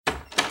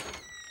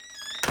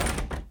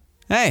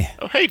Hey,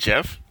 Oh, hey,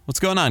 Jeff. what's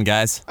going on,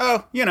 guys?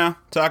 Oh,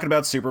 talking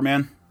about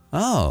Superman.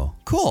 Oh,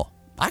 cool.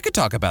 I could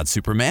talk about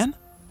Superman.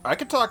 I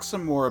could talk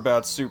some more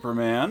about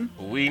Superman.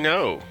 We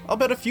know. I'll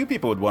bet a few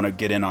people would want to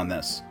get in on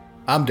this.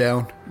 I'm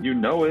down. You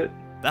know it.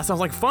 That sounds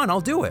like fun. I'll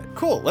do it.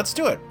 Cool, let's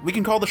do it. We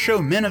can call the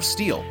show Men of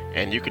Steel.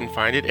 And you can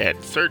find it at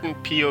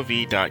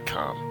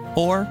certainpov.com.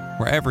 Or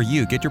wherever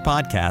you get your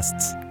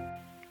podcasts.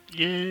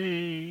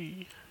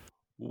 Yay.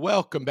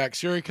 Welcome back,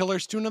 serial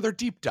killers, to another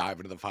deep dive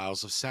into the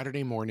files of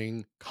Saturday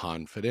Morning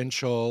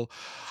Confidential.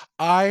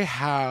 I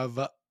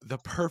have the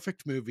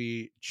perfect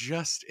movie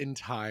just in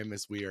time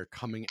as we are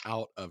coming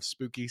out of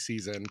spooky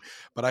season,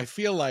 but I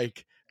feel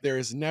like there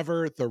is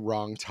never the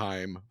wrong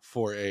time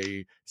for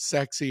a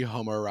sexy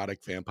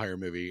homoerotic vampire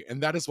movie,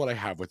 and that is what I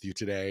have with you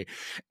today.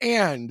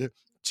 And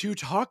to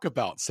talk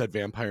about said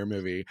vampire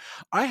movie,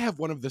 I have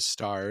one of the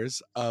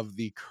stars of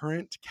the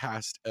current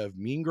cast of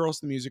Mean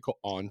Girls the Musical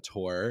on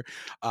tour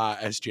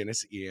as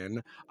Janice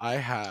Ian. I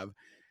have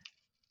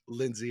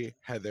Lindsay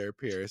Heather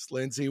Pierce.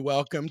 Lindsay,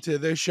 welcome to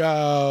the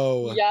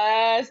show.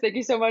 Yes, thank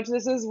you so much.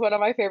 This is one of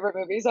my favorite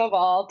movies of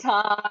all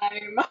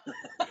time.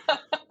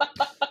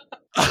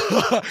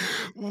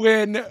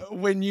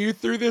 When you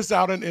threw this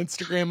out on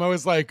Instagram, I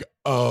was like,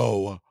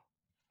 oh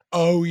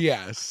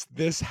yes,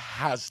 this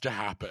has to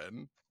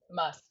happen.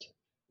 Must.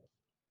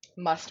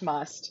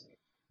 Must.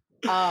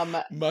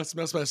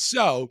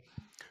 So,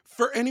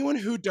 for anyone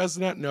who does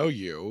not know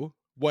you,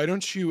 why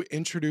don't you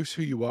introduce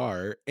who you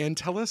are and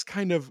tell us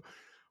kind of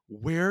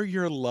where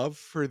your love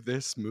for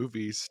this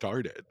movie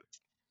started?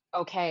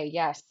 Okay,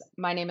 yes.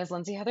 My name is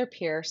Lindsay Heather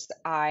Pierce.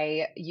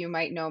 You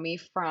might know me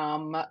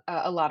from,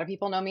 a lot of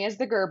people know me as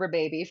the Gerber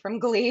baby from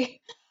Glee.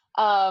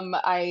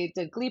 I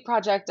did Glee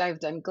Project.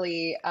 I've done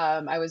Glee.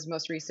 I was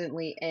most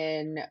recently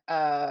in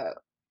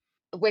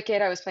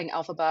Wicked. I was playing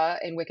Elphaba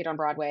in Wicked on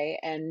Broadway,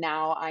 and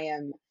now I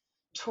am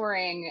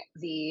touring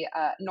the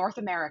North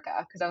America,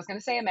 because I was going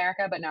to say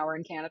America, but now we're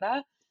in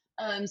Canada.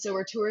 So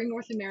we're touring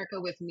North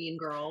America with Mean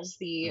Girls,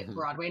 the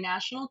Broadway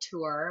National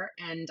Tour,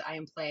 and I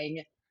am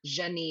playing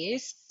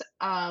Janice.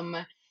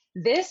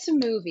 This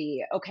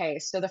movie, okay,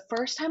 so the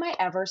first time I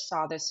ever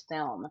saw this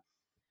film,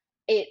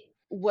 it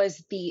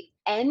was the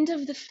end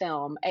of the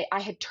film. I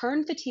had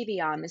turned the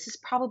TV on. This is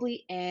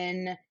probably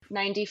in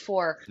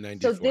 94.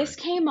 So this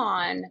came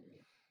on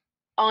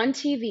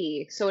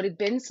TV. So it had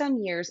been some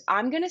years.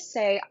 I'm going to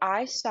say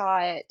I saw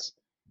it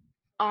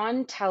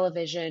on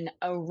television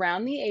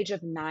around the age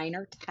of 9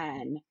 or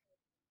 10.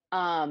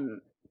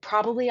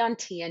 Probably on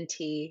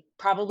TNT,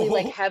 probably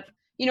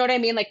you know what I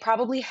mean? Like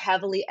probably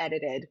heavily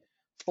edited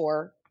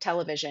for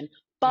television.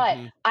 But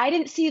I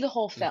didn't see the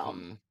whole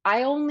film.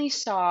 I only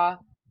saw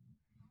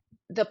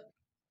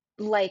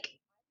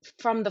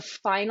from the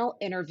final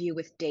interview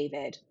with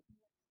David,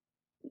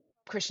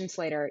 Christian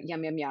Slater,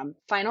 yum, yum, yum,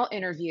 final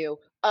interview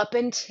up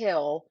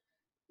until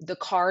the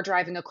car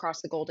driving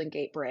across the Golden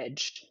Gate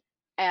Bridge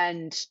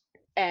and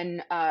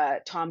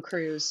Tom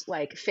Cruise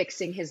like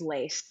fixing his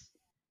lace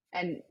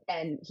and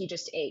he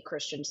just ate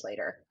Christian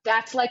Slater.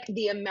 That's like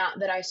the amount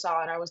that I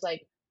saw, and I was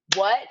like,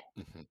 what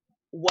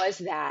was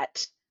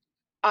that?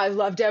 I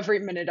loved every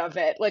minute of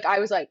it. Like I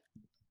was like,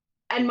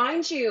 and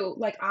mind you,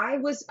 like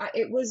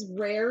it was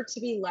rare to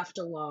be left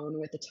alone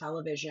with the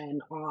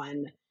television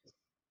on,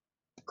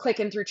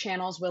 clicking through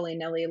channels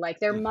willy-nilly.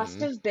 Like there must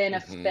have been a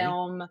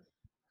film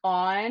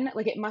on,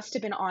 like it must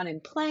have been on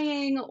and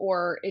playing,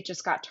 or it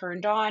just got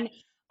turned on.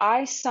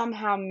 I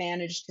somehow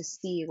managed to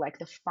see like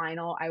the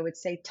final, I would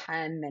say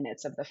 10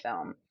 minutes of the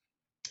film.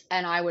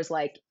 And I was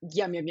like,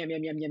 yum, yum, yum,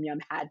 yum, yum, yum, yum,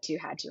 had to.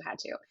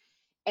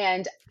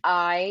 And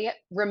I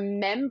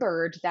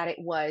remembered that it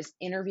was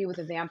Interview with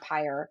a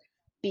Vampire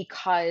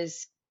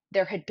because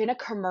there had been a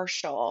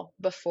commercial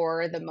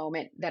before the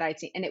moment that I'd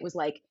seen, and it was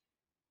like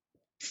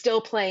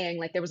still playing,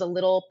 like there was a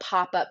little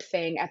pop-up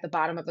thing at the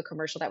bottom of the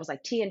commercial that was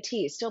like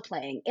TNT is still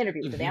playing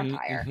Interview with a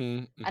Vampire.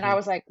 And I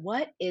was like,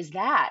 what is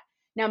that?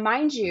 Now,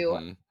 mind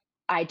you,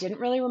 I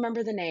didn't really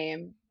remember the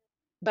name,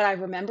 but I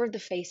remembered the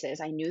faces.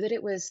 I knew that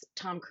it was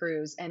Tom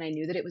Cruise and I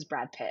knew that it was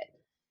Brad Pitt.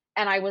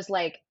 And I was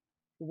like,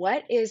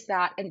 what is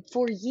that? And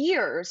for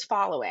years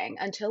following,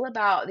 until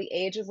about the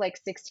age of like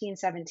 16,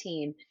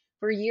 17,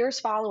 for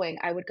years following,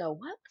 I would go, what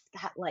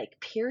was that like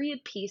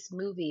period piece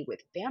movie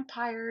with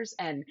vampires?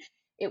 And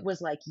it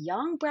was like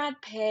young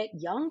Brad Pitt,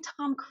 young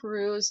Tom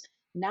Cruise,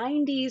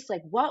 90s.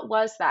 Like, what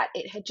was that?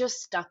 It had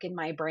just stuck in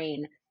my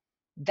brain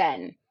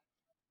then.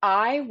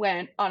 I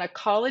went on a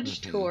college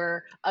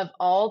tour of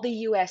all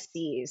the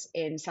USCs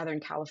in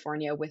Southern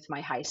California with my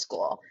high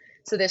school.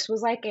 So this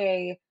was like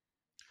a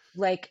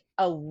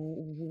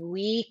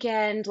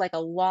weekend, like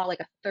a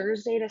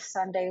Thursday to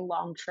Sunday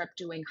long trip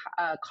doing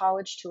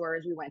college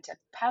tours. We went to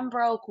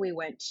Pembroke. We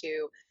went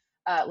to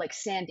like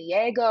San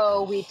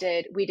Diego. We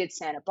did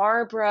Santa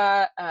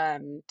Barbara,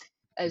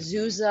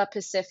 Azusa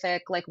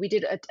Pacific. Like we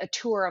did a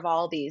tour of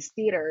all these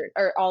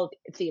all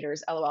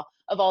theaters, LOL,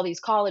 of all these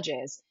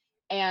colleges.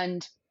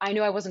 And I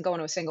knew I wasn't going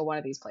to a single one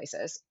of these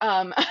places.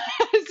 So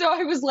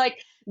I was like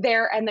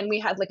there, and then we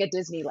had like a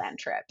Disneyland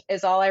trip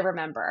is all I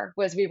remember.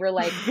 Was we were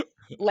like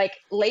like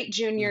late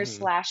juniors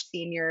Mhm. /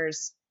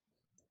 seniors.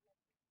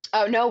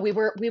 Oh no, we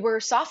were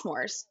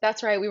sophomores.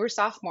 That's right, we were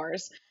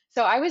sophomores.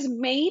 So I was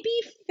maybe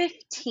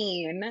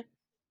 15,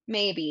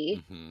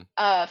 maybe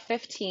Mhm.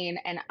 15,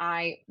 and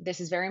this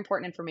is very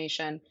important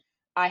information.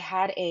 I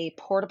had a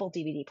portable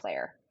DVD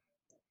player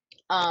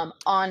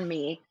on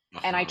me,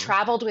 and I Uh-huh.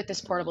 traveled with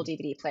this portable Mhm.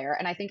 DVD player,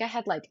 and I think I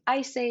had like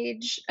Ice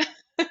Age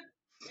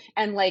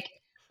and like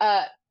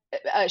uh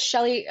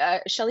Shelley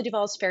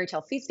Duvall's Fairy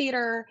Tale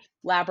Theater,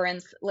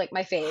 Labyrinth, like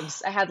my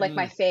faves. I had like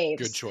my Good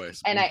faves.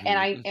 choice. And I and Mhm.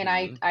 I and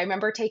I Mhm. I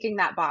remember taking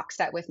that box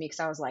set with me because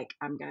I was like,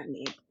 I'm gonna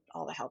need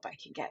all the help I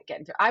can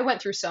getting through. I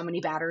went through so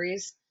many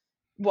batteries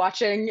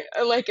watching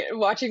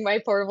my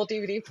portable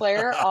DVD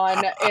player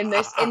on in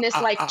this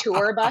like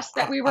tour bus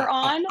that we were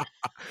on.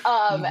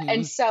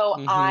 And Mhm. so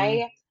Mhm.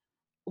 I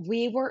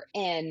we were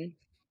in,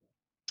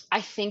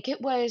 I think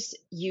it was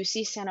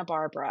UC Santa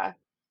Barbara,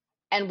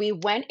 and we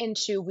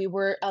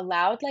were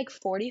allowed like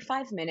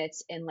 45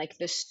 minutes in like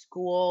the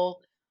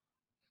school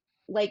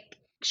like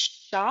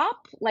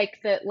shop,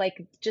 like the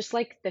like just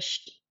like the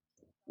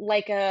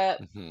like a,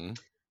 Mhm.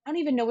 I don't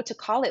even know what to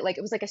call it. Like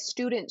it was like a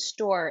student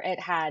store. It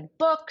had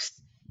books,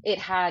 it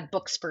had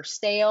books for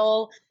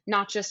sale,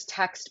 not just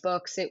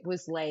textbooks. It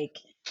was like,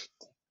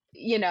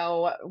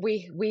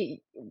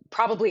 we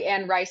probably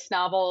Anne Rice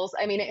novels.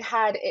 I mean, it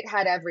had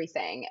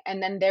everything.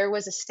 And then there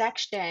was a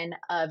section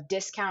of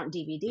discount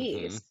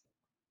DVDs. Mhm.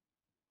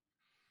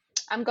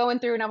 I'm going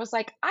through and I was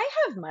like, I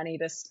have money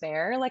to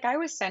spare. Like I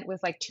was sent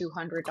with like Of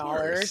 $200,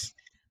 course.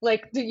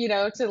 like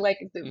to like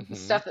the Mhm.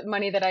 stuff that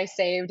money that I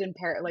saved and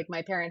like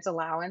my parents'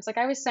 allowance. Like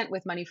I was sent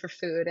with money for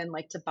food and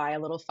like to buy a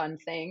little fun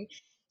thing.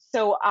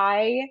 So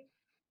I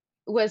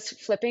was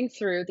flipping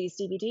through these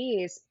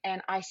DVDs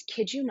and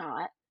kid you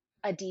not,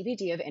 a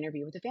DVD of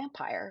Interview with a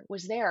Vampire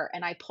was there,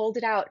 and I pulled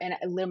it out and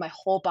my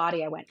whole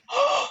body I went,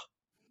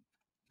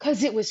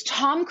 because it was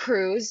Tom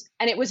Cruise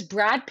and it was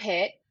Brad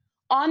Pitt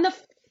on the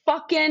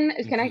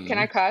fucking, can I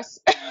Mhm. cuss?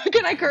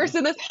 Can I Mhm. curse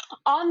in this?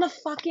 On the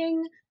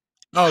fucking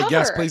Oh,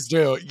 yes, cover. please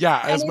do. Yeah,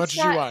 And as it's much as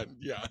you that want.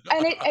 Yeah.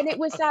 and it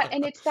was that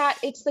and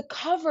it's the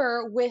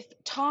cover with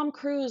Tom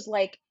Cruise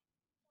like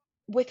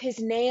with his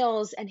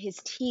nails and his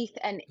teeth,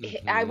 and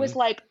I was Mhm.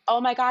 like, "Oh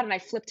my God." And I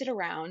flipped it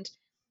around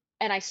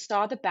and I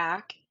saw the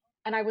back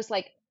and I was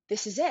like,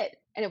 "This is it."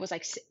 And it was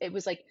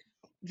like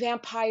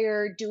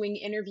vampire doing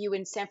interview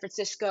in San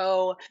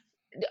Francisco,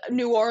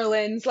 New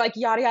Orleans, like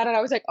yada yada. And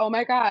I was like, oh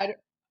my God,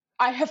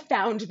 I have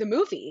found the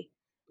movie.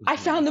 I Mhm.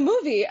 found the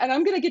movie and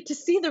I'm gonna get to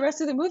see the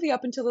rest of the movie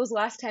up until those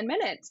last 10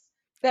 minutes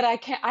that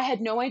I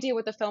had no idea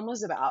what the film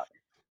was about.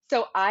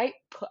 So I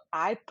put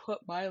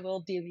my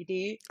little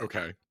DVD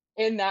Okay.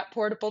 in that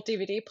portable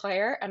DVD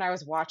player and I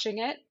was watching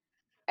it.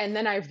 And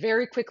then I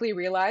very quickly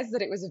realized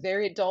that it was a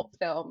very adult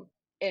film.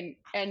 And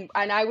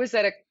I was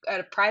at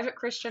a private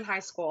Christian high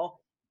school.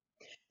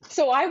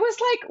 So I was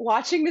like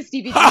watching this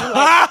DVD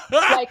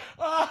like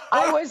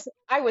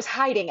I was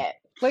hiding it.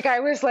 Like I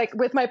was like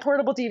with my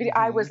portable DVD,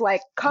 I was Mhm.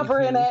 like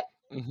covering Mhm. it.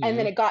 And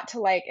then Mhm. it got to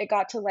like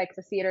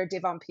the Theater de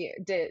Vampire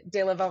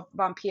de la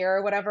Vampire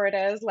or whatever it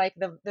is, like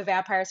the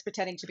vampires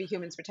pretending to be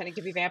humans, pretending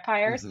to be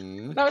vampires.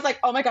 Mhm. And I was like,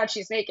 oh my God,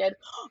 she's naked.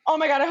 Oh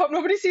my God, I hope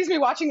nobody sees me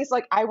watching this.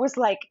 Like I was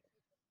like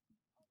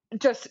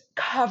just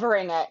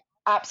covering it,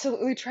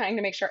 absolutely trying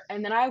to make sure.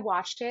 And then I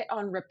watched it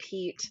on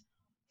repeat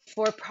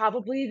for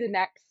probably the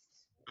next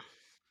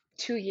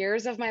 2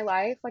 years of my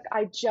life. Like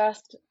I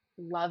just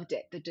loved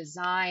it. The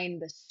design,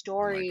 the Oh my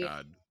story.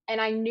 god. And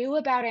I knew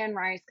about Anne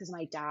Rice because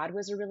my dad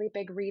was a really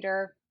big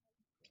reader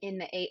in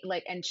the eight,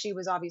 like, and she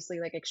was obviously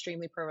like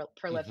extremely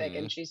prolific,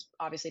 and Mhm. she's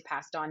obviously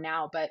passed on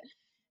now. But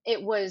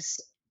it was,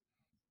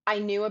 I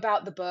knew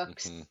about the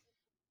books. Mhm.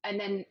 And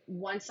then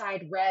once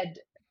I'd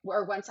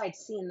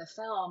seen the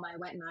film, I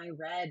went and I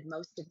read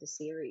most of the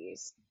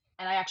series.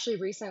 And I actually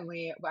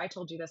recently, I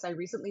told you this, I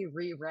recently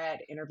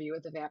reread Interview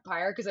with the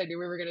Vampire because I knew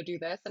we were going to do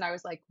this. And I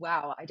was like,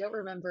 wow, I don't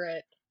remember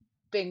it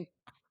being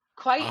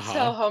quite so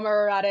Uh-huh.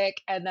 homoerotic.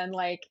 And then,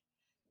 like,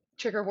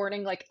 trigger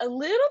warning, like a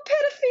little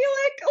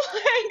pedophilic.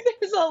 Like,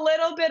 there's a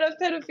little bit of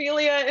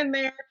pedophilia in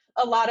there,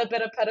 a lot of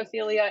bit of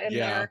pedophilia in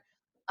Yeah. there.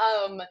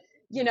 Um,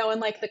 and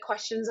like the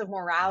questions of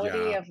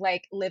morality Yeah. of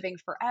like living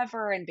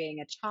forever and being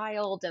a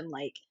child, and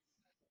like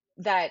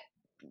that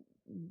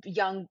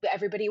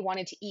everybody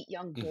wanted to eat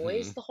young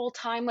boys Mhm. the whole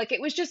time. Like it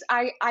was just,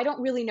 I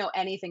don't really know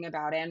anything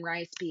about Anne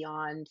Rice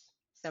beyond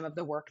some of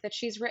the work that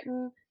she's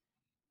written,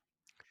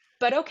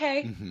 but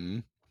okay,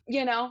 Mhm.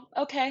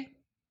 okay.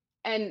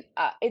 And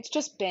it's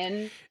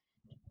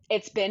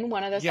been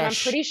one of those, and Yeah,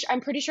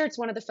 I'm pretty sure it's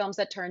one of the films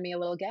that turned me a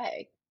little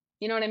gay.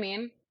 You know what I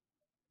mean?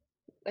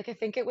 Like I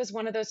think it was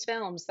one of those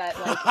films that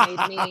like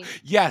made me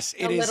Yes,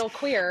 a it is. little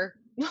queer.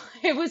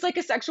 It was like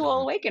a sexual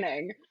Mhm.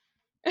 awakening.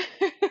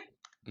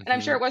 And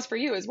I'm sure Mhm. it was for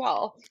you as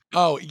well.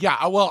 Oh,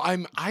 yeah, well,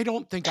 I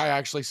don't think I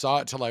actually saw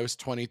it till I was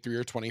 23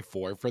 or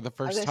 24 for the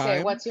I was first gonna say,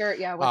 time. what's your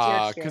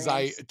 'Cause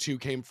I experience? too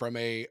came from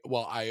I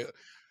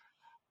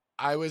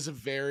was a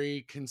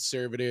very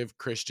conservative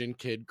Christian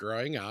kid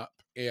growing up.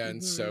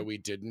 And so we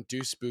didn't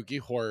do spooky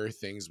horror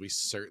things. We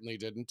certainly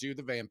didn't do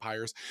the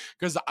vampires,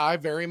 because I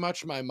very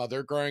much, my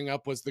mother growing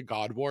up was the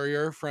God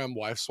Warrior from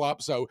Wife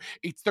Swap. So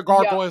it's the Yep.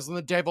 gargoyles and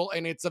the devil,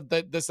 and it's of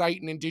the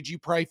Satan. And did you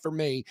pray for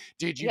me?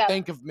 Did you Yep.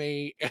 think of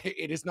me?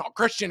 It is not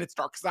Christian. It's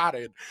dark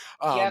sided.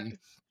 Yep.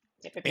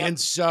 Yep. And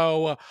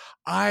so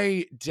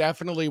I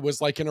definitely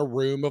was like in a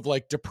room of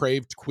like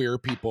depraved queer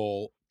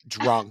people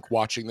drunk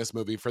watching this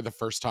movie for the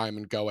first time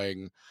and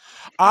going,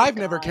 I've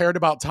never God. cared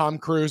about Tom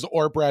Cruise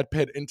or Brad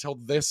Pitt until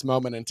this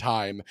moment in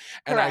time.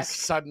 And I Correct.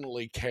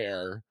 suddenly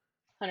care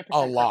 100%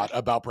 a lot correct.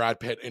 about Brad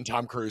Pitt and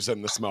Tom Cruise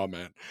in this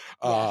moment.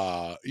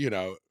 Yes. You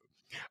know,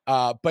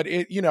 but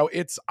it, you know,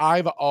 it's,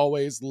 I've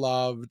always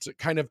loved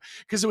kind of,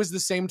 because it was the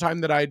same time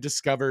that I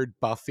discovered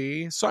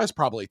Buffy. So I was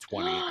probably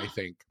 20, I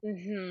think.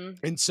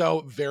 And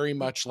so very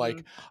much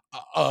like,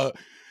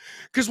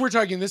 because we're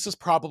talking, this is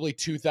probably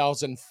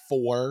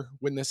 2004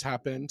 when this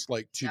happened,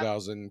 like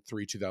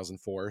 2003,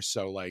 2004.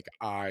 So like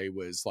I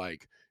was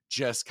like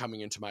just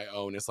coming into my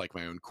own as like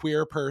my own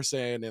queer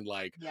person, and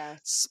like Yes.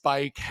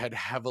 Spike had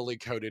heavily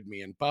coded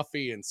me in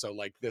Buffy. And so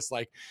like this,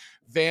 like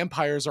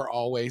vampires are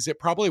always, it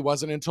probably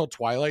wasn't until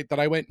Twilight that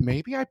I went,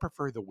 maybe I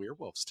prefer the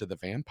werewolves to the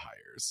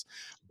vampires.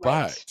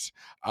 Right.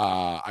 But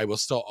I will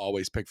still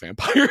always pick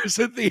vampires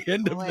at the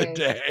end of the Always.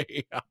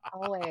 day.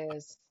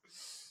 Always.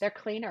 They're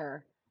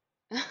cleaner.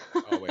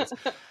 Always.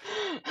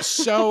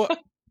 So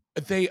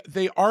they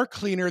are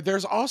cleaner.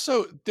 There's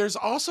also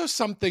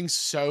something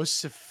so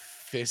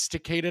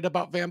sophisticated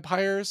about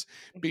vampires,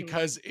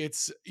 because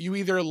it's, you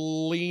either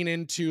lean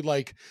into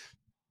like,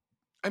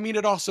 I mean,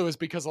 it also is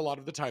because a lot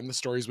of the time the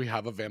stories we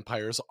have of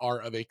vampires are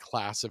of a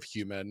class of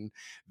human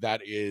that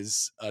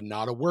is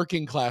not a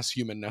working class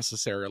human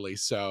necessarily.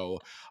 So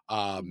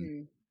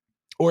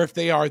or if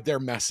they are, they're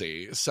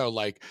messy. So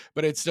like,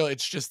 but it's still,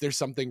 it's just, there's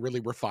something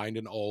really refined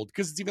and old,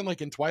 because it's even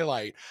like in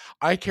Twilight,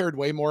 I cared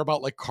way more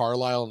about like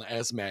Carlisle and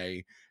Esme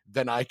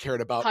than I cared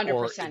about,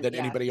 or 100%, than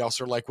yes. anybody else.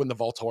 Or like when the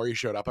Volturi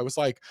showed up, I was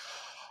like,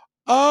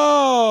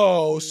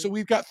 oh, so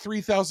we've got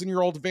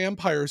 3,000-year-old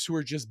vampires who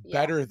are just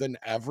better than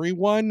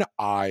everyone.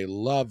 I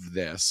love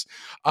this.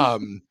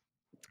 And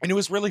it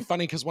was really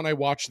funny because when I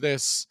watched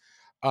this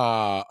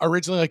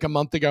originally like a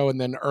month ago, and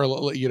then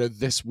early, you know,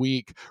 this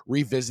week,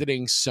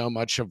 revisiting so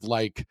much of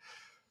like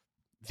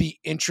the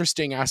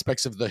interesting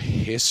aspects of the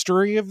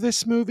history of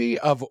this movie,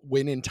 of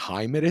when in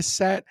time it is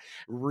set,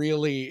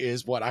 really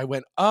is what I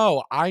went,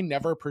 oh, I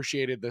never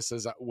appreciated this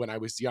as when I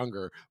was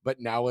younger,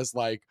 but now as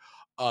like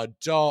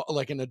adult,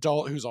 like an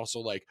adult who's also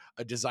like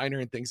a designer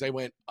and things, I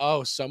went,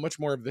 oh, so much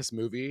more of this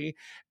movie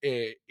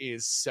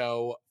is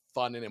so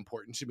fun and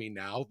important to me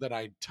now that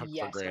I took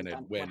for granted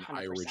when 100%.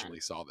 I originally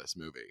saw this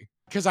movie.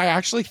 Because I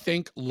actually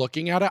think,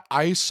 looking at it,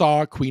 I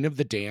saw Queen of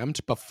the Damned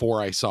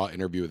before I saw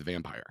Interview with the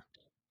Vampire.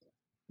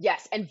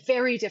 Yes, and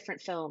very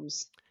different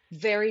films.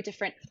 Very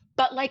different.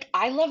 But like,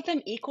 I love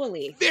them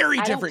equally. Very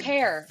I different. don't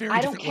care. Very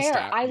I don't different care.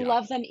 Lestat, I yeah.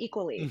 love them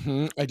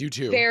equally. I do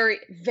too. Very,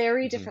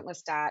 very different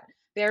Lestat.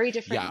 Very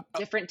different, Yeah.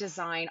 different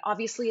design.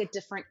 Obviously a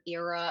different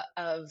era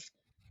of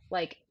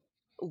like,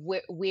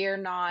 we're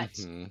not,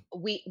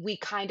 we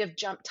kind of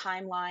jump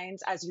timelines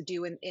as you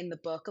do in the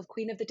book of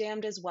Queen of the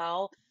Damned as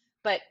well.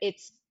 But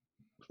it's,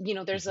 you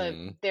know, there's I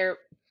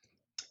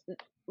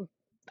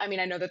mean,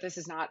 I know that this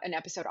is not an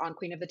episode on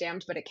Queen of the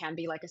Damned, but it can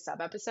be like a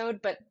sub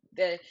episode. But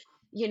the,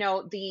 you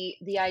know, the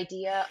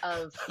idea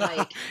of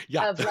like,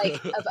 of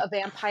a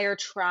vampire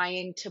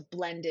trying to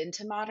blend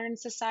into modern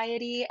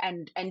society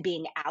and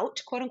being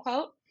out, quote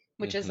unquote,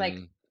 which is like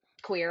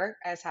queer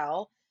as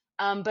hell.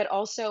 But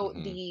also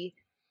the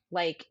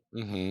like,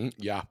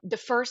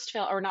 the first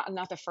film, or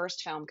not the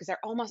first film, because they're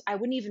almost, I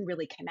wouldn't even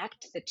really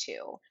connect the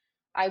two.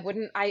 I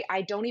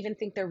don't even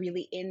think they're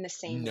really in the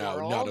same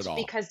world, not at all.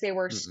 because they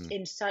were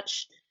in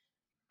such,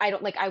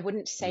 I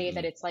wouldn't say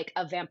that it's like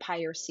a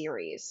vampire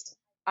series.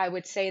 I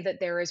would say that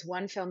there is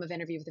one film of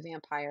Interview with the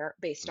Vampire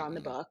based on the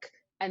book,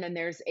 and then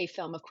there's a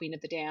film of Queen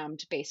of the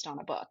Damned based on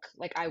a book.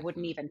 Like, I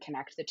wouldn't even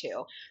connect the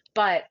two.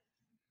 But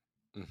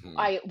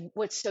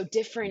what's so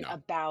different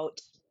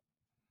about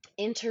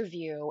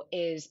Interview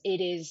is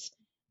it is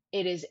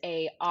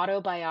a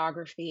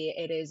autobiography.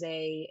 It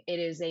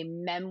is a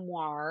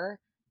memoir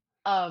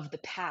of the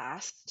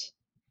past,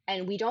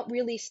 and we don't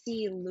really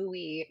see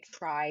Louis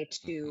try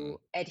to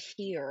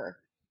adhere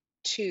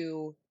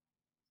to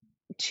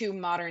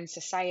modern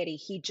society.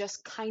 He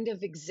just kind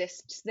of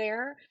exists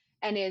there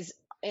and is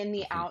in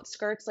the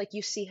outskirts. Like,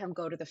 you see him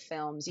go to the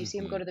films, you see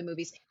him go to the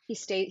movies.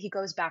 He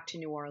goes back to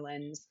New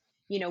Orleans.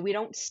 You know, we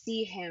don't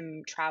see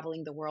him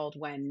traveling the world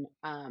when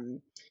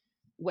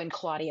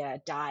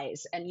Claudia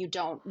dies, and you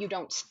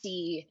don't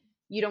see,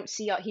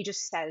 he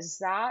just says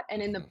that.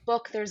 And in the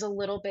book there's a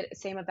little bit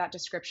same of that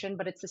description,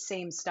 but it's the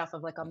same stuff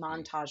of like a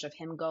montage of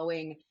him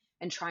going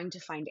and trying to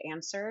find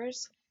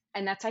answers.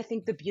 And that's, I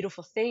think, the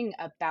beautiful thing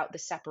about the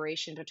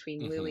separation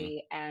between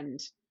Louis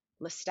and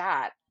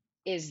Lestat,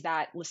 is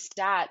that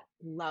Lestat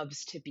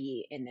loves to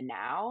be in the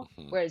now,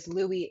 whereas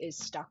Louis is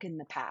stuck in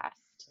the past.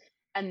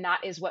 And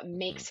that is what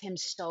makes him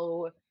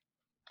so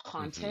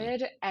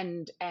haunted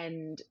and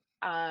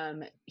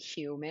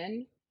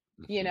human,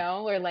 you Mhm.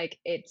 know, or like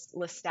it's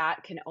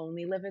Lestat can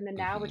only live in the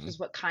now, which Mhm. is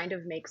what kind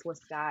of makes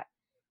Lestat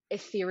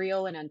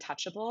ethereal and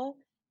untouchable,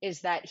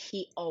 is that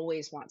he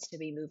always wants to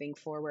be moving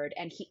forward,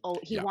 and Yeah.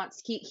 he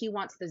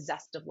wants the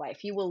zest of life.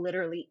 He will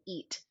literally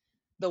eat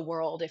the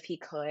world if he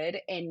could,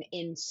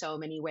 in so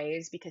many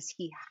ways, because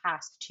he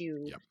has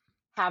to Yep.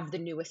 have the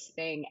newest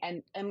thing.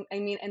 And I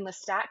mean, and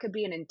Lestat could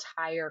be an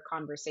entire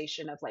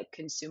conversation of like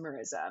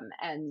consumerism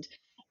and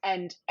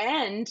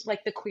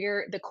like the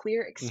queer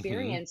Mhm.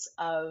 experience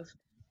of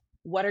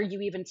what are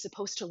you even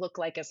supposed to look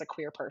like as a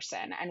queer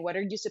person, and what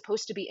are you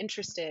supposed to be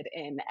interested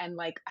in, and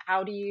like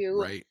how do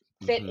you Right.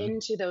 fit Mhm.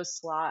 into those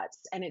slots.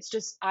 And it's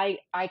just I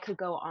could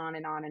go on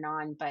and on and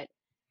on. But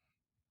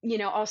you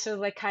know, also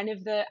like kind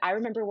of the I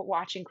remember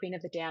watching Queen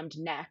of the Damned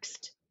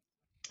next.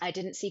 I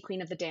didn't see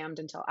Queen of the Damned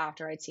until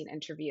after I'd seen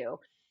Interview.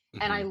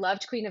 And I Mhm.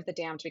 loved Queen of the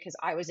Damned because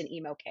I was an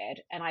emo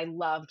kid, and I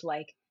loved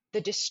like the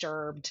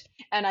Disturbed,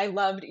 and I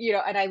loved, you know,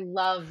 and I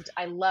loved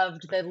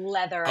the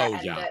leather Oh,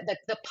 and yeah.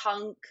 the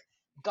punk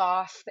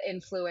goth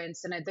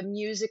influence, and the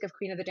music of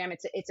Queen of the Damned.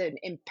 It's an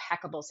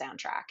impeccable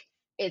soundtrack.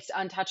 It's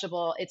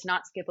untouchable. It's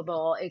not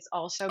skippable. It's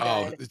also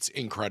Oh, good. it's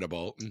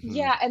incredible. Mhm.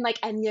 Yeah, and like,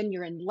 and then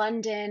you're in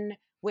London,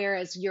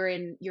 whereas you're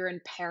in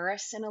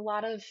Paris in a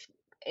lot of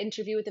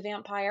Interview with the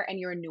Vampire, and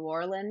you're in New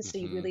Orleans, so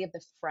you Mhm. really have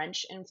the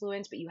French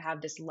influence, but you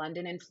have this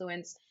London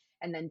influence,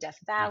 and then Death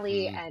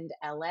Valley Mhm. and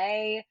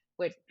LA,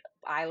 which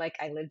I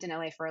lived in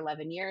LA for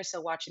 11 years,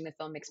 so watching the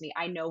film makes me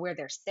I know where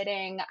they're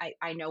sitting.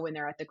 I know when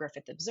they're at the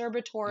Griffith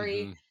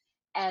Observatory, Mhm.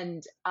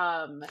 and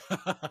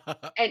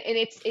and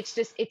it's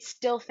just it's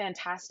still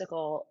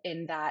fantastical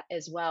in that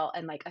as well,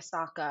 and like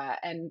Asaka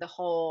and the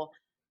whole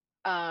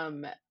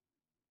um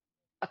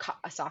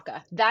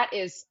Asaka. That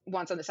is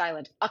Once on this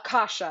Island.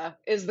 Akasha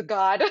is the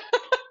god.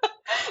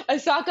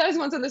 Asaka is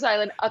Once on this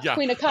Island. Yeah.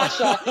 Queen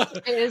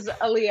Akasha is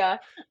Aaliyah,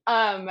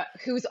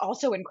 who's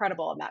also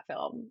incredible in that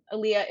film.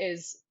 Aaliyah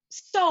is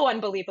so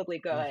unbelievably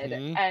good,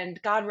 Mhm.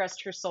 and God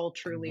rest her soul.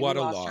 Truly, we What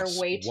a lost her loss.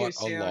 way too What a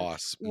soon,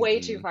 loss. way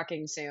too Mhm.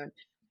 fucking soon.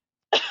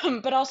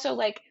 But also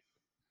like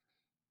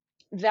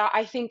that,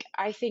 I think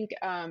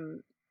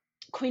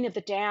Queen of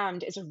the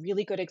Damned is a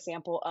really good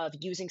example of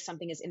using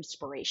something as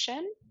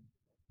inspiration,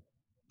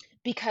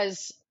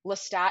 because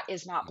Lestat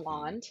is not Mhm.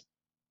 blonde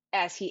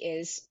as he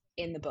is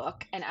in the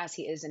book and as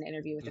he is in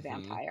Interview with the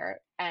Mhm.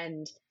 Vampire.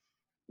 And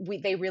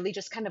they really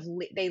just kind of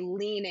they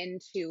lean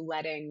into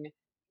letting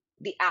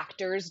the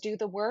actors do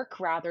the work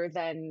rather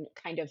than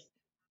kind of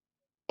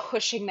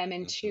pushing them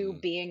into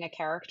Mhm. being a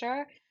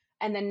character.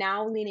 And then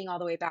now leaning all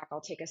the way back,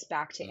 I'll take us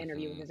back to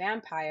Interview with the Mhm.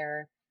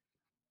 Vampire.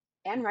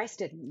 Anne Rice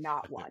did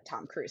not want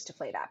Tom Cruise to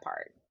play that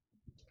part.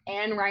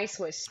 Anne Rice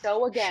was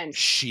so against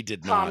She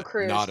did Tom not.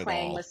 Cruise Not at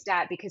playing all.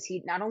 Lestat, because he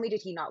not only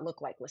did he not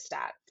look like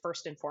Lestat,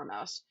 first and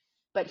foremost,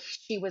 but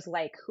she was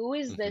like, who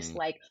is this Mhm.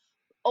 like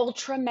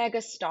ultra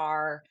mega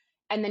star?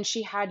 And then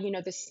she had, you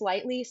know, this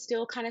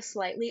still kind of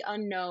slightly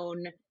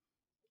unknown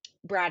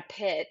Brad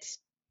Pitt,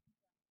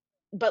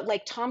 but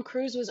like Tom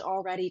Cruise was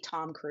already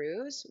Tom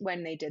Cruise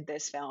when they did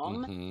this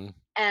film. Mhm.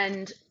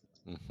 And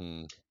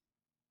Mhm.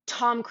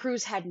 Tom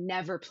Cruise had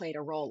never played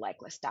a role like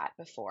Lestat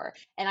before.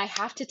 And I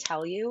have to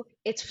tell you,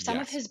 it's some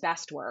of Yes. his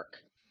best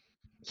work.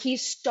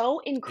 He's so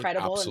It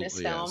incredible in this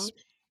absolutely film, is.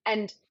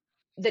 and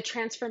the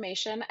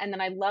transformation. And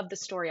then I love the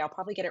story. I'll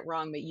probably get it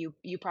wrong, but you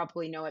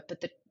probably know it.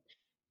 But the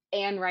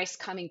Anne Rice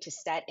coming to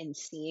set and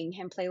seeing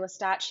him play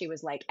Lestat, she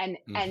was like, and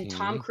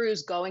Tom Mhm.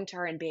 Cruise going to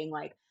her and being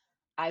like,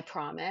 I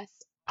promise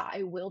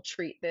I will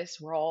treat this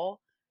role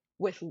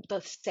with the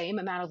same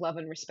amount of love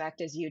and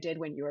respect as you did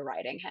when you were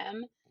writing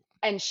him.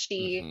 And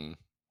Mhm.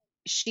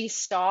 she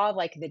saw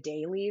like the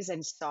dailies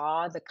and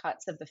saw the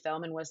cuts of the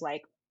film and was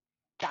like,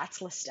 that's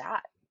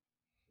Lestat.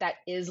 That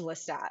is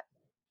Lestat.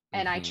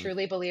 And I Mhm.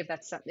 truly believe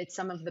it's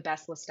some of the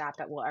best Lestat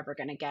that we're ever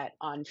going to get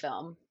on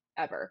film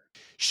ever.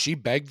 She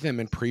begged them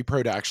in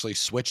pre-pro to actually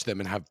switch them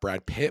and have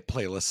Brad Pitt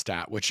play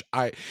Lestat, which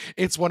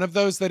it's one of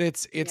those that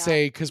it's Yeah.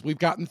 a because we've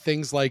gotten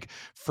things like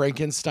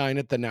Frankenstein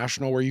at the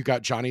National where you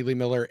got Johnny Lee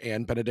Miller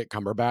and Benedict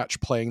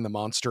Cumberbatch playing the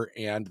monster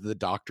and the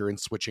doctor and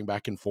switching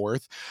back and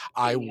forth.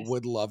 I Genius.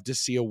 would love to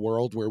see a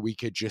world where we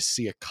could just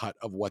see a cut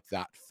of what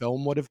that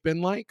film would have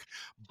been like.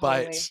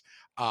 Totally. But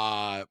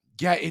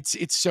yeah,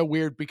 it's so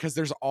weird because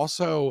there's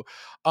also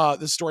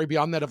the story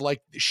beyond that of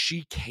like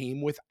she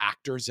came with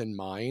actors in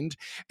mind,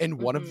 and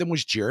one of Hmm. them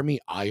was Jeremy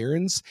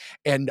Irons.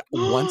 And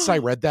once I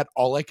read that,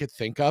 all I could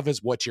think of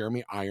is what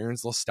Jeremy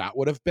Irons Lestat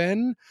would have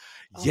been.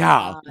 Oh my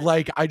Yeah, God.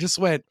 like I just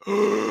went,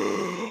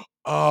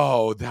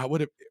 oh, that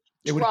would have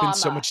it would have been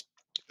so Drama. much.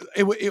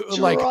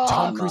 Like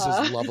Tom Cruise is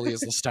Drama. lovely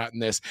as Lestat in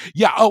this.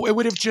 Yeah. Oh, it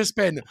would have just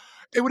been.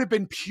 It would have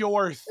been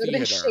pure It would have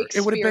been theater.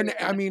 It would have been. I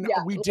Shakespearean. mean,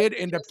 Yeah. we Like did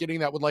end up just, getting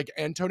that with like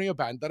Antonio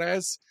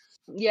Banderas.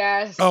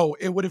 yes. Oh,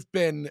 it would have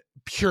been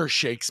pure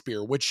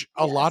Shakespeare, which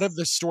a lot of Yes.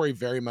 the story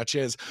very much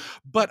is.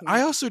 But Hmm.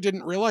 I also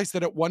didn't realize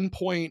that at one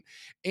point,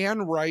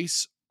 Anne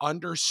Rice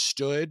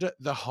understood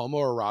the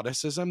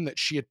homoeroticism that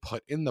she had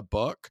put in the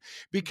book,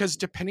 because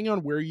depending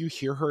on where you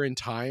hear her in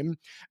time,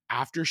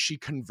 after she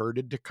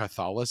converted to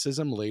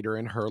Catholicism later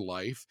in her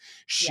life,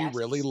 she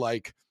really Yes.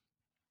 like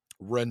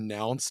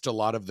renounced a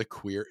lot of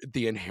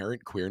the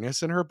inherent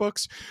queerness in her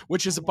books,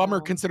 which is I a bummer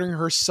know. considering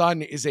her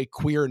son is a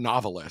queer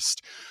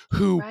novelist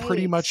who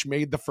pretty Right. much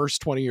made the first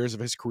 20 years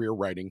of his career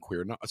writing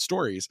queer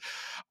stories.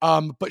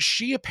 But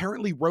she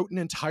apparently wrote an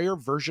entire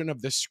version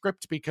of this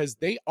script because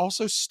they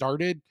also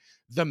started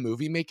the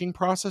movie making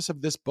process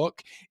of this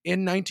book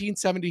in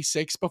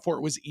 1976 before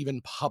it was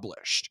even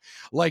published.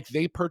 Like,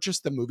 they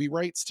purchased the movie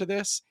rights to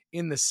this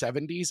in the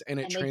 70s and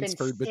it And they've been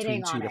transferred between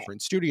sitting two on it.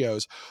 different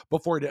studios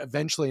before it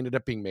eventually ended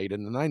up being made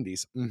in the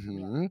 90s.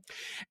 Yeah.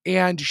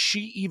 And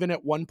she even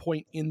at one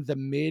point in the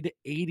mid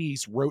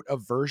 80s wrote a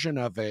version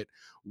of it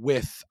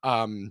with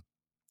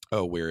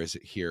where is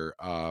it here?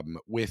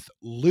 With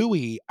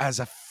Louis as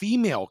a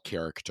female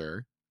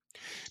character,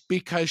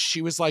 because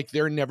she was like,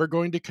 they're never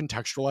going to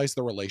contextualize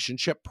the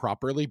relationship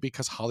properly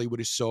because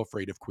Hollywood is so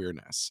afraid of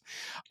queerness.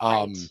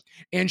 Right.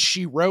 And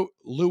she wrote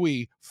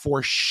Louis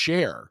for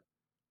Cher.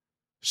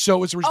 So it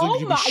was originally Oh going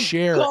to be my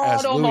Cher God.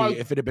 as Oh Louis my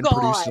if it had been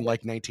produced in God.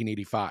 like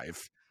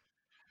 1985.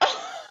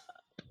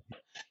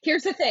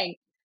 Here's the thing.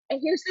 And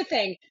here's the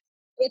thing.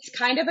 It's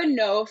kind of a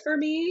no for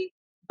me,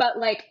 but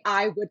like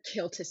I would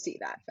kill to see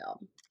that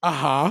film.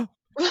 Uh-huh.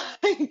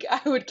 Like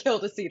I would kill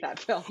to see that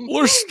film.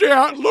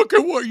 Lestat, look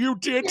at what you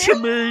did to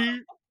me.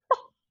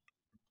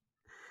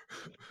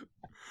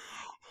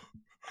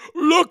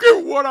 Look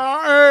at what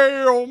I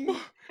am.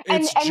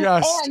 It's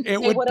just, it they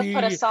would would have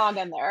put a be song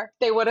in there.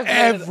 They would have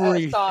made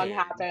a song everything.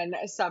 happen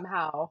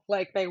somehow.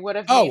 Like they would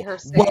have made her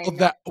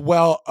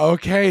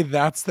Okay,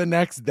 that's the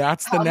next,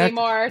 tell me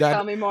more,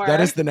 tell me more.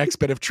 that is the next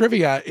bit of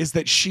trivia, is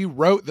that she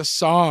wrote the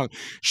song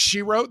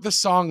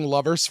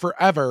Lovers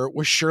Forever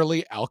with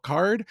Shirley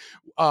Elcard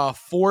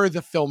for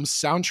the film's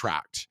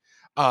soundtrack.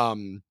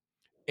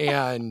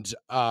 And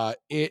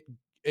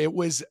it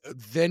was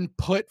then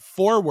put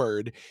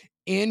forward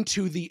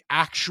into the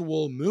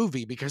actual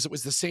movie because it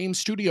was the same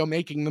studio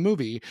making the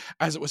movie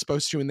as it was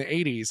supposed to in the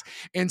 80s.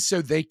 And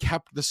so they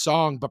kept the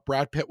song, but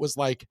Brad Pitt was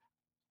like,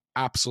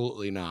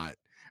 absolutely not.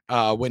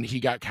 When he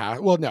got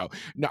cast, well, no,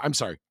 I'm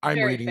sorry, I'm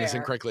Very reading this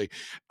fair. incorrectly.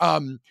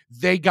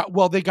 They got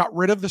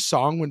rid of the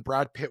song when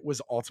Brad Pitt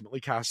was ultimately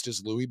cast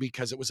as Louis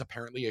because it was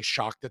apparently a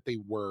shock that they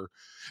were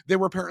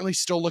apparently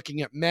still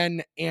looking at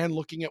men and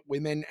looking at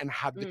women and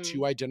had the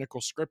two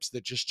identical scripts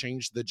that just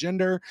changed the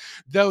gender.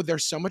 Though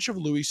there's so much of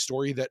Louis'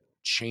 story that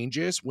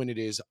changes when it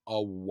is a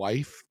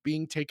wife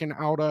being taken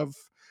out of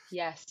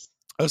Yes.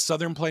 a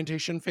Southern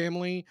plantation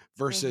family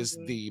versus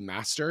the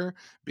master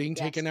being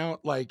taken Yes.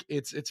 out. Like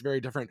it's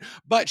very different.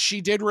 But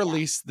she did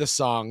release the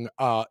song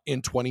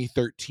in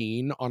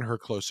 2013 on her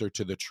Closer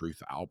to the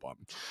Truth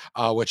album,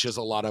 which is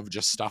a lot of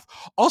just stuff.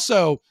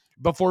 Also,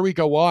 before we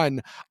go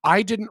on,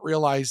 I didn't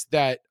realize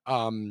that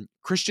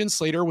Christian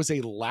Slater was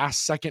a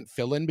last second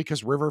fill-in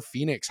because River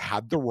Phoenix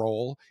had the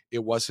role.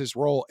 It was his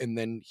role, and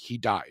then he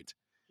died.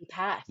 He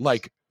passed.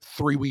 Like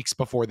 3 weeks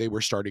before they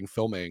were starting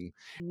filming.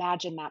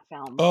 Imagine that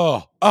film.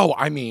 Oh,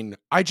 I mean,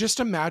 I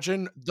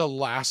imagine the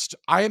last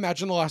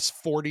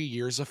 40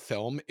 years of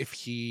film if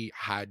he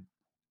had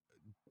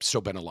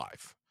still been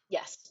alive.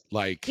 Yes.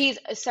 Like, He's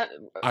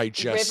I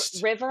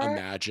just River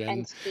imagine.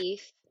 and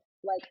Keith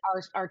like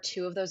are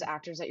two of those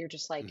actors that you're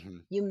just like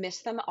you miss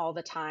them all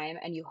the time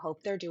and you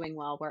hope they're doing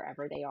well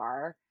wherever they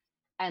are,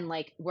 and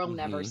like we'll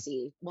never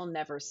see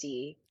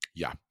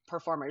Yeah.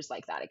 performers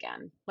like that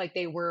again. Like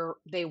they were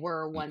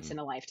once in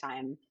a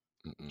lifetime,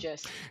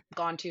 just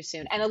gone too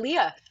soon. And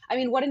Aaliyah, I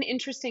mean, what an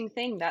interesting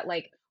thing that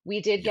like we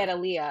did get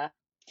Aaliyah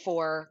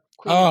for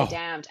Queen of the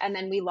Damned, and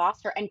then we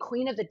lost her. And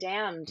Queen of the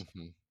Damned,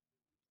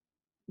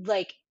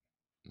 like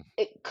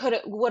it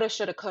coulda, woulda,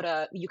 shoulda,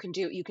 coulda. You can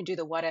do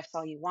the what ifs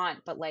all you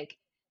want, but like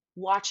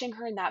watching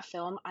her in that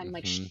film, I'm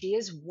like, she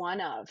is one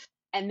of,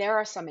 and there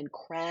are some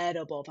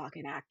incredible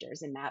fucking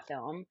actors in that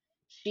film.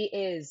 She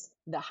is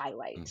the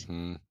highlight.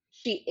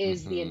 She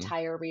is the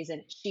entire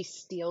reason. She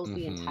steals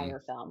the entire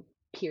film,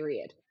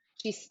 period.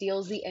 She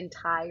steals the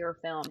entire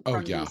film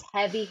from these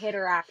heavy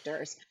hitter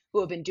actors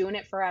who have been doing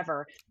it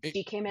forever.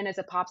 She came in as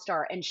a pop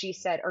star and she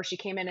said, or she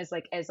came in as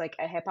like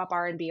a hip hop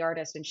R&B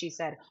artist, and she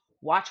said,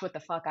 watch what the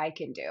fuck I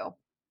can do.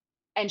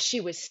 And she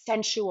was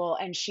sensual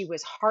and she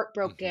was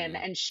heartbroken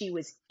and she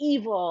was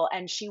evil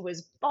and she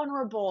was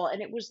vulnerable,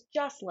 and it was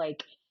just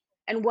like,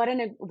 and what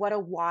a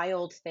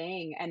wild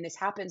thing. And this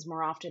happens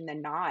more often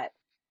than not,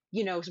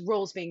 you know,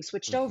 roles being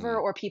switched over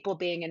or people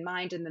being in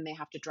mind and then they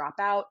have to drop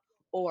out,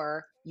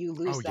 or you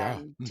lose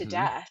them to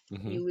death.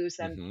 You lose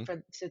them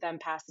to them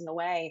passing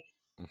away.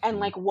 And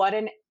like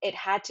it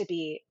had to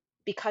be,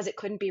 because it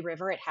couldn't be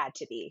River, it had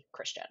to be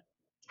Christian.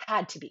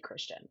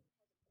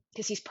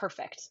 Because he's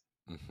perfect.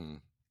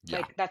 Yeah.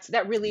 Like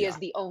that really is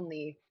the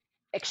only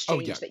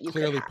exchange that you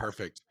clearly could have.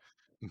 Perfect.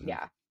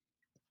 Yeah.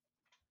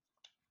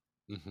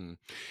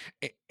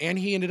 And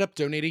he ended up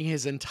donating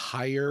his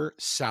entire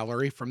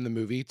salary from the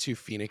movie to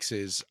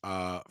Phoenix's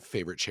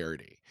favorite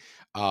charity.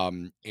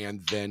 and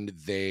then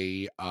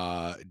they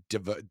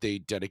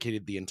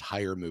dedicated the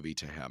entire movie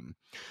to him.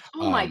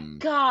 Oh my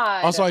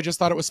God. Also, I just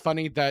thought it was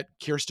funny that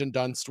Kirsten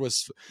Dunst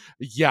was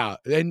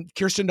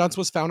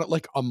found at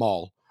like a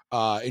mall,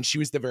 and she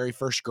was the very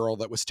first girl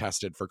that was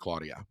tested for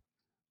Claudia.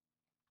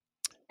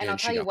 And I'll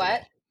she tell you got the what,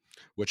 role,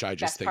 which I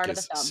just best think part of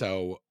is the film.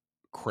 so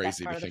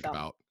crazy to part of the think film.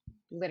 about.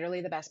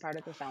 Literally the best part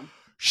of the film.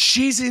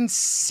 She's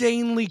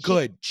insanely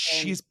good. insane.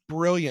 She's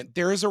brilliant.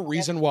 There is a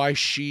reason why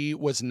she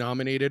was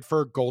nominated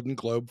for a Golden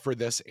Globe for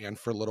this and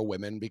for Little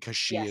Women, because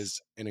she Yes.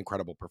 is an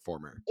incredible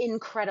performer.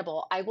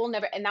 Incredible. I will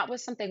never, and that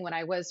was something when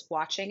I was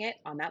watching it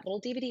on that little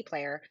DVD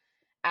player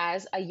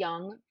as a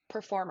young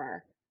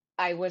performer,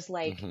 I was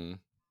like, Mhm.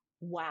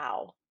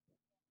 wow.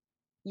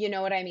 You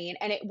know what I mean?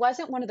 And it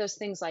wasn't one of those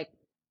things like,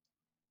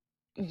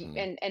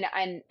 Mhm.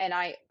 and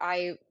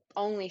I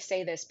only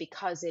say this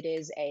because it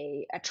is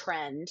a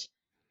trend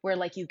where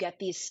like you get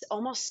these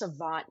almost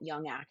savant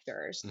young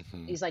actors,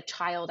 Mhm. these like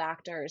child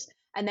actors,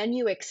 and then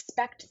you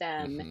expect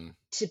them Mhm.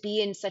 to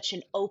be in such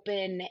an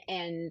open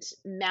and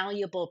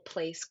malleable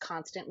place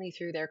constantly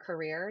through their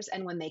careers,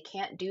 and when they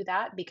can't do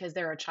that because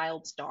they're a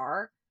child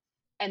star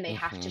and they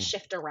have to Mhm.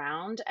 shift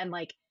around, and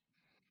like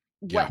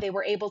Yeah. what they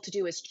were able to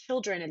do as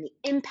children and the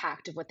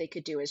impact of what they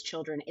could do as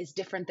children is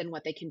different than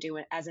what they can do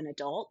as an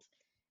adult.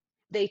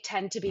 They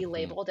tend to be Mhm.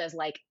 labeled as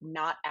like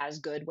not as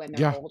good when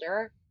they're Yeah.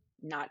 older.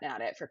 Not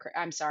it for.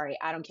 I'm sorry,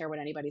 I don't care what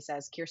anybody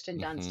says. Kirsten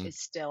Dunst Mhm. is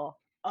still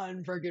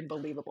unfriggin'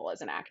 believable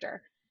as an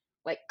actor.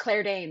 Like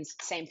Claire Danes,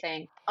 same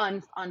thing.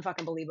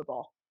 Unfucking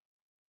believable.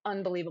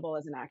 Unbelievable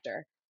as an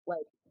actor.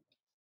 Like,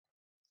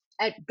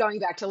 and going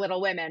back to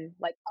Little Women,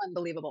 like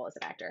unbelievable as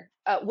an actor.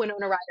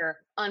 Winona Ryder,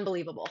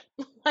 unbelievable.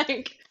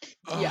 Like,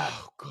 yeah.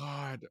 Oh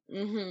God.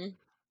 hmm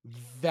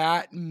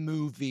That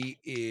movie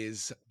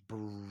is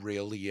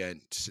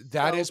brilliant.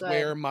 That So is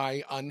where good.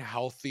 my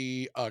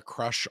unhealthy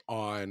crush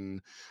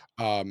on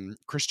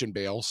Christian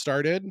Bale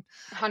started.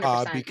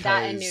 100%.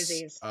 That and Because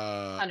Newsies.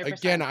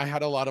 again, 100%. I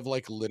had a lot of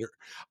like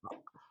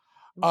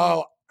hmm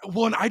oh,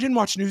 well, and I didn't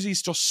watch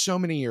Newsies till so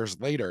many years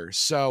later.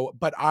 So,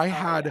 but I Oh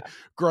had yeah.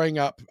 growing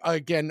up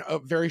again,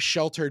 very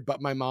sheltered,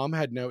 but my mom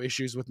had no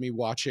issues with me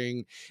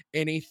watching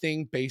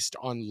anything based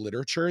on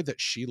literature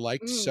that she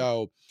liked. Mm,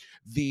 So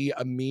the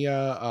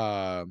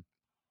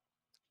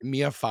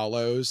Mia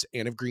Farrow's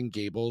Anne of Green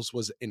Gables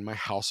was in my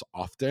house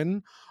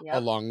often, yep.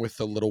 along with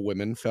the Little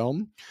Women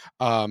film.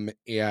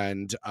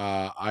 And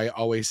I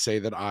always say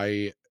that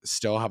I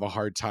still have a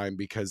hard time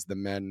because the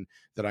men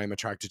that I'm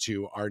attracted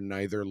to are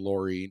neither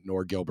Laurie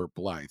nor Gilbert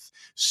Blythe.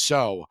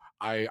 So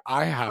I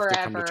have to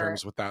come to Forever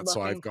terms with that.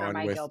 So I've looking for gone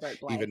my with Gilbert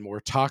Blythe. even more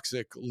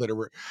toxic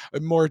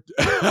more.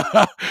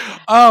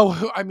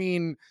 Oh, I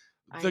mean,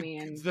 I the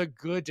mean, the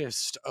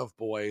goodest of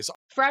boys.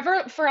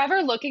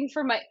 forever looking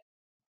for my.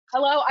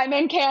 Hello, I'm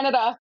in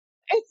Canada.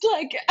 It's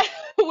like,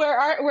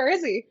 where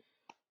is he?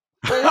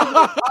 Where is he?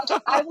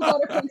 I will go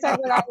to Prince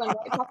Edward Island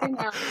right fucking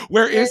now.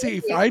 Where Where is is he?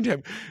 he? Find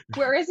him.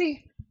 Where is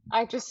he?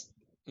 I just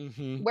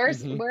Mhm, where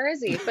is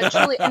he? But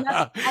truly, and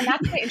that's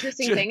the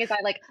interesting Ju- thing is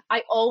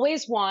I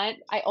always want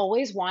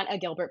a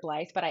Gilbert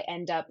Blythe, but I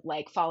end up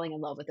like falling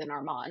in love with an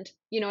Armand.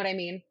 You know what I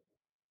mean?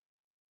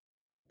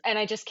 And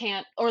I just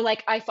can't. Or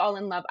like I fall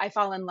in love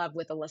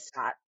with a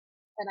Lestat,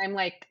 and I'm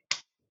like,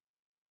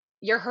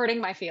 you're hurting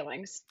my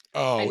feelings. I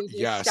Oh, need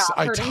you to yes. stop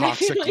I hurting my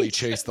toxically feelings.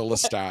 chase the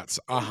Lestats.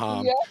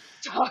 Uh-huh. Yeah,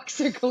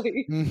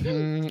 toxically.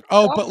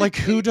 Oh, but like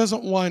who Toxically.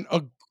 doesn't want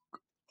a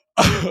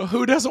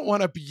who doesn't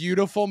want a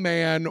beautiful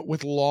man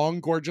with long,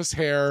 gorgeous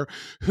hair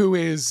who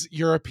is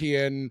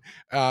European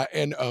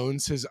and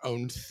owns his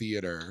own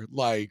theater?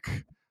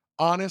 Like,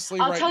 honestly,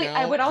 I'll right tell you,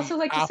 I now, would the also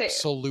like to say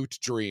absolute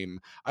dream.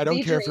 I don't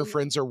the care if your dream,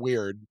 friends are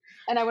weird.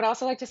 and I would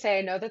also like to say,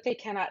 I know that they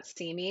cannot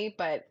see me,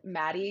 but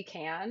Maddie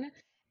can,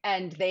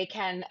 and they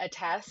can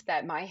attest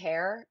that my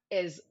hair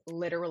is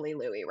literally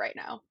Louis right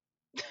now.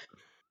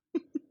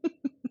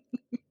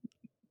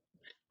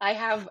 I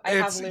have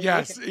It's Louis.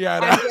 yes, yeah,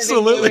 it I'm giving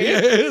absolutely Louis.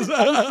 is.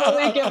 I'm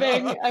fully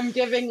giving. I'm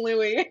giving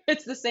Louis.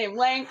 It's the same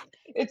length.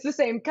 It's the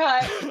same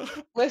cut.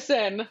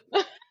 Listen,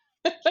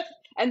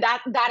 and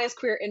that is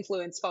queer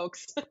influence,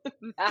 folks.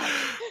 that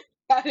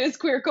that is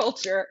queer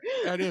culture.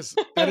 That is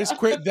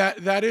queer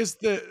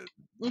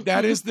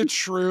that is the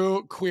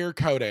true queer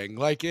coding.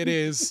 Like it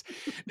is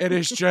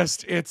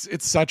just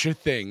it's such a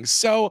thing.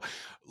 So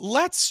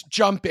let's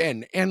jump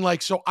in and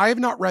like so I have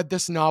not read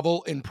this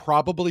novel in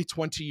probably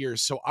 20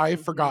 years, so I've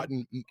hmm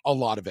forgotten a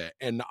lot of it.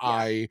 And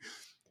Yeah.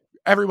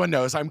 everyone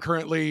knows I'm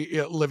currently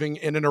living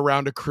in and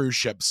around a cruise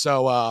ship.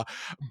 So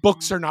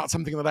books Mhm. are not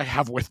something that I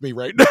have with me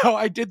right now.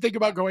 I did think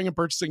about going and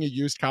purchasing a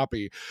used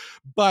copy,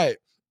 but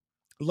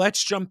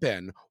let's jump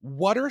in.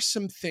 What are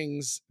some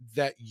things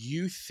that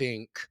you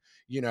think,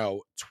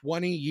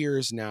 20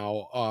 years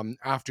now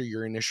after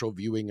your initial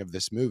viewing of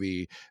this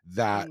movie Mm.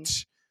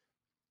 that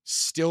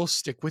still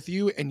stick with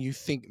you and you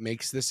think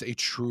makes this a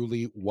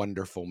truly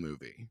wonderful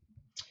movie?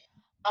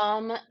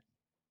 Um,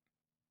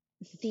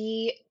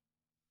 the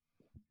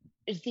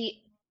the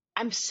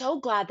I'm so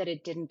glad that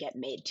it didn't get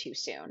made too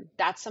soon.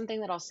 That's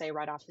something that I'll say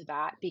right off the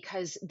bat,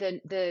 because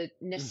the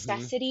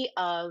Mm-hmm. necessity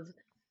of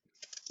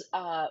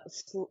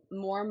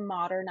more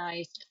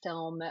modernized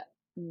film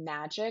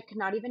magic,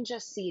 not even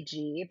just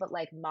CG, but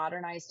like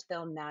modernized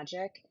film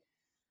magic.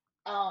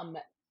 Um,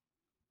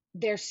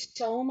 there's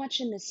so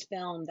much in this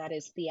film that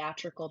is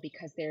theatrical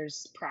because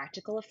there's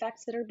practical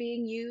effects that are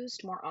being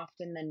used more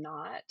often than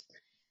not.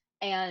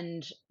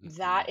 And Mm-hmm.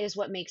 that is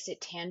what makes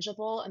it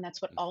tangible. And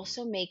that's what Mm-hmm.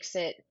 also makes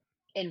it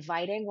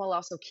inviting while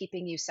also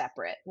keeping you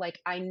separate. Like,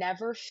 I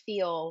never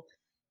feel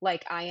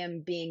like I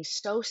am being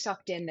so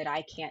sucked in that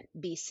I can't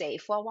be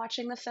safe while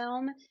watching the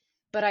film.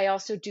 But I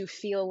also do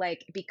feel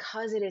like,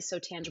 because it is so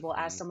tangible,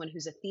 as Mm-hmm. someone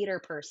who's a theater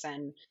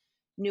person,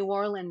 New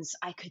Orleans,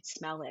 I could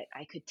smell it,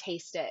 I could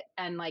taste it.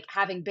 And like,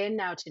 having been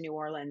now to New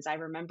Orleans, I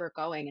remember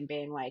going and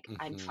being like,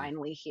 I'm Mm-hmm.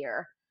 finally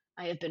here.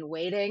 I have been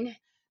waiting.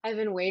 I've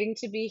been waiting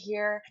to be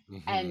here.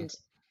 Mm-hmm.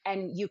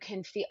 And you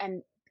can feel,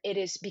 and it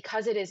is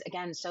because it is,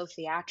 again, so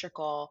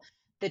theatrical.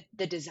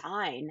 The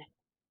design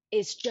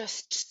is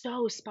just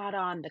so spot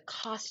on. The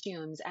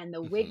costumes and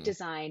the wig Mm-hmm.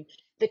 design,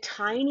 the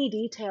tiny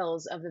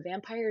details of the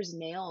vampire's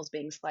nails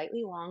being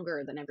slightly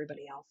longer than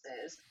everybody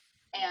else's,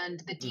 and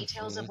the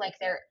details Mm-hmm. of like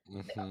their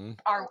Mm-hmm.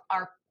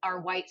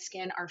 our white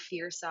skin, our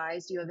fear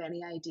size. Do you have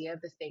any idea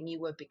of the thing you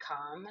would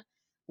become?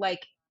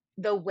 Like,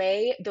 the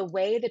way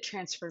the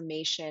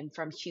transformation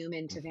from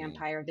human to Mm-hmm.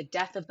 vampire, the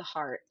death of the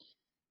heart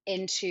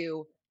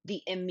into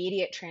the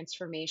immediate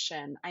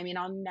transformation. I mean,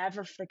 I'll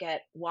never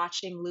forget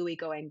watching Louis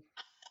going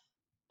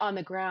on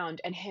the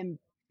ground and him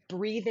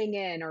breathing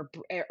in,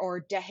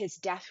 his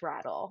death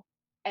rattle,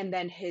 and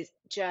then his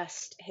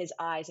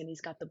eyes, and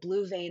he's got the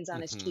blue veins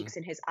on his Mm-hmm. cheeks,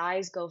 and his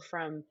eyes go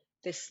from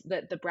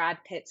the Brad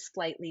Pitt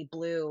slightly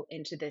blue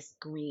into this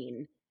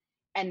green,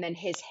 and then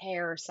his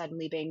hair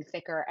suddenly being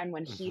thicker, and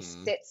when he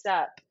Mm-hmm. sits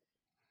up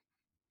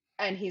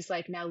and he's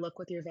like, now look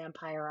with your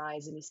vampire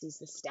eyes, and he sees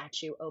the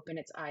statue open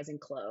its eyes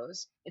and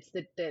close. It's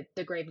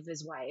the grave of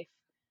his wife,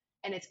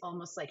 and it's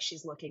almost like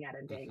she's looking at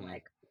him being Mm-hmm.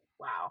 like,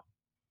 wow,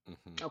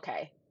 Mm-hmm.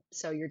 okay,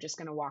 so you're just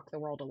going to walk the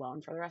world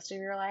alone for the rest of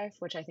your life,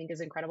 which I think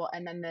is incredible.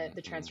 And then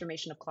the Mm-hmm.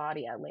 transformation of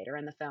Claudia later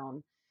in the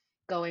film,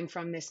 going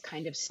from this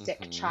kind of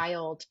sick Mm-hmm.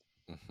 child,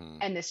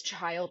 Mm-hmm. and this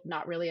child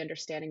not really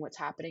understanding what's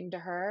happening to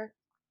her,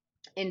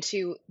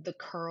 into the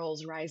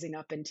curls rising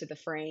up into the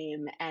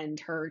frame, and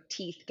her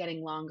teeth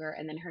getting longer,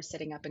 and then her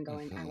sitting up and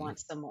going, I Mm-hmm. want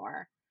some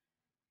more.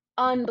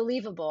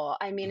 Unbelievable.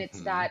 I mean,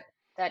 it's Mm-hmm.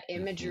 that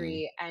Mm-hmm.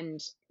 imagery, and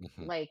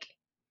Mm-hmm. like,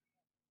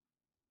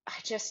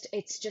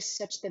 it's just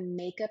such, the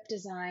makeup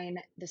design,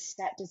 the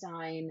set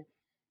design,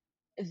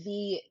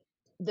 the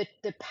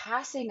the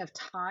passing of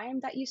time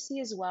that you see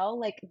as well,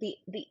 like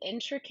the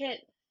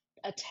intricate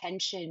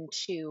attention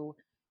to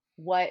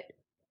what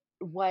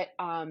what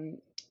um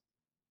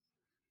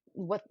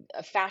what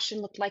a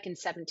fashion looked like in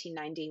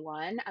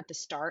 1791 at the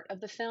start of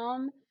the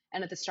film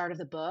and at the start of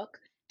the book,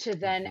 to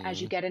then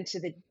as you Mm-hmm. get into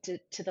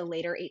to the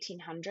later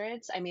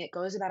 1800s. I mean, it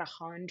goes about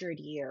 100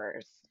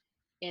 years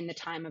in the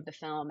time of the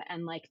film,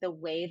 and like the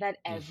way that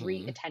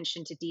every Mm-hmm.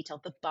 attention to detail,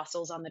 the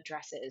bustles on the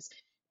dresses,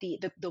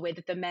 the way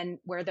that the men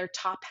wear their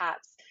top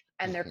hats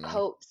and their Mm-hmm.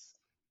 coats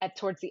at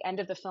towards the end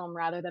of the film,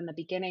 rather than the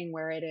beginning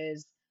where it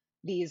is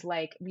these,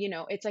 like,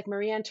 it's like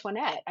Marie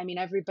Antoinette. I mean,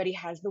 everybody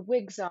has the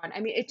wigs on. I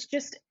mean, it's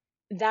just,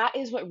 that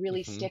is what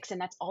really Mm-hmm. sticks, and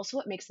that's also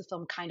what makes the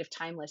film kind of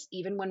timeless,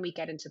 even when we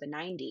get into the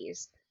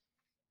 90s,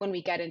 when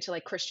we get into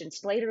like Christian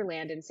Slater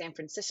land in San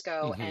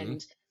Francisco, Mm-hmm.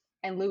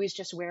 and Louis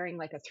just wearing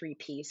like a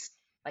three-piece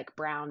like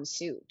brown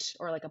suit,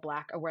 or like a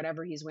black, or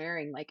whatever he's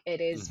wearing. Like,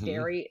 it is Mm-hmm.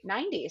 very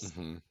 90s.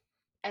 Mm-hmm.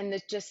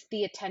 And just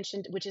the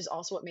attention, which is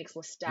also what makes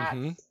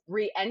Mm-hmm. Lestat's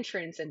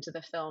re-entrance into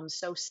the film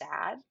so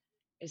sad,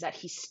 is that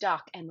he's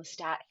stuck, and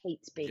Lestat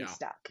hates being Yeah.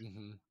 stuck.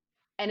 Mm-hmm.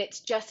 And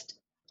it's just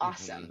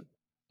Mm-hmm. awesome.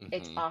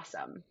 It's Mm-hmm.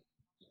 awesome.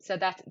 So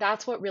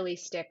that's what really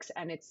sticks.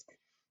 And it's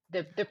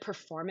the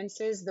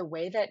performances, the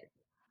way that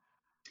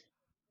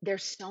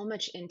there's so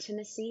much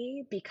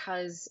intimacy,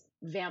 because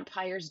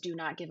vampires do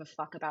not give a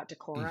fuck about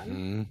decorum.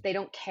 Mm-hmm. They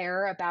don't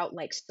care about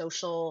like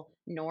social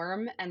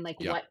norm and like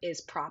Yep. what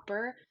is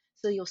proper.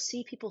 So you'll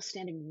see people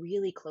standing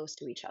really close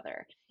to each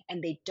other,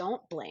 and they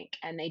don't blink,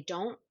 and they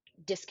don't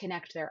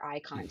disconnect their eye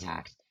Mm-hmm.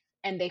 contact,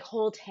 and they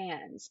hold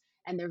hands,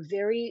 and they're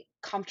very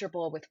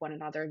comfortable with one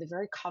another. They're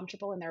very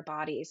comfortable in their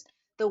bodies.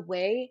 The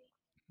way,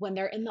 when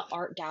they're in the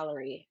art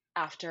gallery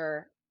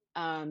after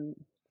um,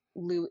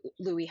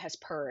 Louis has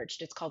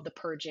purged. It's called the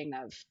purging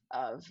of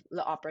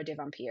the Opera des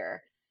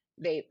Vampires.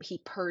 He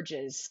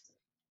purges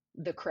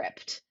the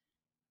crypt,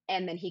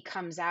 and then he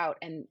comes out,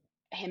 and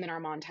him and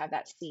Armand have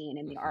that scene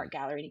in the Mm-hmm. art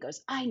gallery, and he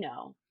goes, I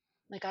know,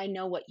 like, I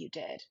know what you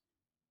did.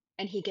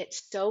 And he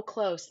gets so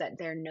close that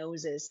their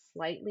noses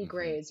slightly Mm-hmm.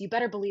 graze. You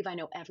better believe I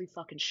know every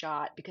fucking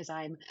shot, because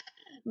I'm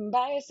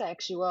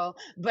bisexual.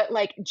 But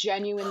like,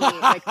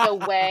 genuinely, like, the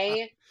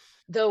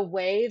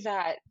way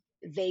that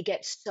they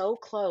get so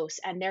close,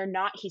 and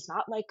he's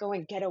not like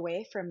going, get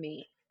away from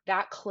me.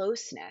 That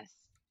closeness,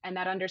 and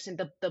that understand,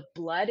 the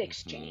blood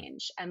Mm-hmm.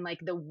 exchange, and like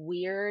the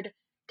weird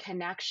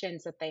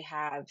connections that they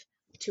have,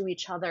 to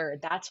each other,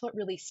 that's what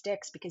really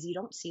sticks, because you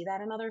don't see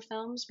that in other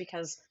films,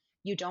 because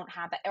you don't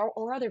have that,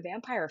 or other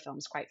vampire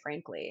films, quite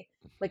frankly.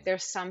 Like,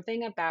 there's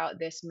something about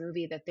this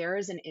movie that there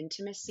is an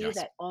intimacy Yes.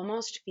 that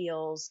almost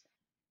feels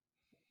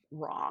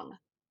wrong,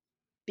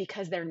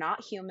 because they're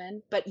not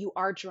human, but you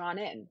are drawn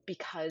in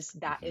because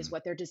that is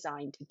what they're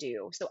designed to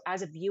do. So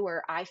as a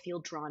viewer, I feel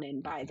drawn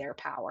in by their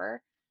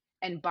power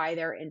and by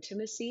their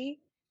intimacy,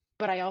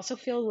 but I also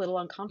feel a little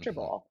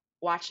uncomfortable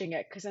watching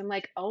it, because I'm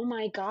like, oh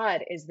my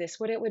God, is this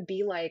what it would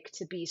be like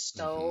to be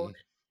so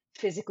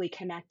physically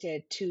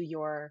connected to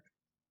your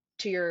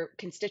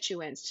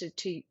constituents,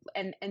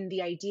 and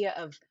the idea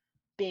of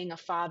being a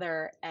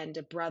father and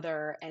a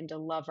brother and a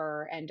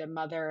lover and a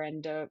mother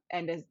and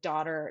a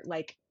daughter,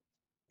 like,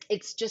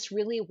 it's just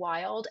really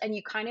wild. And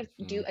you kind of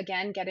do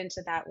again get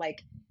into that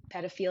like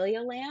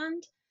pedophilia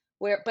land,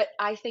 where, but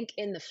I think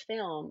in the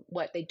film,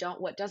 what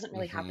doesn't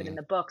really happen in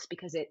the books,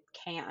 because it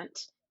can't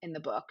in the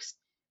books,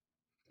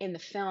 in the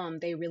film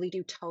they really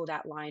do toe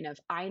that line of,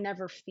 I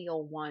never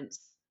feel once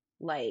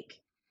like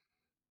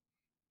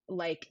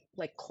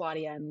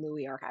Claudia and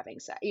Louis are having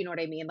sex. You know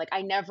what I mean? Like,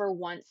 I never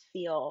once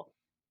feel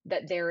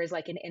that there is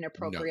like an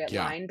inappropriate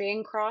yeah. line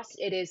being crossed.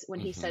 It is when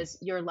he says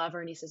your lover,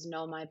 and he says,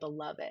 no, my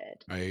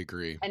beloved. I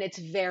agree. And it's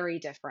very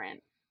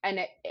different.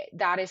 And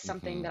that is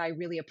something that I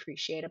really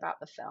appreciate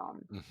about the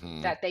film,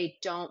 that they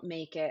don't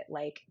make it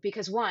like,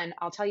 because one,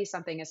 I'll tell you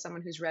something, as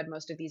someone who's read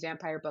most of these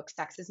vampire books,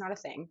 sex is not a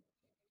thing.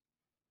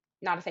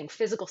 Not a thing.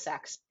 Physical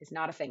sex is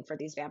not a thing for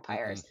these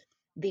vampires.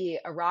 The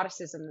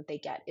eroticism that they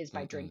get is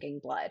by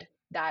drinking blood.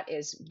 That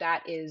is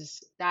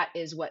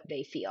what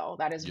they feel.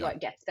 That is what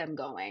gets them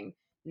going.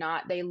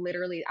 Not, they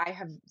literally, I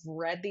have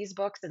read these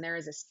books, and there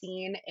is a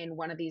scene in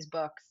one of these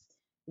books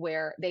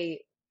where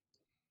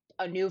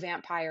a new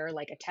vampire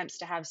like attempts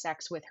to have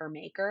sex with her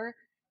maker,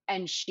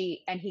 and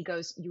he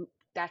goes,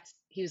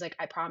 he was like,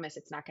 I promise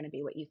it's not going to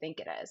be what you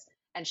think it is.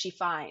 And she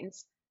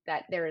finds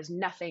that there is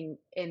nothing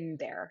in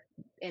there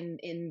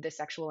in the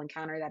sexual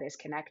encounter that is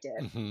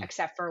connected,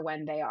 except for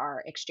when they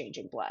are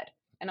exchanging blood.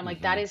 And I'm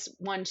like, that is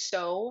one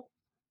so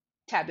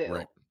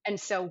taboo and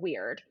so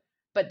weird.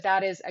 But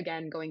that is,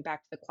 again, going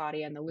back to the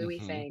Claudia and the Louis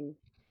thing,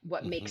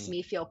 what makes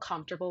me feel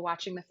comfortable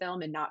watching the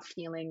film and not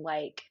feeling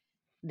like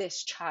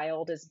this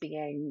child is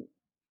being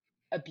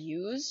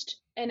abused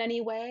in any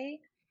way.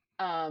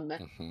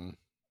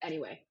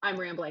 Anyway, I'm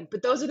rambling,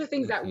 but those are the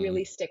things that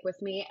really stick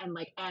with me. And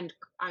like, and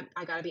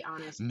I gotta be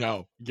honest.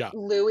 No, yeah.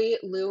 Louis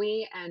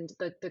and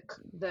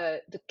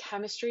the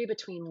chemistry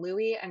between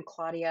Louis and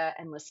Claudia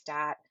and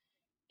Lestat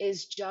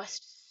is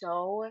just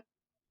so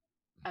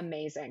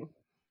amazing.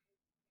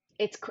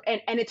 It's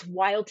and it's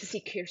wild to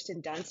see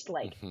Kirsten Dunst,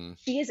 like,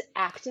 she is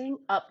acting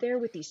up there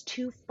with these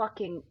two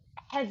fucking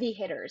heavy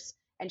hitters,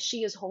 and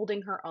she is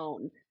holding her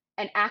own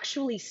and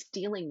actually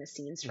stealing the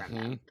scenes from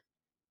them.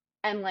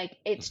 And like,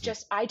 it's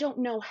just, I don't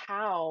know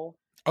how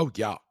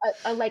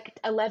a like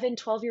 11,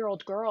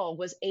 12-year-old girl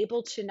was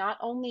able to not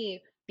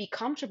only be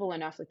comfortable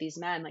enough with these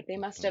men, like they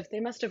must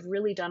have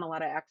really done a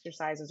lot of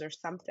exercises or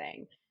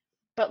something,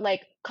 but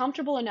like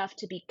comfortable enough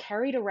to be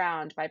carried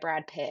around by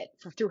Brad Pitt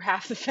through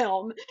half the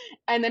film,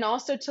 and then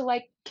also to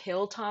like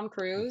kill Tom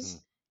Cruise,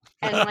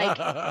 and like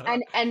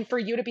and for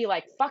you to be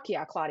like, fuck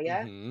yeah,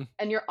 Claudia,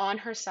 and you're on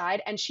her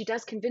side, and she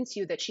does convince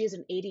you that she is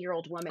an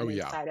 80-year-old woman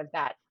inside of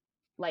that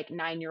like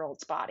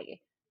 9-year-old's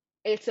body.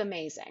 It's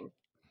amazing.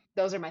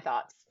 Those are my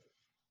thoughts.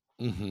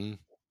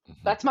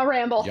 That's my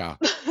ramble. Yeah.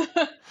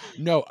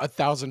 No,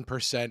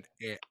 1,000%.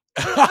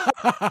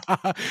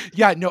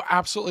 Yeah, no,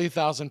 absolutely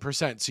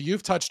 1,000%. So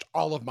you've touched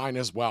all of mine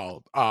as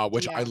well,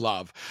 which I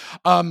love.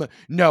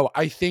 No,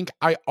 I think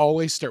I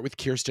always start with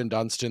Kirsten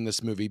Dunst in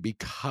this movie,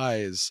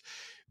 because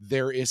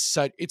there is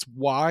it's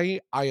why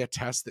I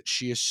attest that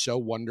she is so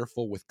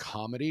wonderful with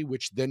comedy,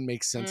 which then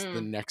makes sense the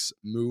next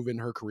move in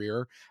her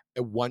career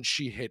once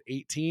she hit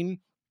 18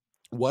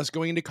 was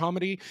going into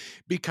comedy,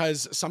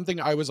 because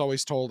something I was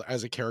always told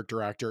as a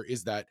character actor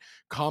is that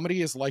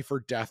comedy is life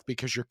or death,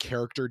 because your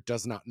character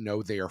does not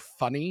know they are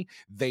funny.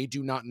 They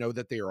do not know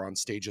that they are on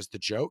stage as the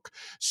joke.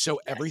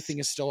 So everything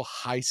is still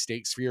high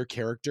stakes for your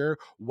character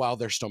while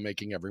they're still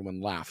making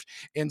everyone laugh.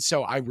 And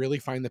so I really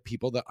find the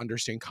people that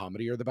understand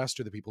comedy are the best,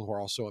 are the people who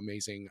are also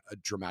amazing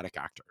dramatic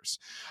actors.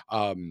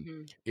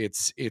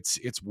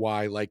 It's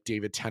why like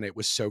David Tennant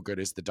was so good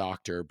as the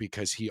Doctor,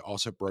 because he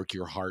also broke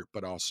your heart,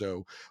 but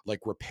also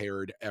like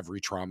repaired every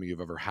trauma you've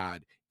ever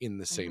had in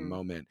the same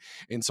moment.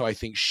 And so I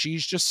think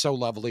she's just so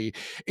lovely.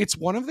 It's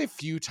one of the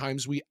few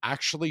times we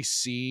actually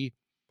see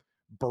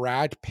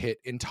Brad Pitt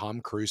and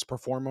Tom Cruise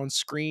perform on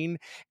screen,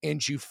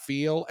 and you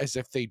feel as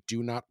if they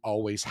do not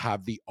always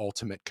have the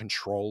ultimate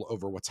control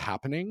over what's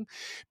happening,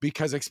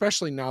 because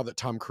especially now that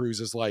Tom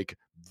Cruise is like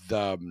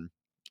the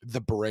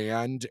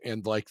brand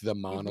and like the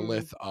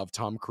monolith of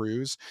Tom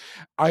Cruise,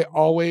 I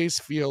always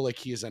feel like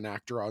he is an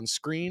actor on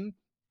screen,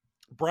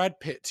 Brad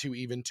Pitt too,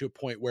 even to a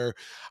point where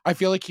I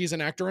feel like he's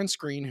an actor on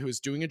screen who is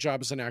doing a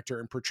job as an actor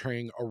and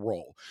portraying a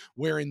role.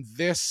 Where in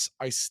this,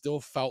 I still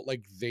felt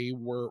like they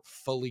were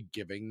fully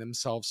giving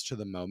themselves to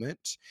the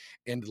moment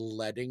and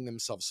letting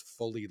themselves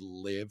fully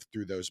live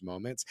through those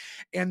moments.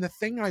 And the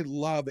thing I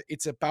love,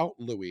 it's about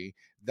Louis,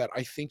 that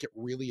I think it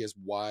really is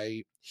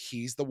why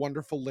he's the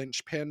wonderful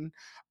linchpin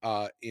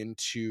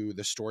into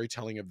the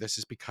storytelling of this,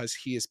 is because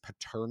he is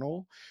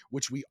paternal,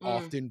 which we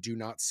often do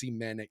not see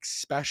men,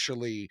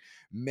 especially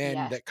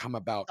men Yes. that come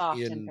about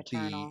Soft and in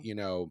the, paternal. you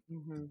know,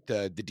 Mm-hmm.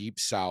 the deep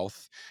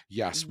South.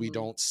 Yes, we Mhm.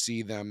 don't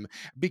see them,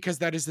 because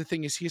that is the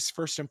thing, is he is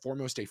first and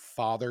foremost a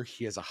father.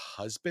 He is a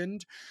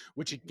husband,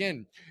 which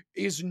again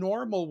is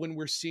normal when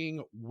we're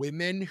seeing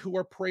women who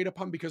are preyed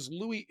upon, because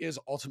Louis is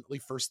ultimately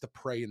first the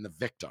prey and the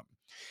victim.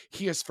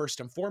 He is first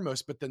and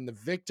foremost, but then the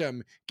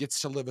victim gets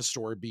to live a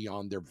story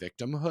beyond their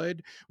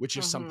victimhood, which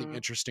is something Mhm.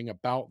 interesting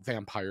about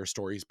vampire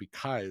stories,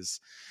 because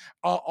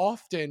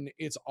often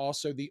it's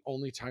also the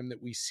only time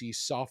that we see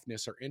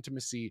softness or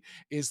intimacy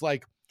is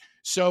like,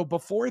 so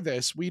before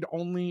this, we'd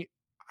only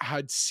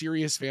had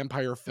serious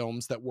vampire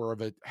films that were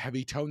of a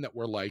heavy tone, that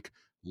were like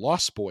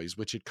Lost Boys,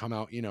 which had come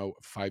out,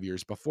 5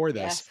 years before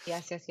this.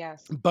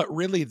 Yes. But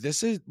really,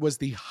 was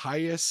the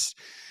highest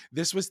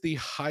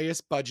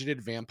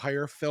budgeted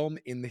vampire film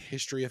in the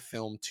history of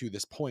film to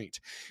this point,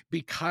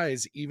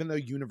 because even though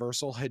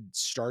Universal had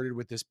started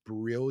with this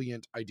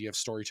brilliant idea of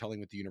storytelling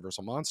with the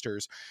Universal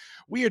monsters,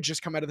 we had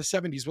just come out of the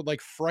 70s with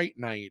like Fright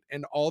Night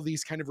and all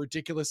these kind of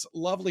ridiculous,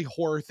 lovely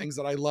horror things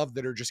that I love,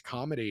 that are just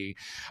comedy,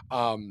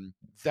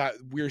 that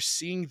we're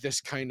seeing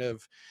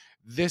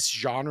this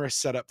genre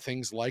set up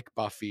things like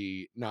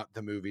Buffy, not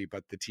the movie,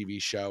 but the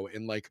TV show,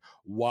 and like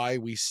why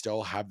we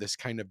still have this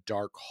kind of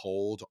dark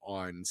hold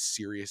on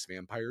serious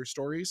vampire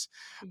stories,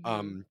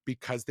 Mhm.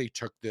 because they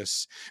took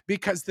this,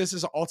 because this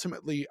is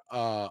ultimately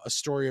a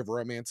story of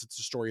romance. It's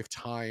a story of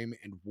time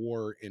and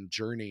war and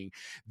journey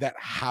that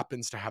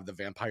happens to have the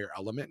vampire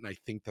element, and I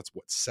think that's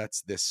what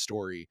sets this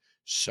story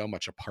so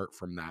much apart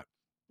from that.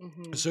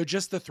 Mhm. So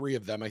just the three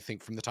of them, I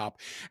think, from the top.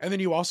 And then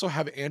you also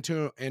have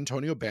Antonio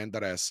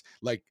Banderas,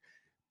 like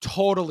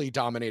totally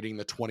dominating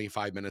the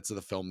 25 minutes of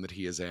the film that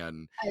he is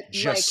in. Like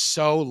Just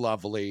so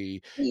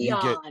lovely. You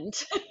get,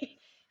 beyond.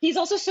 He's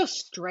also so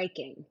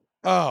striking.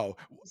 oh,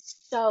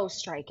 So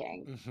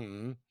striking.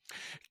 mhm.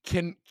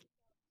 Can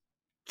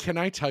can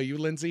I tell you,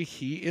 Lindsay,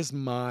 he is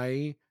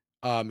my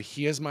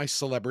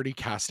celebrity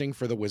casting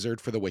for the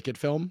wizard for the Wicked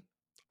film.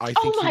 I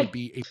Oh think he would my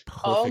be a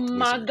oh perfect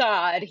my wizard.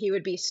 God, he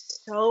would be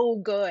so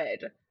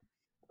good.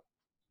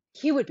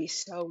 He would be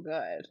so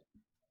good.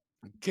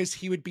 Because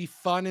he would be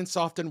fun and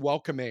soft and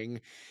welcoming.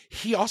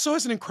 He also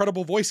has an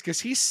incredible voice, because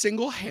he's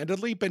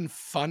single-handedly been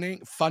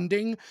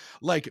funding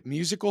like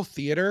musical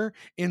theater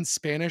in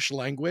Spanish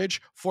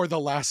language for the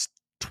last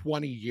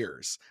 20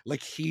 years.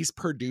 Like he's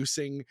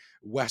producing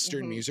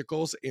Western Mhm.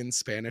 musicals in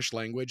Spanish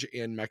language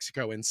in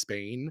Mexico and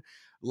Spain,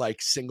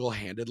 like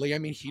single-handedly. I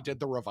mean, he did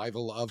the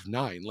revival of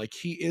Nine. Like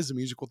he is a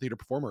musical theater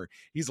performer.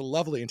 He's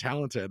lovely and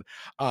talented.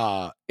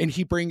 But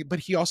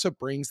he also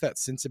brings that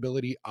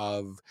sensibility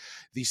of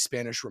the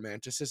Spanish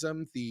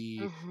Romanticism,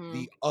 Mhm.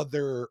 the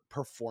other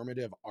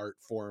performative art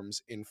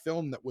forms in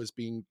film that was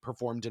being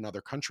performed in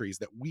other countries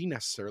that we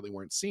necessarily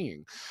weren't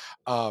seeing.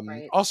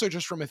 Right. Also,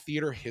 just from a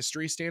theater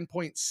history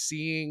standpoint,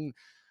 seeing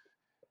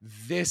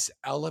this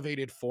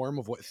elevated form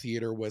of what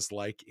theater was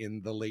like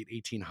in the late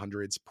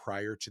 1800s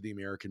prior to the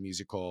American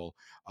musical,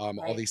 all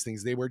Right. these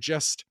things,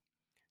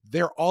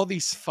 they're all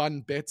these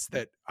fun bits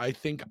that I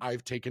think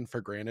I've taken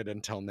for granted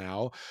until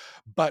now.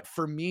 But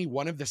for me,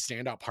 one of the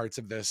standout parts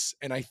of this,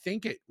 and I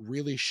think it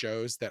really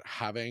shows that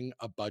having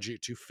a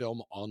budget to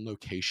film on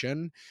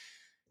location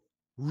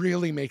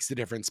really makes the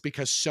difference,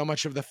 because so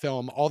much of the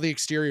film, all the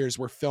exteriors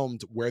were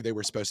filmed where they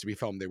were supposed to be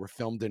filmed. They were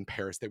filmed in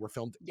Paris, they were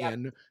filmed Yep.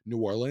 in New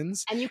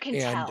Orleans, And you can and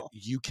tell.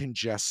 you can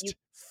You just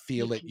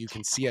you feel it, can you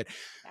can see tell. it.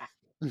 Yeah.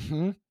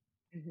 Mhm.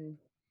 Mhm.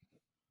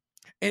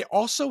 It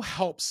also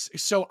helps.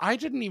 So I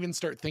didn't even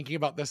start thinking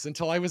about this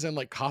until I was in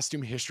like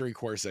costume history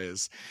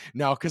courses.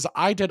 Now, because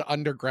I did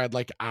undergrad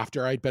like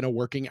after I'd been a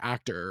working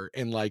actor,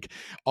 and like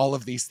all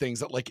of these things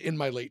that like in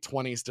my late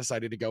 20s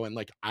decided to go and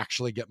like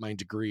actually get my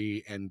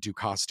degree and do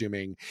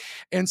costuming.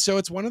 And so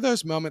it's one of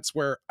those moments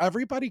where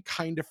everybody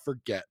kind of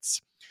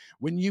forgets,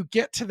 when you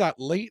get to that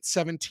late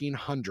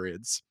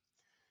 1700s,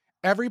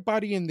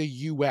 everybody in the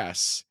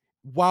US,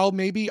 while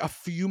maybe a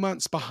few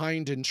months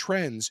behind in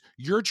trends,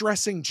 you're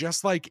dressing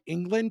just like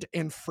England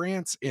and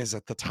France is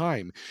at the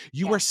time.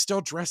 You are Yes.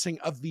 still dressing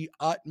of the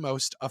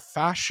utmost of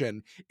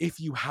fashion if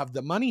you have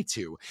the money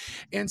to.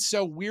 And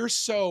so we're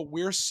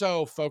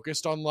so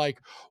focused on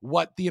like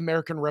what the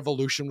American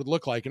Revolution would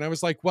look like. And I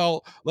was like,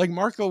 well, like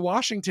Martha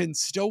Washington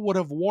still would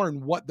have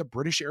worn what the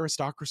British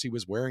aristocracy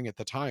was wearing at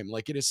the time.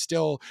 Like it is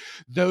still,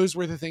 those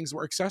were the things that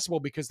were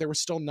accessible, because there was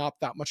still not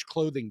that much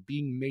clothing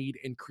being made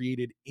and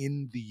created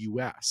in the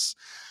US,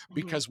 Mhm.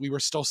 because we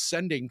were still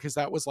sending, because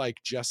that was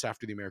like just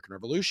after the American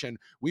Revolution,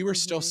 we were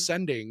still Mhm.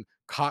 sending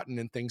cotton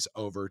and things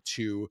over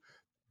to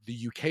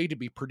the UK to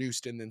be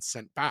produced and then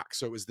sent back.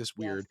 So it was this Yes.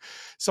 weird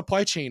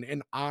supply chain.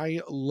 And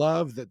I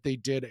love that they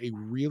did a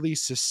really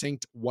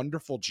succinct,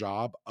 wonderful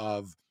job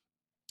of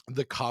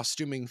the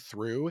costuming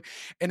through.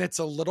 And it's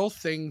a little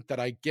thing that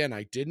I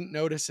didn't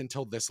notice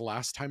until this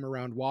last time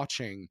around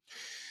watching,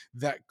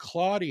 that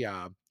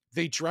Claudia,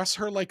 they dress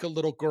her like a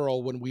little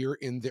girl when we were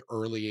in the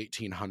early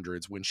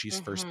 1800s when she's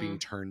first being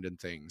turned and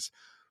things.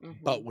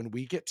 But when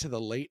we get to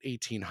the late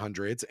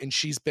 1800s and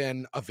she's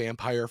been a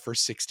vampire for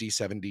 60,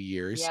 70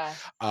 years, Yeah.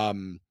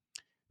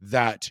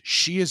 that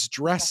she is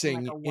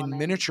dressing like a in woman.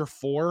 miniature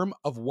form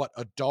of what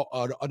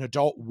an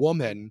adult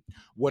woman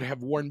would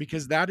have worn,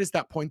 because that is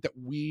that point that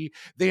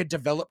they had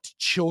developed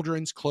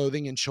children's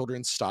clothing and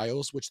children's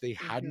styles, which they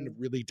hadn't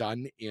really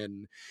done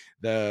in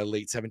the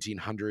late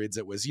 1700s.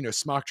 It was,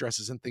 smock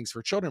dresses and things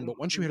for children. But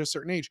once you hit a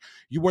certain age,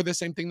 you wore the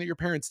same thing that your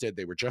parents did.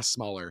 They were just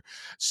smaller.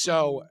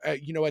 So,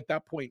 at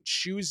that point,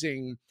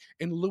 choosing,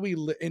 and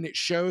it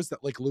shows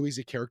that like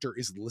Louis' character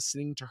is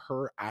listening to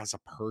her as a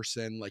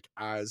person, like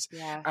as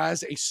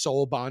a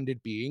soul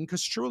bonded being,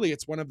 because truly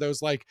it's one of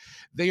those, like,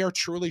 they are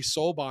truly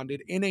soul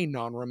bonded in a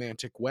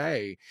non-romantic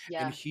way.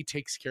 And he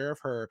takes care of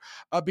her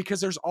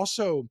because there's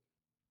also,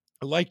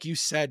 like you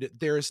said,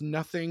 there's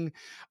nothing.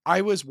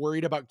 I was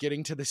worried about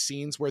getting to the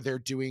scenes where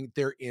they're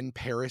in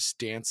Paris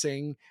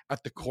dancing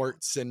at the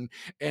courts and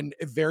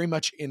very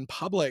much in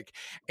public,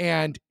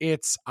 and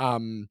it's a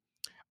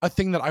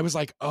thing that I was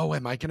like, oh,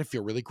 am I going to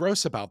feel really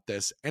gross about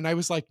this? And I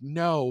was like,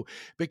 no,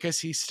 because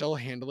he's still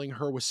handling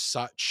her with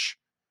such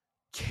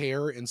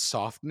care and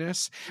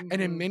softness.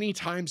 And in many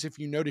times, if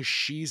you notice,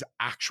 she's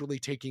actually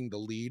taking the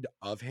lead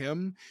of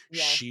him.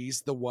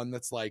 She's the one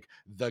that's like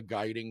the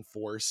guiding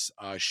force.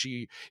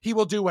 He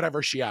will do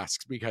whatever she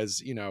asks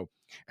because,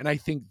 and I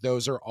think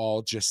those are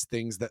all just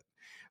things that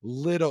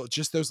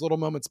those little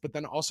moments, but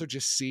then also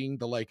just seeing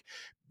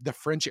the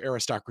French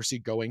aristocracy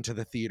going to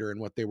the theater and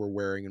what they were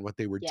wearing and what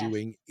they were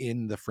doing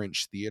in the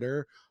French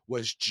theater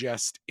was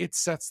just, it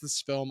sets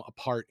this film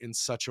apart in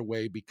such a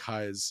way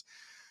because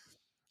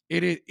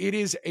it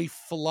is a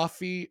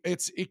fluffy,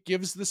 it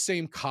gives the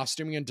same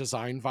costuming and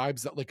design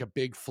vibes that like a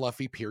big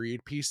fluffy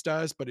period piece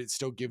does, but it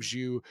still gives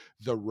you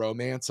the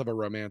romance of a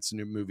romance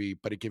new movie,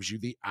 but it gives you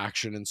the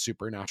action and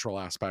supernatural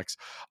aspects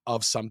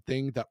of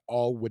something that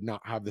all would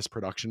not have this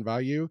production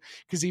value.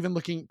 Because even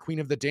looking at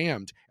Queen of the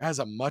Damned, it has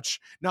a much,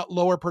 not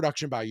lower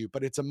production value,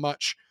 but it's a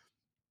much,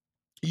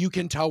 you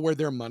can tell where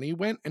their money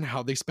went and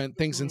how they spent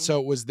things. And so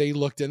it was, they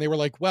looked and they were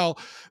like, well,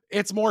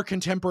 it's more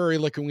contemporary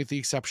looking with the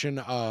exception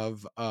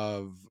of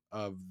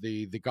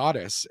the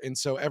goddess. And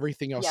so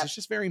everything else is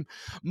just very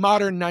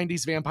modern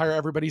 90s vampire.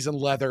 Everybody's in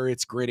leather.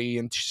 It's gritty.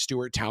 And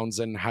Stuart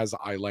Townsend has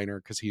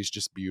eyeliner because he's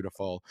just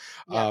beautiful.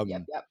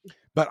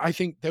 But I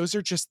think those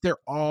are just, they're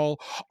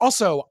all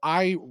also,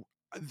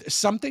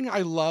 something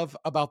I love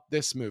about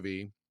this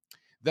movie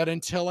that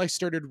until I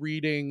started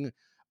reading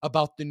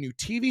about the new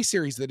TV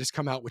series that has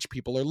come out, which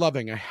people are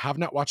loving. I have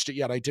not watched it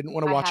yet. I didn't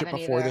want to watch it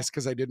before this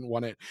because I didn't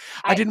want it.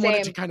 I didn't want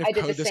it to kind of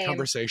code this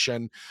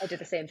conversation. I did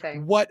the same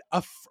thing. What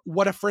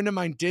a friend of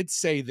mine did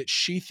say that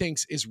she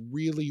thinks is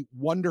really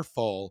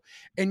wonderful,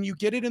 and you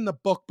get it in the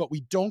book, but we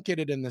don't get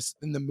it in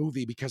the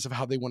movie because of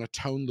how they want to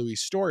tone Louis'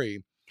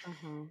 story.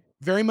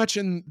 Very much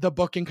in the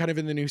book and kind of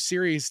in the new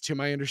series, to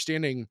my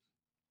understanding,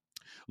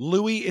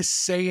 Louis is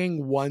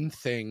saying one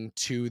thing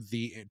to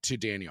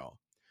Daniel,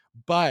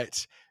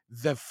 but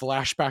the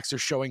flashbacks are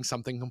showing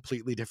something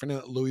completely different,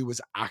 and that Louis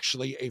was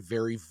actually a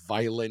very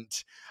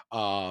violent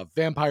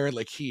vampire.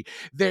 Like he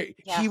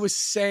was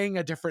saying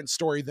a different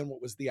story than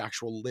what was the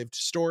actual lived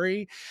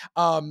story,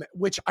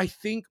 which I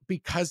think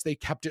because they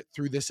kept it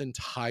through this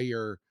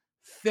entire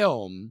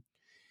film,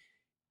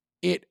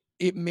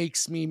 it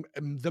makes me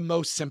the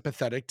most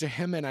sympathetic to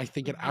him. And I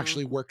think it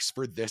actually works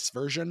for this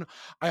version.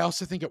 I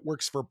also think it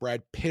works for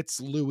Brad Pitt's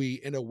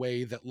Louis in a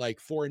way that, like,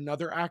 for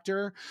another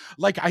actor,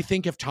 like I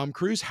think if Tom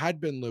Cruise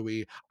had been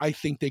Louis, I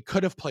think they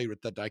could have played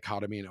with the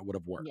dichotomy and it would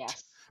have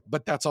worked.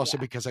 But that's also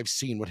because I've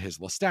seen what his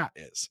Lestat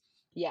is.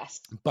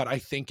 But I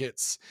think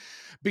it's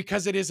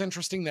because it is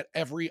interesting that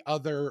every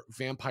other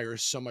vampire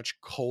is so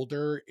much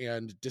colder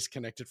and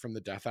disconnected from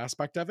the death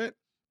aspect of it.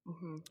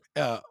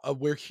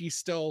 Where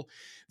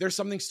there's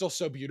something still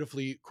so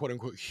beautifully quote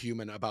unquote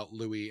human about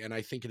Louis, and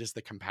I think it is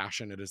the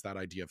compassion, it is that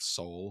idea of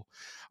soul,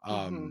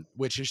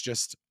 which is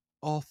just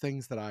all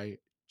things that I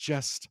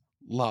just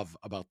love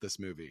about this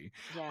movie.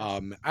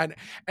 And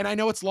I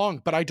know it's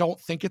long, but I don't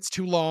think it's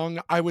too long.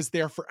 I was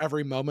there for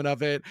every moment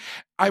of it.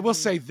 I will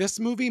say this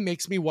movie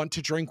makes me want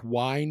to drink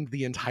wine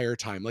the entire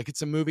time. Like,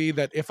 it's a movie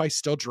that if I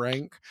still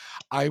drank,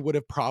 I would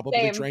have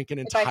probably drank an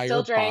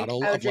entire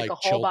bottle of like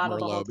chilled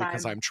Merlot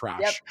because I'm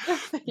trash.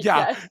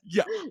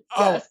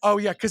 Oh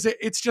yeah, because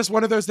it's just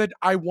one of those that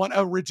I want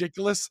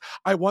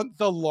I want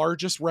the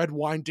largest red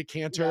wine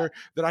decanter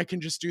that I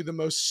can just do the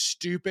most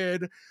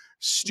stupid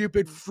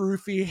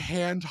froofy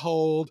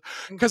handhold,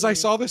 because I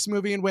saw this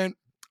movie and went,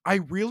 I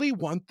really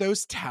want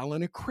those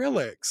Talon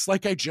acrylics.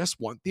 Like, I just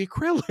want the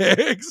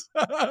acrylics.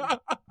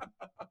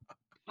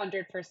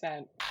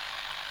 100%.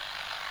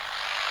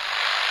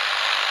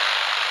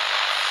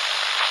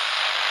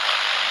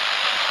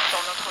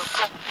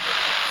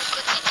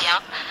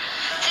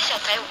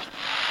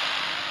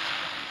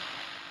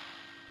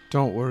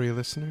 Don't worry,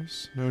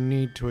 listeners. No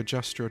need to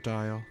adjust your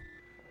dial.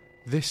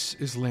 This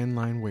is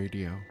Landline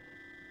Radio.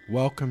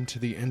 Welcome to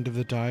the end of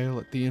the dial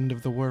at the end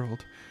of the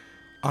world.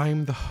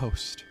 I'm the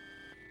host,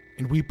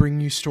 and we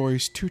bring you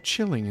stories too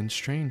chilling and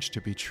strange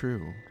to be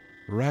true,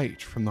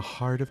 right from the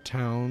heart of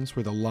towns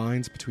where the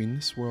lines between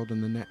this world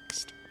and the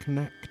next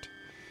connect.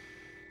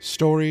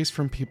 Stories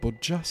from people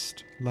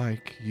just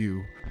like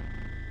you,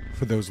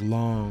 for those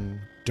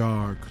long,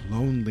 dark,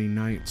 lonely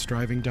nights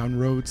driving down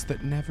roads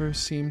that never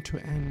seem to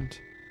end.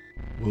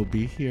 We'll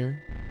be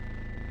here.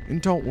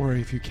 And don't worry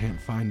if you can't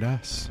find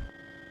us.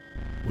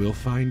 We'll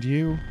find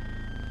you.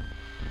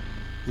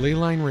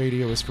 Leyline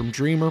Radio is from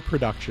Dreamer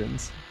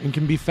Productions and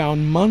can be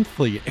found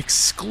monthly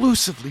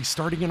exclusively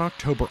starting in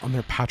October on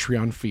their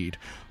Patreon feed.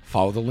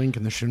 Follow the link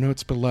in the show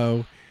notes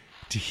below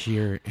to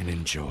hear and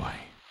enjoy.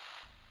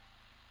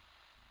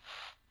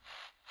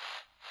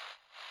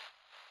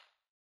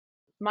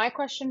 My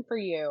question for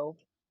you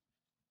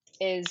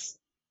is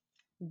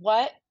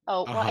what?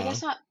 Oh, well, I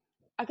guess not.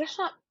 I guess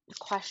not.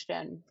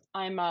 Question.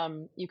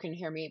 I'm You can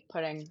hear me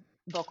putting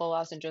vocal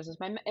lozenges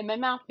in my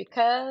mouth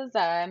because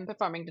I'm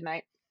performing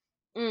tonight.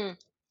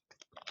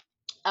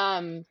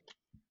 Um,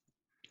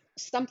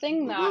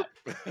 something that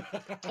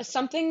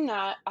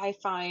I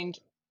find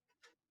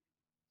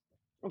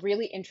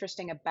really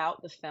interesting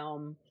about the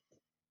film,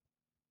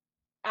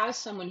 as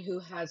someone who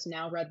has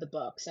now read the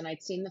books, and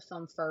I'd seen the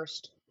film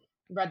first,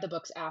 read the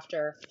books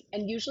after,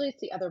 and usually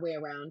it's the other way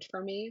around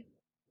for me.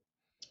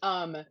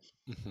 Um,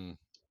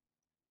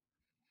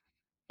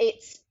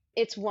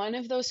 it's one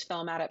of those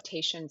film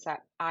adaptations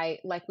that I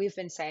like we've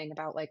been saying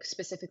about, like,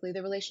 specifically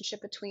the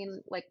relationship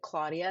between like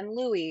Claudia and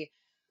Louis,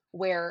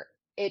 where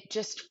it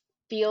just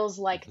feels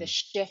like the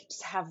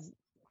shifts have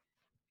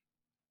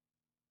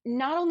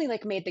not only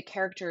like made the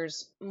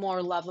characters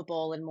more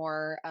lovable and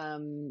more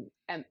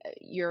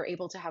you're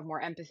able to have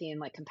more empathy and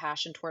like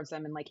compassion towards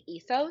them and like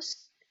ethos,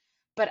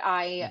 but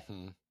I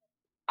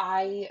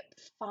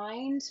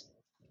find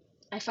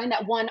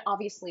that, one,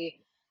 obviously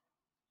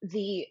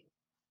the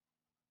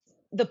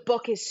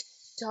book is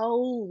so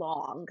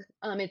long,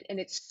 and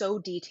it's so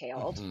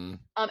detailed, and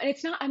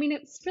it's not, I mean,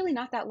 it's really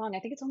not that long. I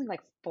think it's only like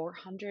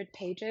 400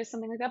 pages,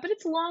 something like that, but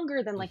it's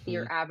longer than like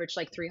your average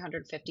like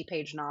 350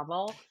 page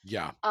novel.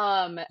 Yeah.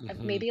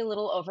 Maybe a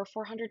little over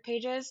 400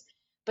 pages,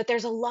 but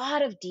there's a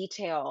lot of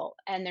detail,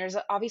 and there's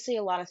obviously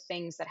a lot of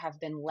things that have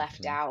been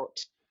left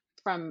out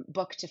from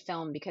book to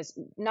film, because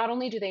not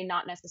only do they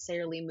not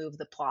necessarily move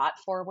the plot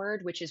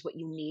forward, which is what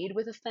you need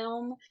with a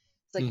film.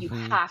 It's like we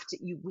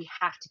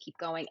have to keep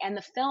going, and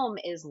the film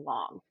is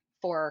long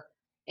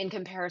in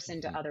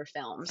comparison to other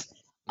films,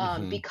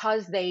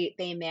 because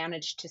they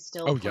managed to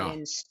still put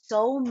in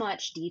so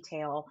much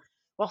detail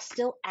while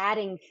still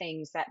adding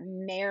things that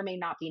may or may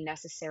not be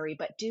necessary,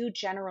 but do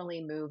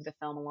generally move the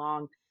film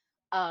along.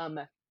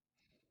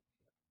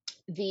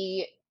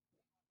 The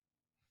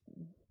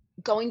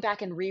Going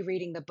back and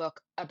rereading the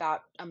book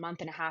about a month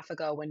and a half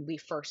ago when we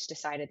first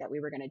decided that we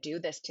were going to do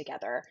this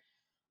together,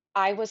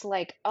 I was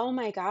like, oh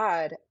my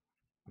God,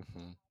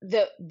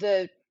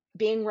 the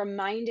being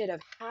reminded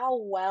of how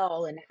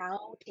well and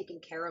how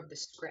taken care of the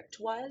script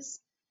was.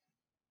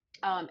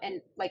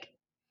 And like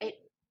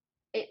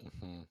it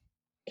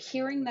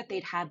hearing that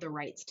they'd had the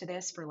rights to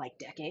this for like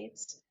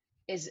decades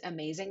is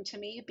amazing to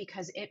me,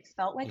 because it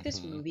felt like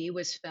this movie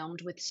was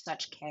filmed with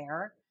such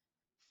care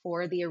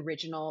for the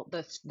original,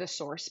 the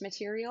source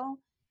material.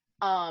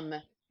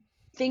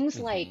 Things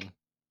like,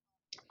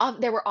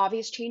 there were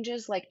obvious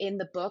changes, like in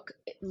the book,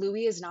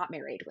 Louis is not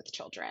married with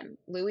children.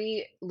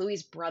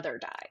 Louis's brother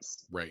dies.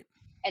 Right.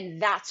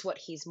 And that's what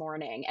he's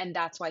mourning, and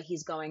that's why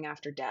he's going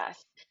after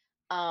death.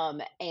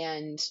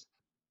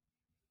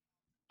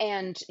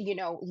 And you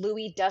know,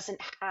 Louis doesn't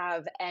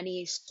have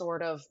any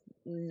sort of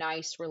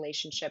nice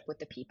relationship with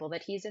the people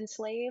that he's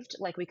enslaved,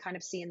 like we kind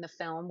of see in the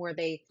film, where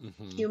they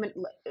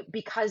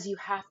because you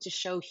have to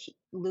show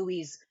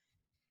Louis's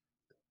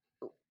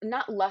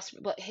not lust,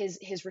 but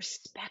his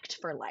respect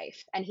for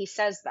life. And he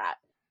says that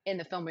in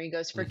the film, where he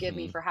goes, forgive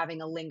me for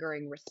having a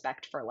lingering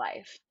respect for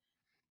life,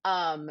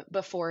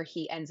 before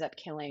he ends up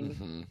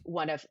killing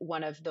one of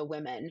the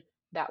women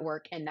that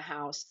work in the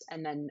house.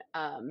 And then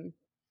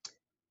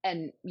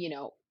and you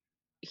know,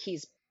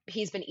 he's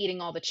been eating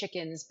all the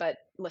chickens, but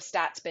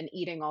Lestat's been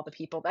eating all the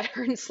people that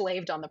are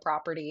enslaved on the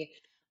property,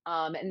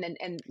 and then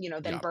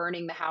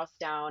burning the house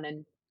down,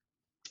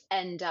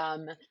 and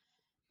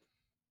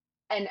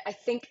I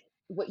think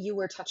what you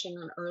were touching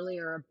on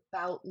earlier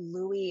about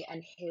Louis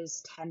and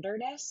his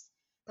tenderness,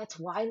 that's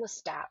why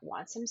Lestat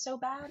wants him so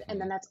bad. And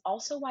then that's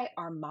also why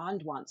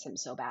Armand wants him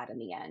so bad in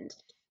the end,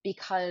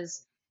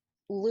 because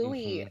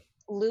Louis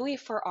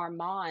for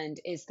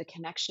Armand is the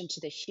connection to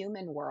the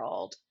human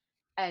world.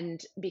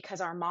 And because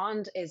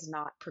Armand is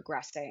not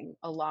progressing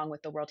along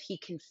with the world, he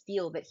can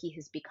feel that he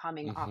is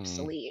becoming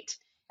obsolete,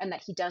 and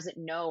that he doesn't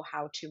know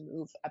how to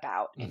move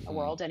about in the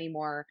world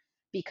anymore,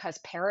 because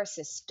Paris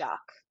is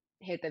stuck.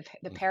 The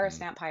Paris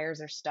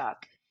vampires are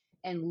stuck.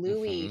 and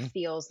Louis Mm-hmm.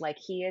 feels like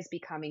he is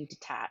becoming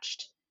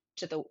detached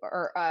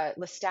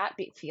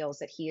Lestat feels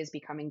that he is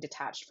becoming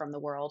detached from the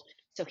world.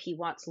 So he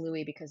wants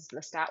Louis because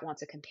Lestat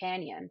wants a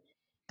companion.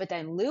 But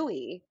then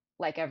Louis,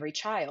 like every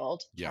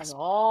child, has Yes.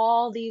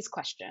 all these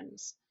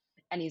questions.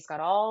 And he's got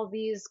all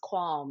these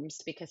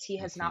qualms because he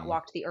has not Mm-hmm.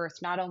 walked the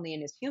earth, not only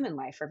in his human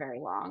life for very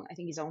long. I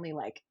think he's only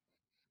like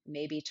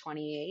maybe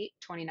 28,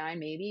 29,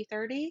 maybe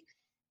 30.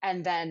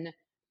 And then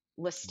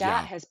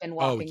Lestat Yeah. has been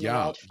Oh, walking the yeah.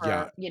 world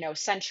Yeah. for,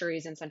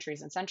 centuries and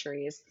centuries and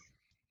centuries.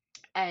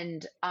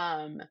 And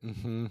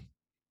Mm-hmm.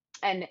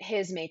 and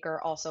his maker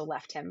also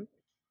left him.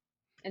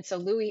 And so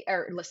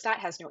Lestat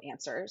has no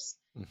answers.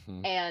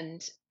 Mm-hmm.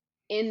 And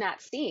in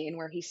that scene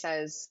where he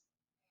says,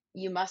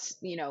 "You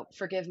must,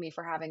 forgive me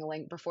for having a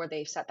link," before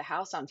they set the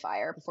house on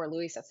fire, before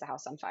Louis sets the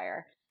house on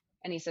fire,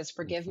 and he says,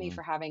 "Forgive me Mm-hmm.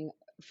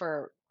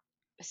 for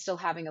still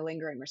having a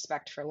lingering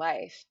respect for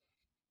life."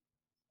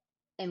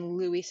 And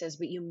Louis says,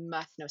 "But you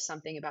must know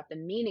something about the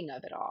meaning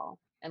of it all."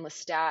 And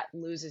Lestat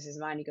loses his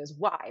mind. He goes,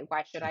 "Why?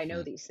 Why should I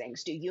know Mm-hmm. these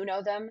things? Do you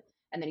know them?"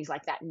 And then he's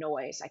like, "That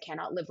noise. I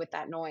cannot live with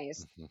that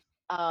noise." Mm-hmm.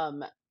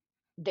 Um,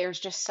 there's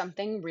just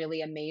something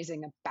really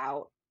amazing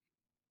about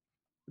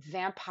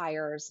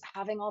vampires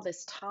having all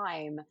this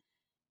time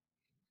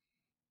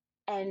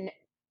and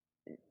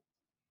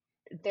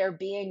there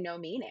being no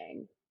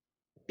meaning,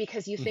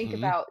 because Mm-hmm. you think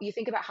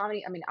about how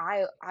many, I mean,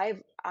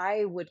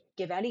 I would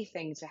give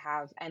anything to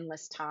have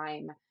endless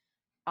time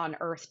on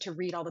earth to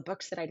read all the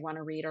books that I'd want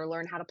to read or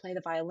learn how to play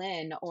the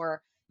violin,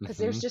 or because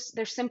Mm-hmm.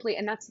 there's simply,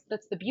 and that's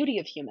the beauty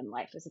of human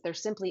life, is that there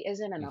simply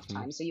isn't enough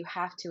Mm-hmm. time, so you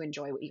have to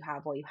enjoy what you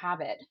have while you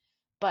have it.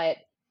 But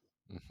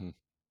Mm-hmm.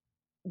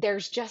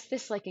 there's just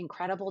this like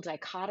incredible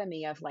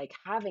dichotomy of like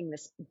having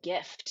this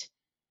gift,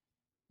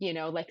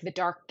 like the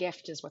dark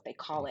gift is what they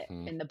call it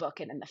Mm-hmm. in the book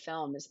and in the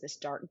film, is this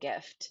dark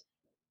gift,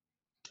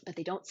 but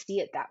they don't see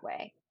it that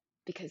way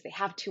because they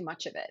have too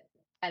much of it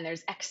and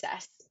there's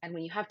excess. And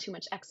when you have too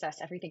much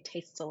excess, everything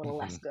tastes a little Mm-hmm.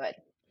 less good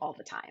all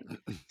the time.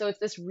 So it's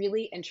this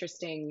really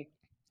interesting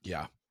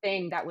Yeah.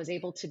 thing that was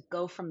able to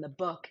go from the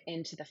book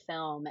into the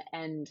film,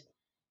 and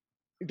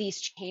these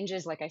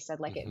changes, like I said,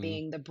 like it Mm-hmm.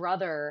 being the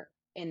brother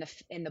in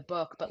the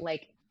book, but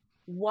like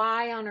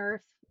why on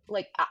earth,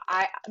 like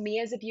me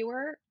as a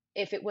viewer,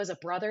 if it was a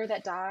brother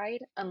that died,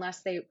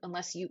 unless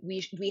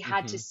we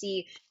had to Mm-hmm.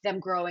 see them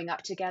growing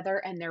up together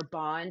and their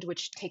bond,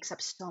 which takes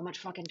up so much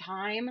fucking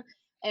time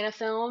in a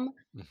film,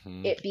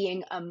 Mm-hmm. it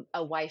being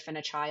a wife and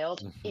a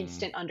child, Mm-hmm.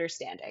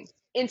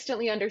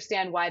 instantly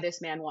understand why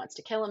this man wants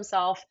to kill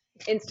himself,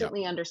 Yep.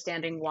 instantly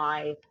understanding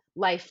why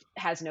life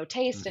has no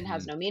taste and Mm-hmm.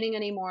 has no meaning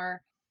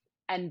anymore,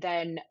 and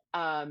then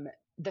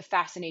the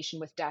fascination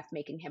with death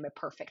making him a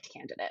perfect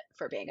candidate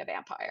for being a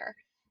vampire.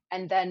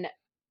 And then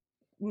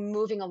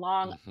moving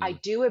along, I Mm-hmm.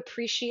 do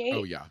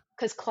Oh, appreciate, yeah.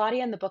 because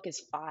Claudia in the book is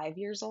 5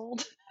 years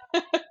old.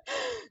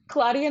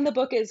 Claudia in the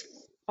book is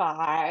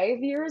 5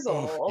 years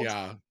Oh, old,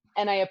 yeah.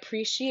 and I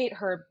appreciate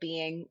her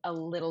being a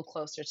little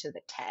closer to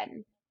the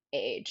 10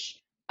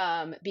 age.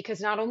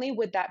 Because not only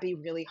would that be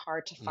really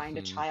hard to find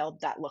a Mm-hmm.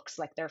 child that looks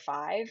like they're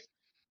 5,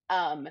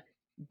 um,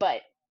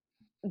 but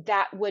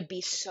that would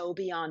be so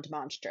beyond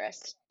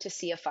monstrous to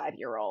see a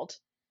 5-year-old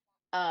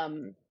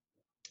um,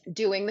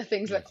 doing the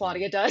things that Mm-hmm.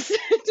 Claudia does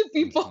to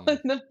people Mm-hmm.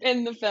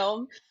 in the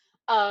film.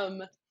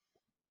 Um,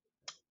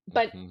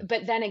 but Mm-hmm.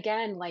 but then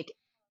again, like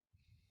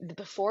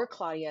before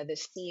Claudia, the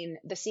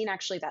scene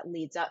actually that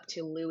leads up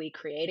to Louis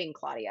creating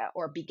Claudia,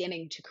 or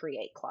beginning to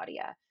create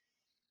Claudia,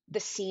 the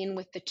scene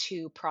with the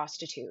two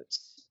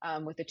prostitutes,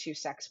 with the two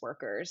sex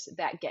workers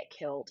that get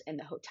killed in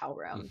the hotel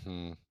room,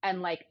 Mm-hmm.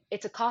 and like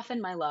it's a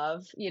coffin, my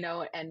love,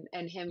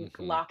 and him Mm-hmm.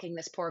 locking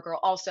this poor girl.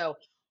 Also,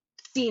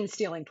 scene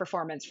stealing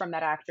performance from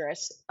that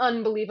actress,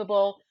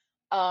 unbelievable.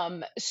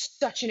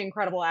 Such an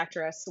incredible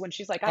actress when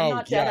she's like, "I'm Oh,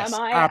 not dead, am yes.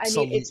 I?" I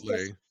mean, it's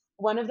just Absolutely.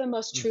 one of the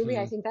most, truly,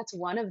 I Mm-hmm. think that's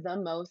one of the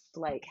most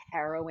like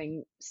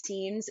harrowing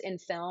scenes in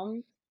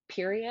film,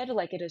 period.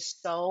 Like it is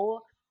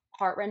so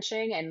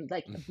heart-wrenching and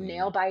like Mm-hmm.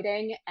 nail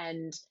biting,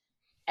 and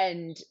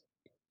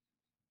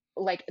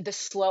like the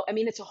slow, I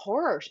mean, it's a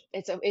horror,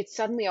 it's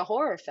suddenly a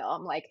horror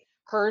film, like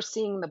her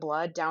seeing the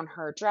blood down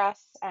her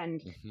dress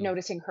and Mm-hmm.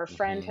 noticing her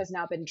friend Mm-hmm. has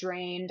now been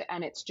drained,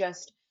 and it's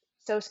just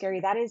so scary.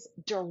 That is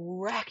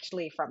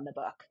directly from the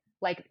book,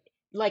 like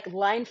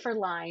line for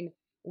line,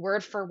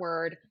 word for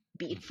word,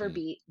 beat for Mm-hmm.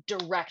 beat,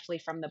 directly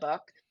from the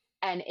book.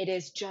 And it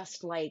is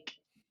just like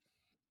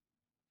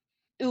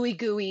ooey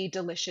gooey,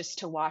 delicious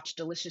to watch,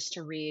 delicious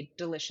to read,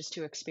 delicious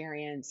to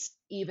experience,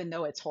 even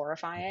though it's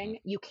Mm-hmm. horrifying.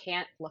 You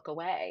can't look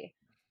away.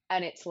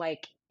 And it's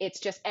like, it's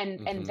just, and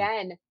Mm-hmm.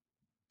 then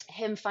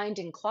him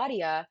finding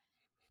Claudia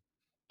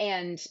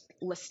and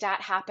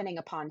Lestat happening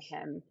upon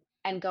him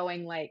and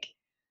going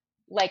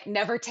like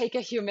never take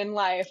a human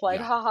life,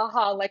 like Yeah. ha ha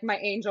ha, like my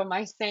angel,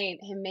 my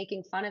saint, him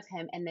making fun of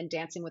him, and then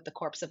dancing with the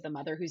corpse of the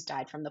mother who's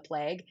died from the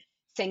plague,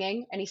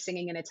 singing, and he's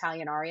singing an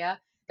Italian aria.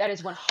 That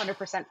is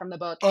 100% from the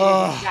book. It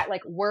is Ugh. exact,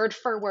 like word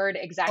for word,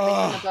 exactly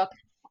from the Ugh. book.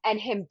 And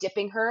him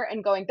dipping her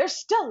and going, "There's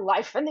still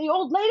life in the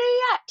old lady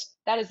yet."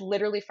 That is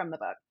literally from the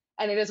book.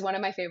 And it is one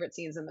of my favorite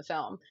scenes in the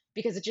film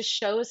because it just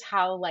shows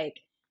how like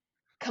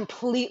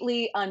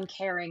completely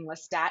uncaring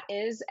Lestat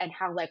is and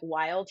how like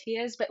wild he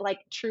is, but like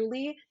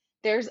truly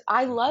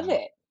I love Mhm.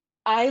 it.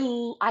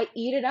 I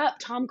eat it up.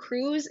 Tom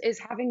Cruise is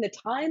having the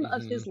time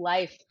of Mhm. his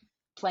life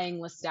playing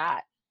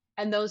Lestat.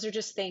 And those are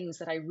just things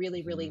that I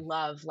really, really Mhm.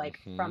 love, like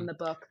from Mhm. the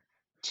book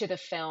to the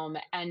film.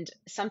 And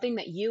something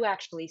that you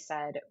actually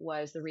said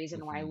was the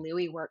reason why Mhm.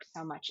 Louis worked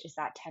so much is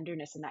that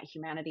tenderness and that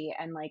humanity.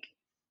 And like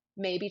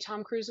maybe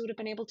Tom Cruise would have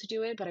been able to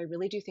do it, but I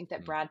really do think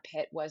that Mhm. Brad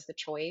Pitt was the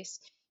choice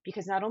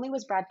because not only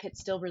was Brad Pitt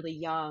still really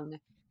young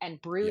and Yeah.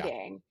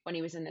 brooding when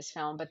he was in this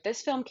film, but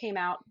this film came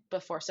out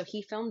before. So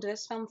he filmed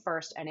this film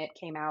first and it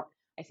came out,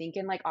 I think,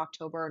 in like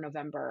October or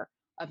November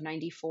of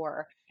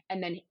 94.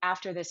 And then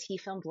after this, he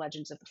filmed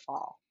Legends of the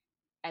Fall.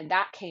 And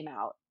that came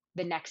out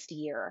the next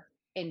year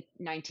in Mhm.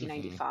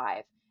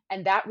 1995.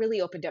 And that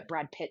really opened up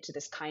Brad Pitt to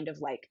this kind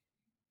of like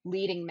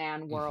leading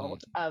man Mhm.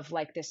 world of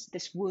like this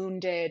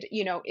wounded,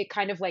 it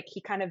kind of like he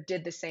kind of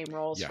did the same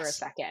roles for a Yes.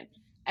 second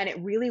and it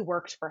really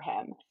worked for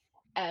him.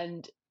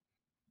 And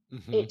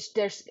Mhm.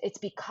 it's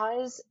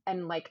because,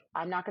 and like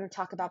I'm not going to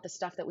talk about the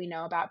stuff that we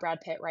know about Brad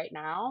Pitt right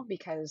now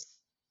because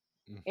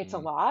it's a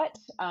Mhm. lot,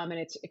 and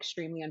it's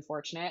extremely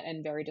unfortunate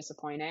and very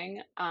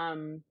disappointing.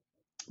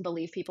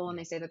 Believe people when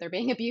they say that they're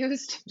being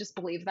abused, just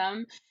believe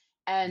them.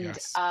 And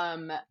Yes.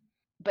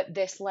 but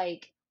this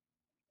like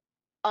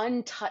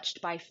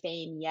untouched by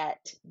fame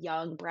yet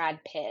young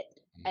Brad Pitt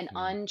and Mhm.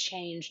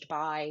 unchanged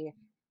by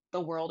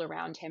the world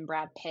around him,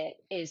 Brad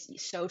Pitt is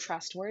so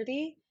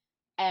trustworthy.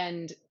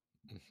 And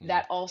Mhm.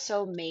 that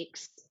also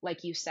makes,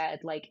 like you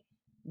said, like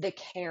the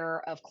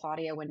care of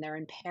Claudia when they're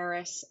in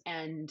Paris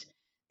and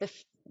the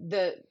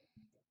the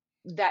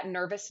that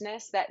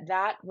nervousness,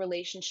 that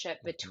relationship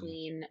Mhm.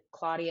 between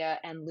Claudia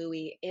and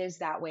Louis is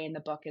that way in the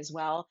book as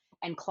well.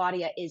 And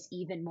Claudia is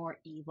even more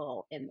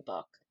evil in the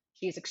book.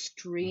 She is Mhm.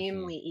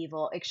 extremely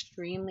evil,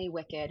 extremely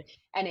wicked.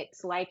 And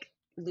it's like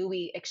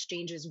Louis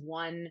exchanges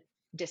one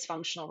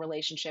dysfunctional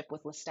relationship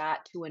with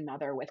Lestat to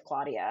another with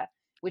Claudia,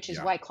 which is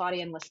Yeah. why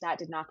Claudia and Lestat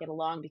did not get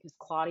along because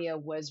Claudia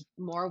was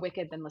more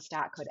wicked than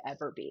Lestat could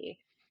ever be.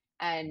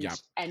 And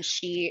Yeah.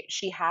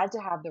 she had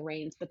to have the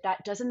reins, but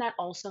that doesn't that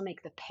also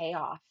make the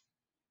payoff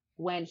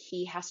when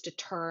he has to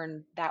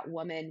turn that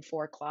woman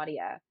for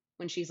Claudia,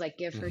 when she's like,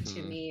 give her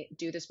to Mhm. me,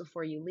 do this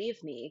before you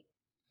leave me.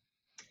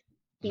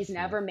 He's Mhm.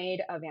 never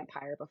made a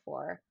vampire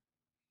before.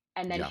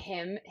 And then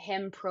Yeah.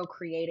 him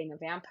procreating a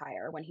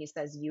vampire when he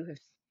says, you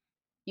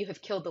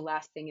have killed the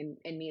last thing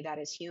in me that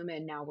is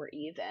human, now we're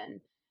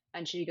even.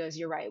 And she goes,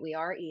 you're right, we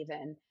are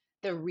even.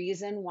 The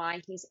reason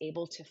why he's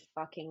able to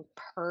fucking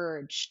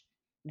purge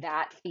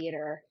that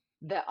theater,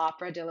 the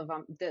Opera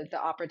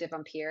de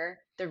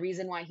Vampire, the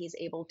reason why he's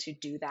able to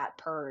do that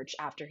purge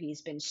after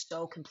he's been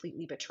so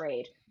completely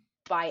betrayed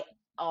by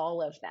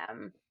all of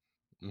them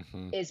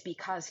Mhm. is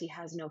because he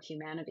has no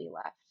humanity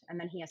left. And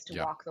then he has to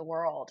Yeah. walk the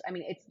world. I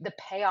mean, it's the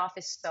payoff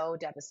is so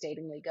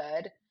devastatingly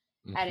good.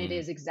 And it Mhm.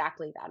 is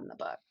exactly that in the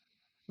book.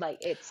 Like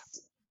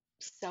it's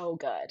so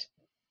good.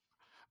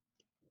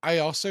 I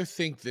also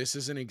think this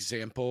is an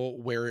example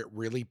where it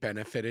really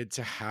benefited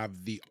to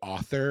have the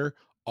author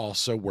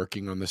also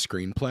working on the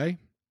screenplay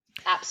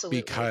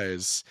Absolutely.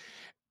 because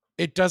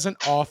it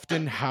doesn't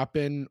often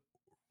happen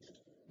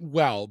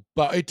well,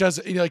 but it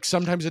does, like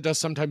sometimes it does,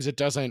 sometimes it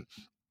doesn't.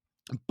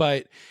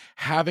 But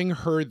having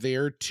her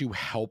there to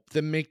help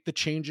them make the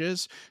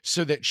changes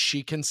so that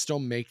she can still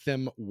make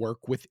them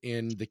work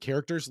within the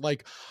characters.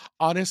 Like,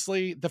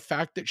 honestly, the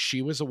fact that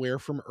she was aware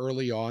from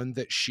early on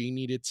that she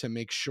needed to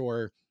make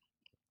sure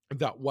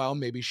that while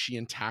maybe she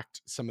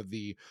intact some of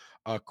the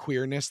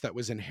queerness that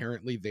was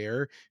inherently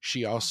there,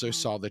 she also Mhm.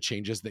 saw the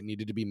changes that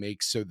needed to be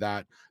made so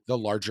that the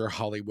larger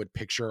Hollywood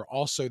picture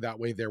also that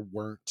way there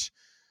weren't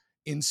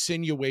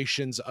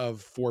insinuations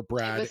of for It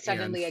Brad was and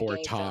suddenly a for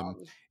gay Tom.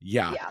 film.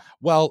 Yeah. Yeah.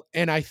 Well,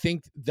 and I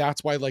think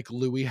that's why like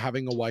Louis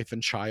having a wife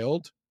and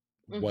child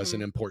was an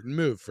Mhm. important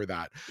move for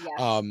that.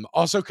 Yes.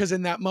 Also because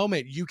in that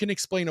moment you can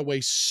explain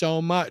away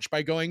so much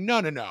by going,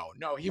 no,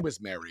 he was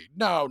married.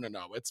 No,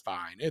 it's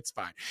fine. It's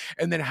fine.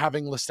 And then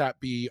having Lestat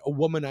be a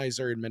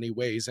womanizer in many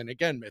ways. And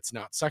again, it's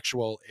not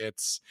sexual.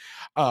 It's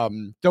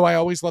though I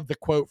always love the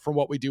quote from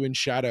What We Do in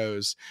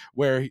Shadows,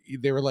 where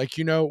they were like,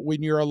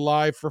 when you're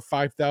alive for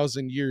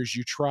 5,000 years,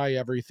 you try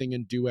everything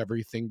and do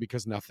everything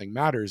because nothing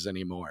matters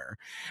anymore.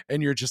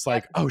 And you're just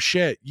like, Yep. oh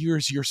shit, you're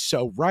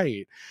so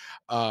right.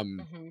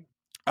 Um, Mhm.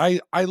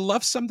 I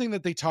love something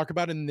that they talk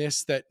about in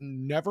this that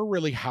never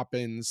really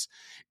happens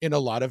in a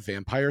lot of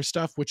vampire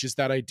stuff, which is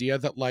that idea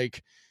that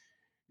like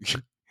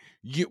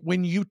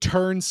when you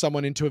turn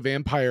someone into a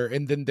vampire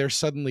and then they're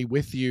suddenly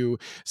with you,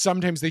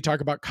 sometimes they talk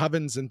about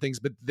covens and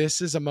things, but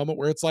this is a moment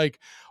where it's like,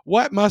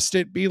 what must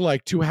it be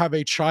like to have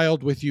a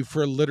child with you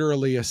for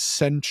literally a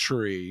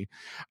century?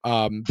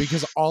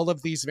 Because all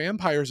of these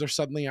vampires are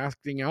suddenly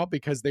acting out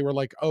because they were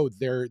like, oh,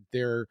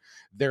 their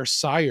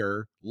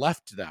sire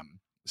left them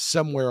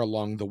somewhere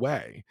along the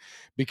way,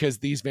 because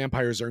these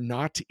vampires are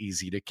not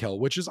easy to kill,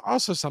 which is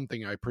also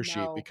something I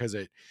appreciate No. because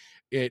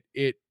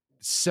it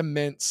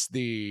cements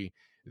the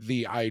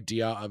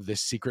idea of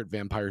this secret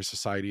vampire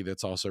society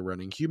that's also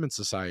running human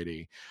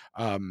society.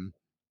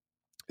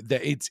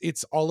 that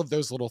it's all of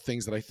those little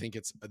things that I think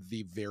it's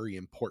the very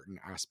important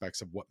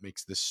aspects of what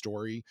makes this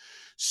story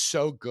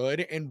so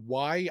good, and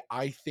why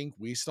I think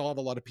we still have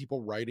a lot of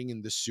people writing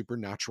in the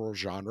supernatural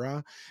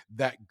genre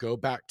that go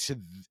back to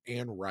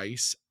Anne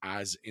Rice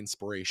as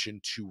inspiration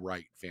to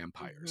write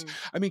vampires.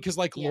 I mean, because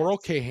like Laurel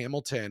Yes. K.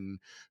 Hamilton,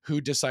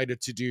 who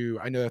decided to do,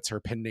 I know that's her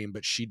pen name,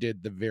 but she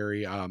did the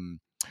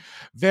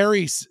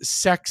very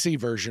sexy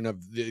version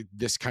of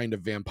this kind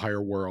of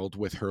vampire world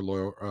with her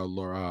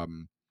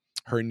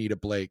her Anita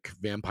Blake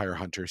Vampire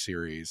Hunter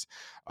series.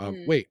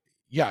 Mm. Wait,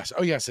 yes,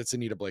 oh yes, it's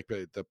Anita Blake,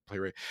 but the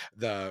playwright,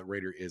 the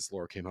writer is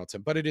Laura K.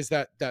 Hamilton. But it is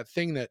that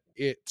thing that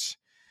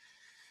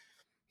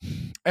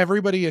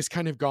everybody has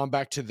kind of gone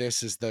back to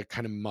this as the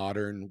kind of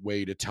modern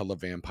way to tell a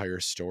vampire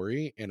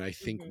story, and I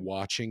think Mhm.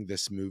 watching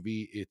this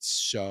movie, it's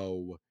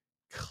so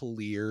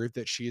clear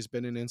that she has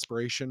been an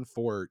inspiration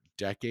for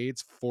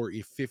decades, for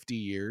 50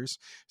 years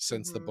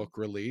since the Mhm. book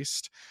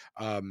released.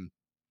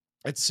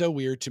 It's so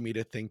weird to me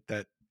to think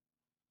that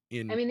I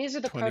in mean, these are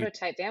the 20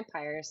 prototype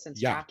vampires since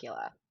yeah,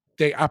 Dracula.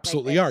 they Like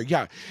absolutely are. this,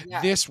 Yeah,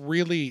 yeah. this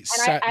really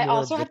And I, set I more of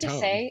also the have to tone.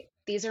 say,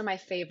 these are my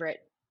favorite.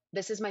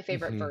 This is my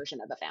favorite Hmm. version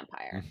of a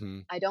vampire. Hmm.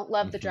 I don't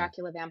love the Hmm.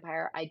 Dracula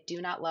vampire. I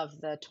do not love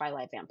the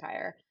Twilight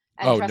vampire.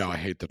 And Oh trust no, me, I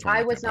hate the I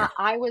Twilight was not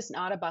Vampire. I was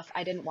not a Buff.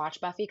 I didn't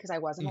watch Buffy because I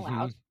wasn't Hmm.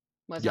 allowed.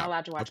 Was not Yeah,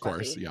 allowed to of watch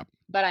course. Buffy. Yeah,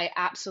 But I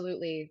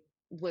absolutely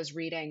was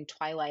reading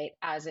Twilight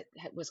as it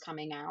was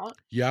coming out.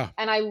 yeah.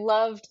 And I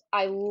loved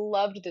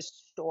the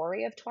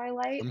story of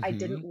Twilight. I Hmm.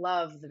 didn't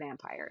love the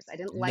vampires. I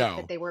didn't like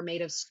that No. they were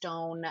made of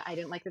stone. I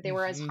didn't like that they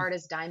were as Hmm. hard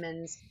as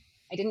diamonds.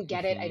 I didn't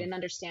get it. I Hmm. didn't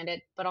understand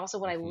it. But also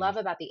what I Hmm. love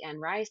about the Anne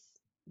Rice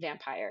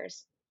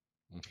vampires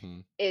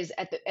Hmm. is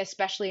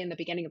especially in the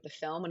beginning of the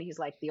film when he's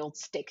like the old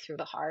stake through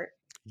the heart.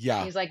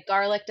 Yeah. He's like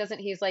garlic doesn't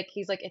he's like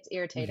it's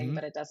irritating, Hmm.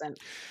 but it doesn't,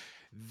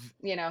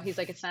 he's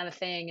like it's not a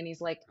thing, and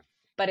he's like,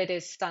 but it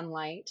is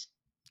sunlight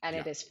and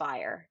Yeah. it is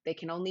fire. They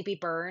can only be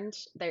burned.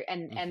 There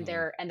and Hmm.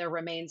 their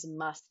remains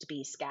must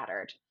be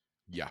scattered,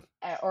 Yeah.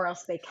 or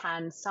else they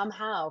can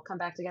somehow come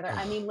back together.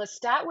 I Ugh. mean,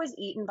 Lestat was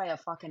eaten by a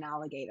fucking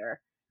alligator.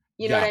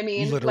 You know what Yeah. I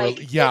mean? Literally.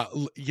 Like Yeah.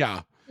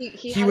 Yeah. he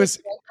He had his was.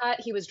 throat cut.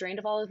 He was drained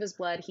of all of his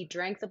blood. He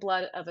drank the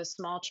blood of a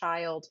small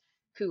child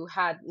who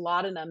had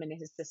laudanum in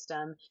his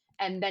system,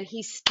 and then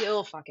he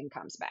still fucking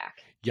comes back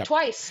Yep.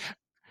 twice.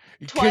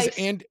 Because Twice.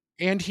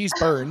 and he's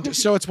burned.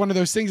 So it's one of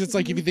those things. It's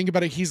like if you Mhm. think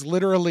about it, he's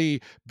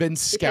literally been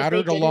Because they scattered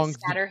didn't along the.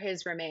 scatter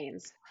his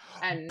remains.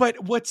 And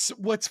But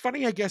what's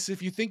funny, I guess,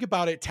 if you think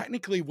about it,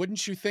 technically,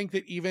 wouldn't you think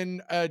that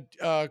even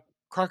a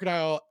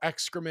crocodile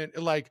excrement,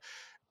 like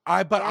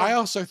but I yeah,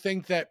 also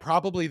think that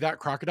probably that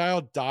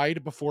crocodile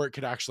died before it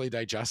could actually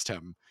digest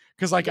him.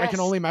 Because like I can yes.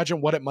 only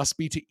imagine what it must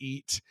be to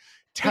eat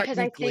Because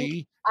I think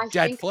technically I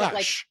dead think that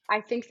like flesh.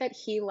 I think that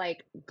he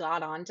like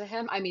got onto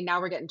him. I mean,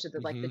 now we're getting to the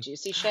like the Hmm.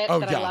 juicy shit Oh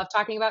that I yeah. love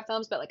talking about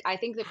films, but like I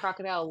think the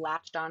crocodile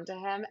latched onto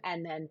him,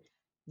 and then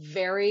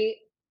very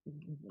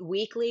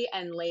weakly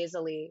and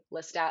lazily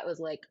Lestat was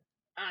like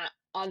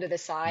onto the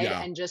side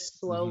Yeah. and just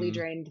slowly Hmm.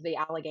 drained the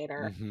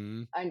alligator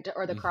Hmm.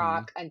 or the Hmm.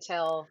 croc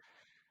until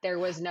there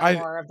was no I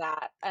more of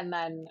that. And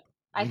then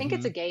I think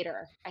it's a hmm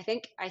gator. I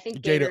think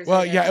Gator. gators are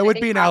Well, there, yeah, it and I would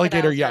think be an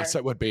alligator. crocodiles Yes, are,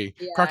 it would be. yeah, I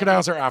think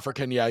Crocodiles are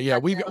African. Yeah, yeah.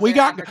 We crocodiles we are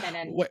got African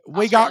and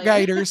we got Australian.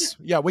 gators.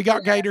 Yeah, we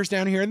got Yeah, gators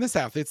down here in the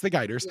south. It's the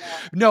gators. yeah.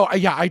 No,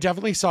 yeah, I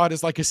definitely saw it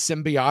as like a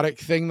symbiotic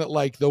thing that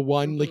like the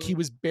one like he Hmm.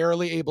 was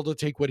barely able to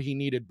take what he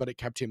needed, but it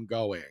kept him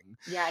going.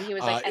 Yeah, and he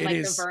was like, and It like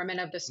the is. vermin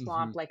of the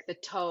swamp, Hmm. like the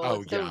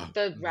Oh toads, the yeah.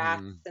 the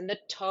rats Hmm. and the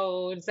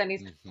toads, and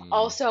he's Hmm.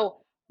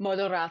 also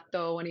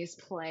Modorato when he's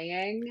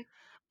playing,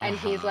 Uh and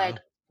he's like, huh.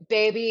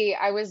 "Baby,"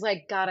 I was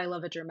like, "God, I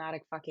love a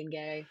dramatic fucking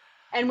gay,"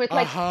 and with Uh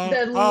like huh.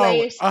 the Oh.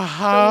 lace, Uh the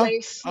huh.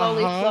 lace Uh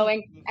slowly huh.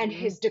 flowing, and Hmm.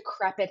 his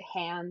decrepit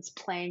hands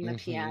playing the Hmm.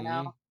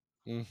 piano.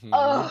 Hmm.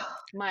 Oh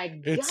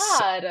my It's.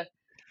 God,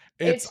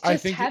 It's. it's I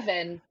just think.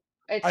 heaven.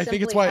 It's I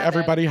think it's simply why heaven.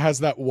 everybody has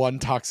that one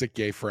toxic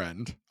gay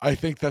friend. I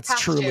think that's Have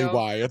truly to,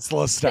 why it's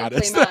the simply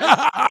status.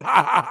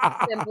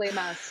 must, simply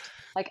must,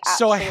 like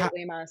So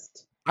absolutely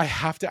must. I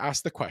have to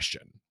ask the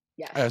question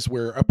Yes. as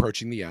we're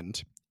approaching the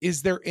end.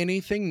 Is there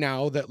anything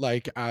now that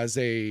like as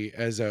a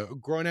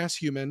grown ass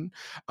human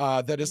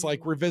that is like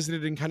Mhm.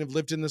 revisited and kind of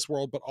lived in this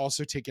world but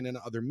also taken in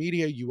other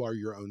media, you are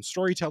your own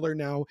storyteller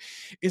now.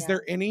 Is Yeah.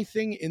 there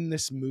anything in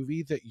this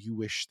movie that you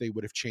wish they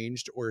would have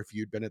changed, or if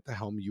you'd been at the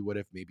helm you would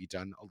have maybe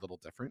done a little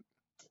different?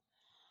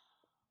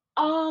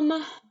 Um,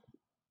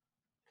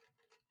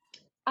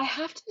 I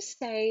have to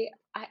say,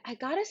 I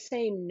gotta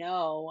say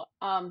no,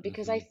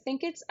 because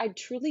Mhm. I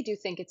truly do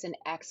think it's an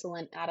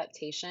excellent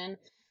adaptation.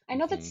 I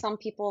know that Mhm. some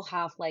people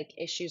have like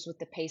issues with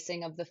the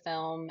pacing of the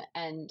film,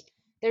 and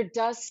there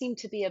does seem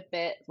to be a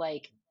bit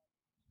like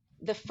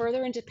the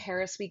further into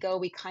Paris we go,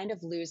 we kind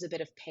of lose a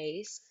bit of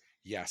pace.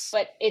 Yes.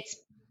 But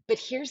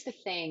here's the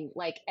thing,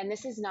 like, and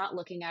this is not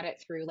looking at it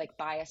through like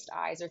biased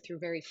eyes or through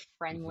very Mhm.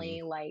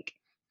 friendly, like,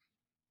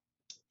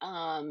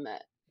 um,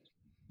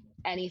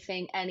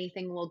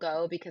 anything will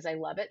go because I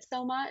love it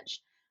so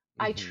much.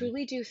 I Mhm.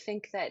 truly do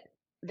think that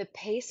the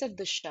pace of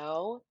the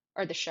show,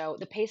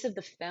 the pace of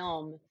the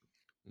film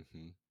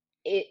Mhm.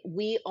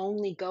 we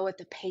only go at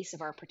the pace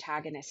of our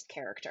protagonist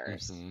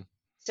characters. Mhm.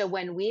 So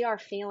when we are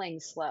feeling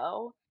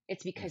slow,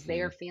 it's because they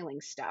Mhm. are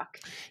feeling stuck.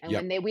 And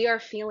Yep. when we are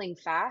feeling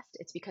fast,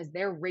 it's because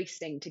they're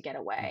racing to get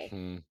away.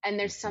 Mhm. And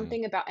there's Mhm.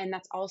 something about, and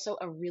that's also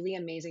a really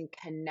amazing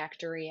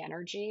connectory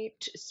energy,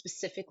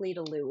 specifically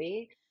to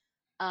Louis.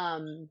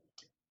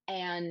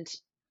 And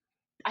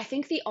I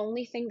think the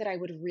only thing that I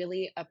would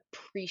really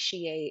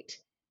appreciate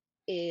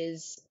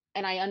is,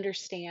 and I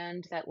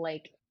understand that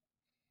like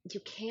you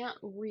can't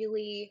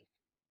really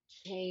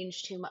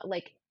change too much.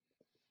 Like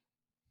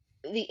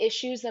the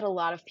issues that a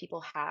lot of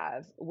people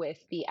have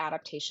with the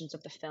adaptations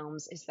of the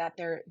films is that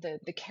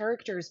the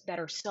characters that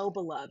are so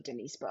beloved in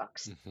these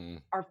books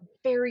Mhm. are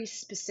very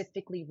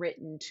specifically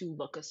written to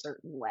look a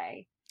certain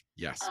way.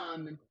 Yes.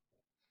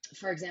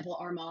 For example,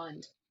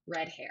 Armand,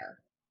 red hair,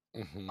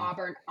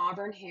 Mhm.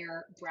 auburn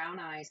hair, brown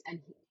eyes,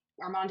 and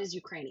Armand is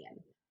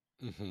Ukrainian.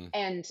 Mhm.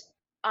 And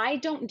I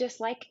don't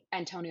dislike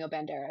Antonio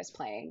Banderas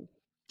playing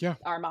Yeah.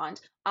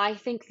 Armand. I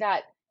think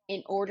that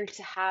in order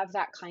to have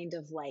that kind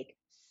of like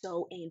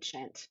so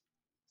ancient,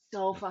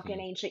 so fucking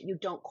Mhm. ancient, you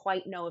don't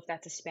quite know if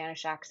that's a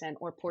Spanish accent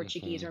or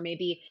Portuguese Mhm. or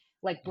maybe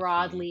like Mhm.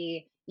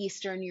 broadly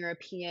Eastern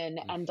European,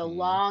 and the Mhm.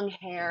 long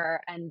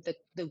hair and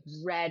the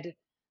red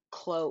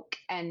cloak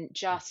and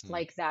just Mhm.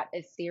 like that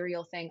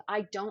ethereal thing.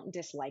 I don't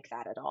dislike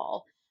that at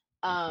all.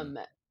 Mhm. Um,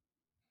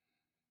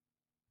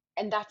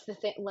 and that's the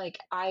thing, like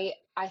I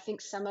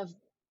think some of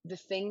the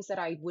things that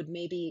I would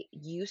maybe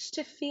used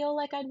to feel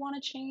like I'd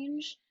want to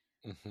change,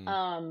 Mhm.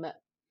 um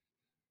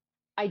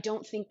I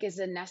don't think is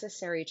a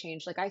necessary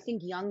change. Like I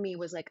think young me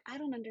was like, I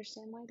don't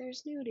understand why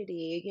there's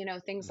nudity,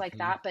 things like Mhm.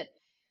 that. But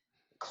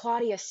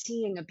Claudia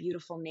seeing a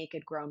beautiful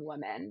naked grown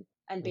woman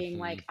and being Mhm.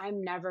 like,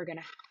 I'm never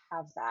gonna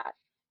have that.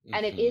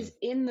 And it Mhm. is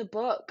in the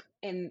book,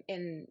 in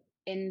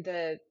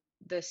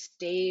the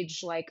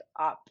stage, like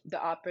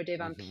the Opera de Mhm.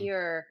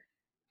 Vampire,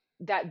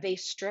 that they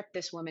strip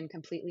this woman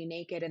completely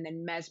naked and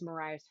then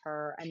mesmerize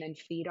her and then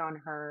feed on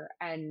her,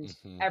 and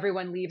Mhm.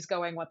 everyone leaves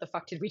going, what the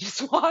fuck did we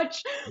just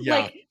watch? Yeah.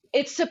 Like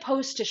it's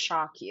supposed to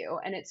shock you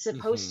and it's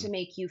supposed Mhm. to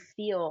make you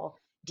feel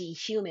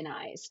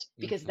dehumanized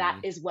because that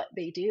Mhm. is what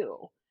they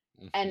do.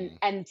 and Mhm.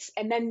 and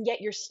and then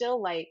yet you're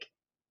still like,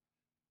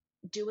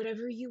 do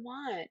whatever you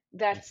want.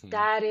 Mhm.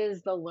 That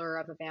is the lure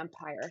of a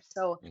vampire.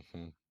 So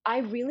Mhm. I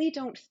really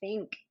don't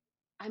think,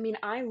 I mean,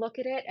 I look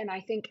at it and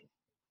I think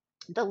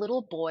the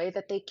little boy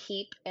that they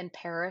keep in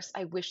Paris,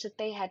 I wish that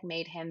they had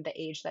made him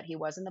the age that he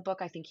was in the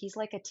book. I think he's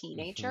like a Mhm.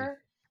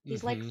 teenager.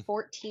 He's like Mhm.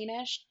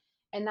 14ish.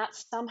 And that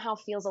somehow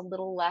feels a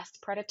little less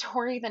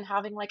predatory than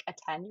having like a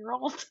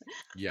 10-year-old.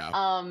 Yeah.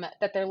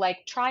 That they're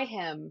like, try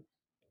him.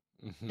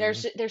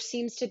 Mhm. There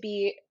seems to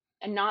be,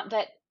 and not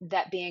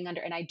that being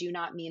under, and I do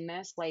not mean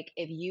this, like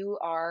if you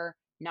are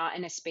not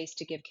in a space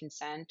to give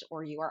consent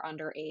or you are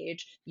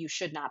underage, you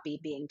should not be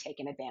being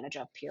taken advantage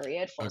of,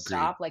 period, full Agreed.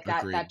 stop. Like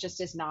that Agreed. just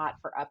is not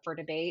up for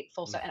debate,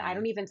 full stop. And I Mhm.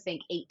 don't even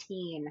think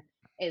 18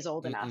 is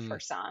old enough for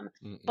Mm-mm. some.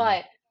 Mm-mm.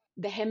 But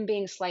the him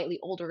being slightly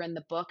older in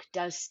the book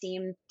does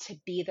seem to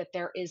be that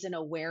there is an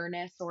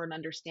awareness or an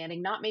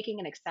understanding, not making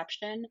an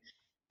exception,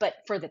 but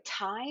for the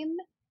time,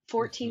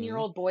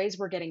 14-year-old Mhm. boys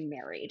were getting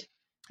married.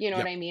 You know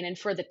what Yep. I mean? And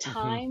for the Mhm.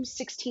 time,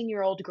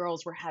 16-year-old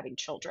girls were having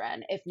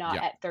children, if not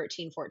Yep. at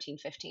 13, 14,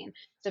 15.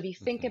 So if you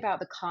think Mhm. about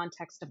the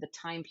context of the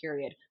time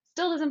period,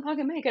 still doesn't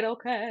fucking make it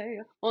okay.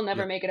 We'll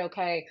never Yep. make it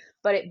okay.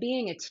 But it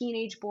being a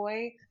teenage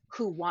boy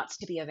who wants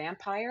to be a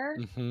vampire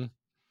Mhm.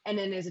 and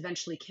then is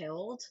eventually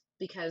killed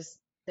because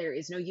there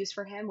is no use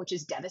for him, which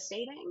is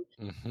devastating.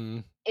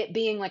 Mhm. It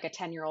being like a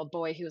 10-year-old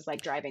boy who's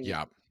like driving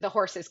Yeah. the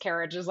horse's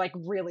carriage is like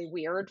really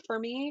weird for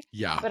me.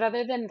 Yeah. But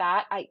other than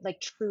that, I like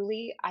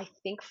truly, I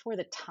think for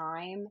the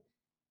time,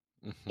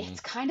 Mhm. it's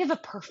kind of a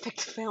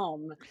perfect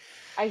film.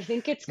 I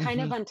think it's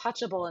kind of Mhm.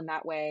 untouchable in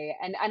that way.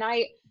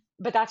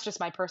 But that's just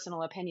my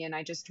personal opinion.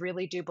 I just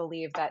really do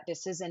believe that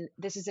this is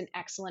an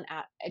excellent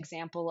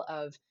example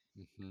of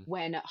Mhm.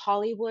 when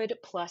Hollywood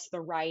plus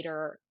the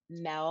writer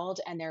meld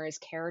and there is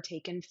care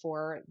taken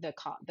for the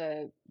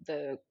content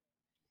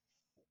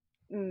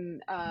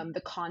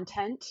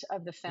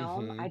of the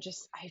film. Mhm.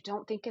 I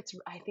don't think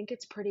I think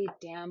it's pretty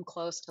damn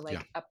close to Yeah.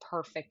 like a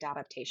perfect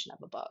adaptation of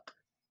a book.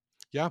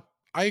 Yeah.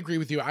 I agree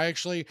with you. I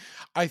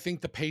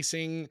think the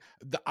pacing,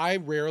 I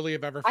rarely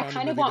have ever I found a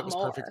kind of movie that want was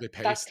more. perfectly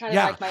That's paced. kind of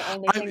Yeah. like my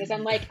only I thing is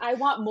I'm like, I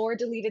want more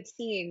deleted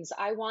scenes.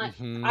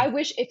 Mhm. I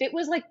wish if it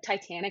was like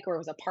Titanic or it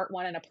was a part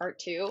one and a part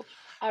two,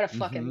 I would have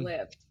fucking Mhm.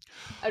 lived.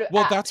 I would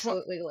Well, have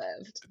absolutely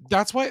lived.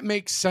 that's why it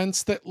makes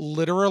sense that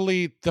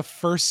literally the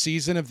first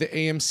season of the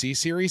AMC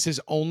series is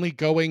only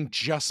going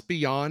just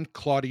beyond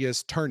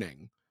Claudia's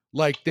turning.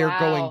 Like they're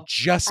going Wow. I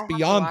just have to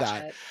beyond watch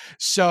that. it.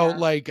 So Yeah,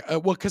 like,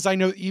 well, because I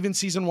know even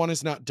season 1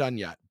 is not done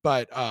yet,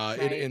 but it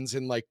right. ends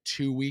in like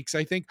 2 weeks,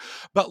 I think.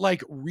 But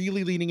like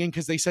really leaning in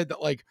because they said that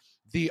like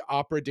the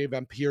Opera de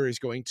Vampire is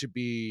going to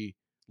be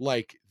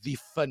like the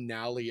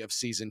finale of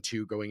season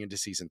 2 going into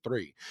season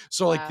 3.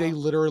 So like Wow.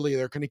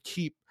 they're going to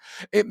keep,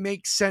 it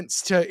makes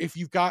sense to, if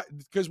you've got,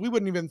 because we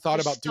wouldn't even thought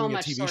There's about so doing a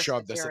much TV source show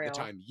of this at the material.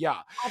 time.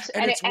 Yeah.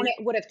 And And it's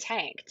it would have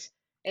tanked.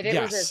 If it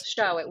was a yes.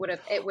 show, it would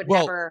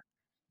Well, never.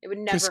 It would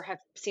 'Cause never have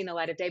seen the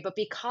light of day. But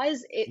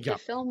because the yeah.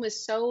 film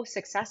was so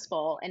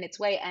successful in its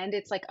way, and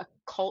it's like a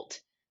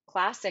cult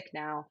classic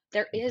now,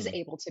 there is Mhm.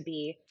 able to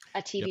be a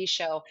Yep. TV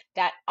show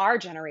that our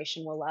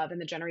generation will love and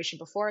the generation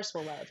before us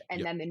will love, and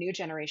Yep. then the new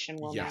generation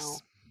will Yes. now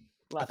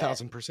love it.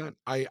 1,000%.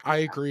 I Yeah.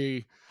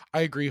 agree.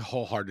 I agree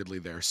wholeheartedly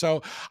there.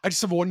 So I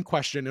just have one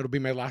question. It'll be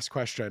my last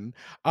question.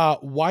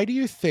 Why do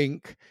you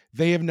think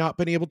they have not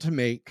been able to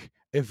make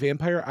a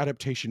vampire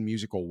adaptation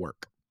musical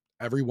work?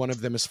 Every one of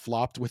them has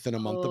flopped within a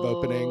month of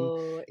opening.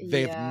 Oh,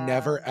 They've yeah.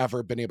 never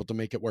ever been able to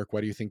make it work.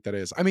 Why do you think that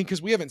is? I mean,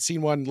 because we haven't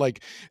seen one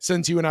like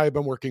since you and I have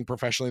been working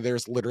professionally.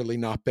 There's literally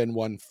not been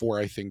one for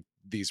I think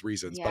these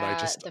reasons. But I Yeah,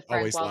 just the Frank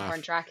always Wildhorn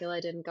laugh.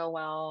 Dracula didn't go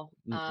well.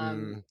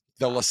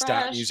 The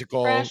Lestat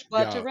musical, Fresh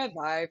blood to yeah.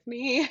 revive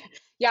me.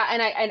 Yeah,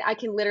 and I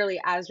can literally,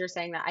 as you're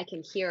saying that, I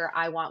can hear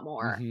I Want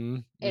More Mm-hmm.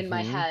 in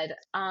my Mm-hmm. head.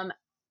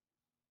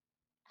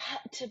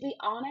 To be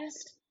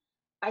honest,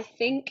 I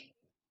think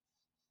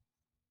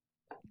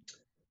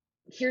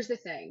here's the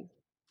thing.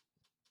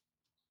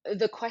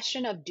 The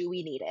question of do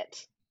we need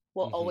it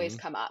will always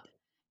Mm-hmm. come up.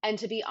 And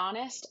to be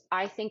honest,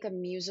 I think a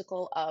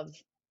musical of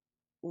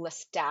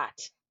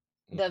Lestat,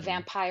 the Mm-hmm.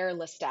 vampire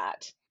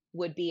Lestat,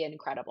 would be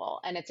incredible.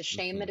 And it's a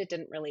shame Mm-hmm. that it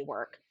didn't really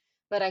work.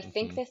 But I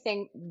think Mm-hmm. the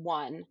thing,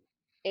 one,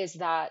 is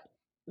that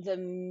the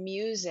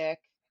music,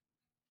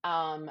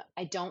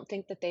 I don't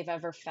think that they've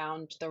ever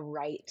found the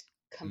right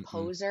Mm-mm.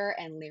 composer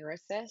and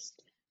lyricist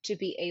to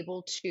be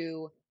able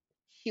to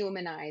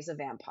humanize a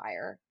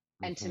vampire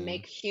and to Mm-hmm.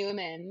 make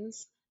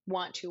humans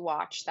want to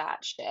watch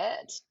that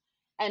shit.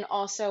 And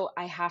also,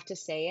 I have to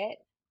say it,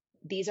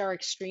 these are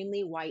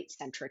extremely white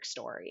centric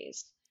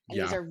stories. And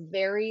these Yeah. are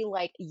very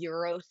like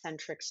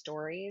Eurocentric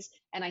stories.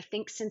 And I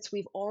think since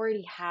we've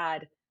already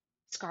had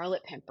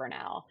Scarlet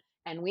Pimpernel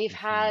and we've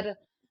Mm-hmm. had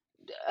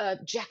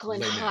Jekyll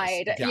and Les Mis.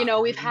 Hyde, Yeah.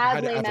 we've We've had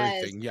had Les Mis.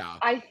 everything. Yeah.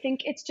 I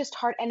think it's just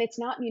hard. And it's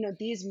not,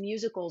 these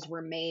musicals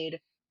were made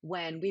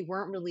when we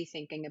weren't really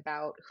thinking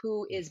about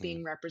who is Mm-hmm.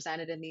 being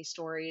represented in these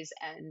stories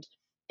and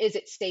is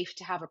it safe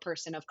to have a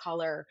person of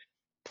color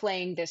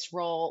playing this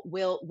role?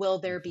 Will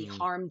there be Mm-hmm.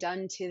 harm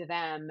done to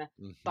them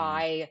Mm-hmm.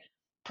 by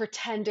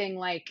pretending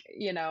like,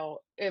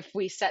 if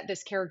we set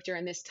this character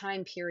in this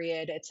time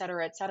period, et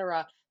cetera, et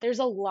cetera? There's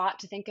a lot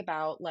to think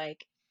about.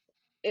 Like,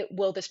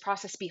 will this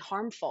process be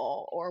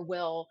harmful,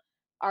 or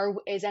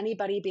is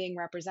anybody being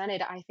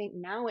represented? I think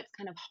now it's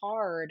kind of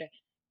hard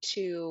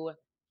to,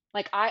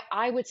 like,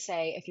 I would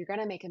say if you're going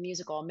to make a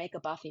musical, make a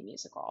Buffy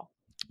musical,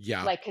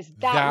 Yeah. like, because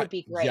that would That,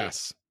 be great.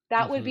 yes.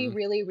 That would be Mm-hmm.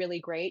 really, really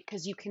great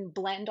because you can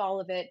blend all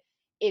of it.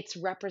 It's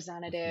Mm-hmm.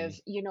 representative,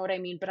 you know what I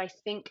mean? But I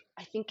think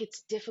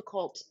it's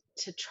difficult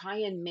to try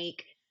and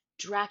make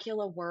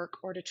Dracula work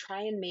or to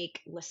try and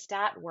make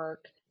Lestat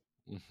work.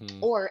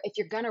 Mm-hmm. Or if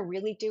you're gonna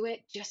really do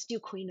it, just do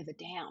Queen of the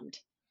Damned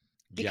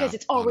Yeah. because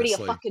it's already a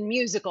Honestly. fucking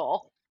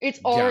musical. It's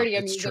Yeah. already a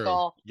It's true.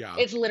 musical. Yeah.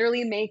 It's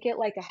literally make it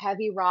like a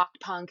heavy rock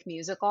punk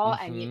musical,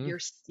 and Mm-hmm.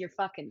 you're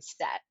fucking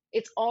set.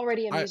 It's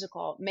already a I,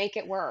 musical. Make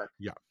it work.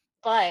 yeah.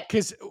 But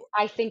Because,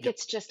 I think yep.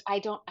 it's just I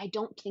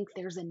don't think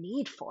there's a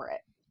need for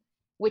it,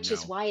 which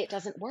is No. why it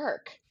doesn't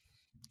work.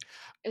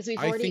 Is we've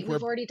I already think we're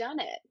we've already done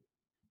it.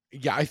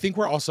 Yeah, I think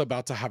we're also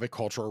about to have a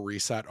cultural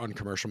reset on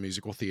commercial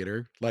musical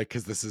theater. Like,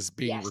 because this is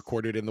being Yes.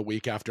 recorded in the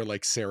week after,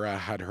 like, Sarah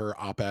had her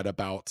op-ed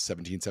about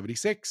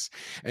 1776.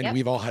 And Yep.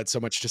 we've all had so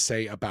much to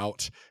say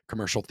about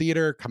commercial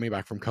theater coming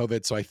back from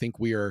COVID. So I think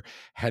we are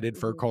headed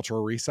for a Mhm.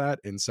 cultural reset.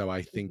 And so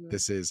I think Mhm.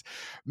 this is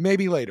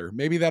maybe later.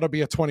 Maybe that'll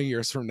be a 20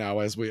 years from now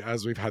as we've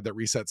had that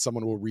reset.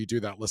 Someone will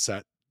redo that But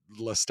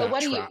Lestat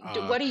what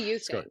do you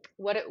score. think?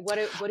 What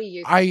do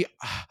you I think?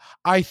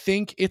 I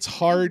think it's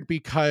hard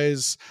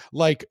because,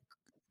 like,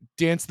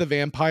 Dance the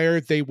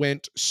Vampire, they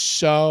went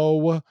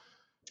so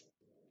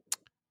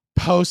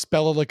post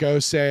Bela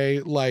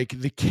Lugosi, like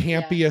the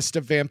Yeah. campiest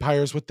of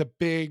vampires with the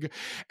big,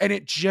 and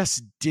it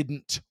just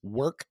didn't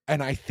work.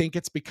 And I think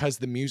it's because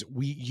the music,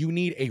 you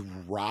need a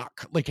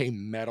rock, like a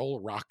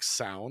metal rock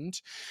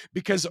sound,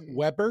 because Mhm.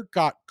 Weber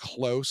got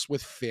close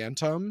with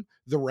Phantom,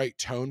 the right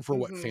tone for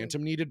what Mhm.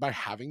 Phantom needed by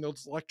having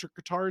those electric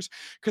guitars.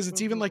 Because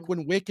it's even like Mhm.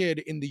 when Wicked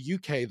in the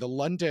UK, the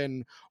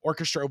London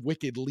orchestra of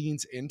Wicked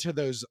leans into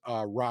those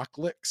rock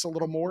licks a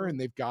little more, Mhm. and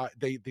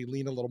they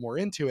lean a little more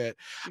into it.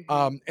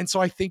 Mhm. And so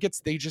I think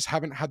they just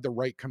haven't had the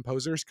right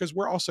composers, because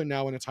we're also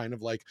now in a time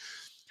of like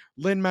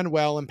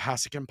Lin-Manuel and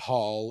Pasek and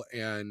Paul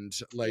and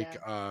like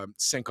Yeah.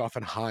 Sankoff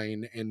and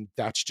Hine, and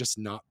that's just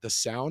not the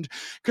sound.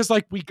 Because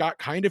like we got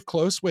kind of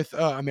close with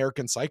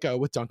American Psycho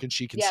with Duncan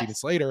Sheik and Steven Yes.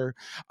 Slater.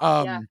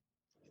 Yeah.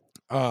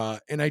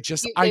 And I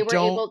They were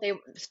don't. able,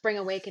 Spring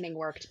Awakening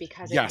worked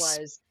because it Yes.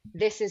 was,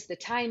 this is the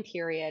time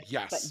period, but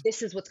Yes.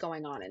 this is what's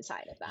going on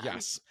inside of them.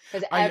 Yes.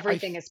 Because I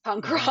everything is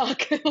punk mhm.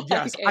 rock.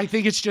 Yes, Like I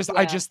think it's just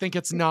I yeah. just think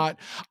it's not.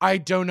 I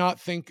do not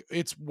think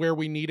it's where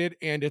we need it,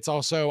 and it's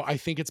also I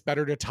think it's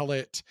better to tell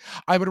it.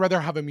 I would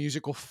rather have a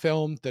musical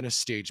film than a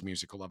stage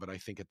musical of it. I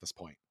think at this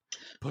point,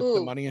 put the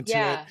Ooh, money into it.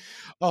 yeah.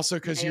 Also,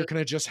 because you're Right.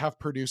 gonna just have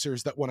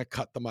producers that want to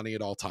cut the money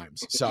at all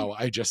times. So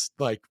I just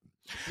like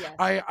Yes.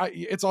 I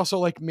it's also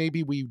like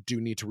maybe we do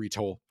need to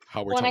retool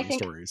how we're Well, and telling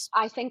stories.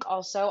 I think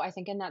also, I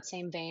think in that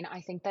same vein,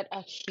 I think that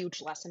a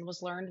huge lesson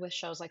was learned with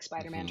shows like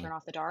Spider-Man Hmm. Turn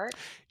Off the Dart,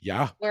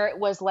 Yeah. where it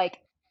was like,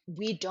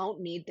 we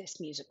don't need this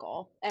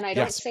musical. And I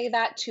don't Yes. say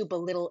that to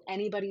belittle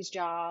anybody's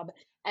job,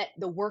 at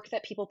the work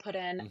that people put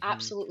in, Hmm.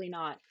 absolutely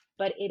not.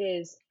 But it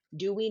is,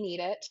 do we need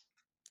it?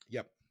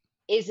 Yep.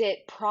 Is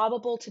it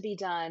probable to be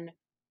done?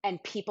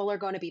 And people are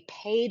going to be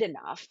paid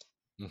enough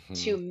Hmm.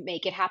 to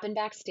make it happen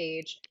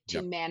backstage, to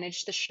Yep.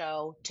 manage the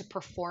show, to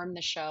perform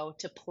the show,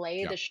 to play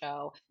Yep. the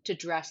show, to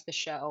dress the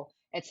show,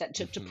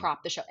 etc., to Hmm.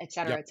 prop the show,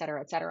 etc., Yep. etc.,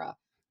 etc.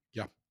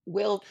 Yep.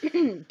 Will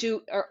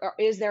or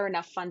is there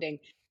enough funding?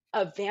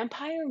 A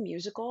vampire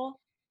musical,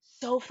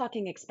 so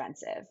fucking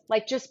expensive.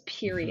 Like just Hmm.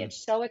 period,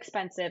 so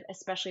expensive,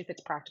 especially if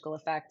it's practical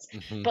effects.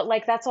 Hmm. But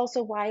like that's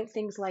also why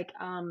things like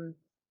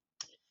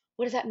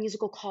what is that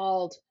musical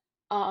called?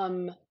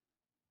 Um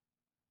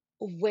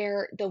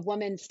where the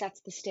woman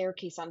sets the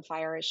staircase on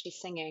fire as she's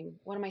singing.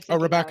 What am I Oh, thinking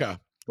of?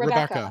 Rebecca.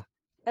 Rebecca. Rebecca.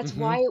 That's Hmm.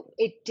 why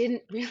it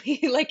didn't really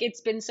like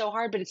it's been so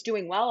hard, but it's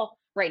doing well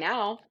right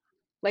now.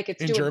 Like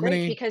it's In doing great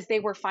Germany. because they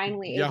were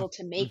finally Yeah. able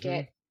to make Hmm.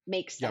 it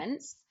make Yep.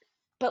 sense.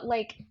 But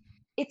like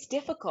it's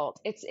difficult.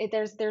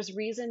 There's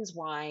reasons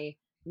why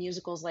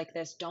musicals like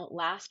this don't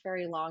last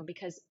very long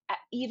because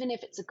even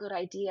if it's a good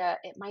idea,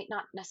 it might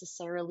not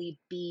necessarily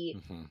be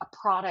Hmm. a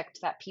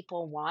product that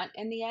people want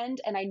in the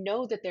end. And I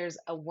know that there's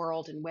a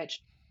world in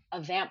which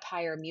a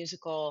vampire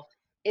musical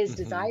is Hmm.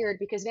 desired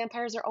because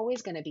vampires are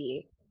always going to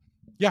be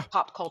Yeah.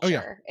 pop Oh, yeah.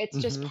 culture. It's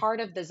just Hmm. part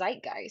of the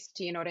zeitgeist.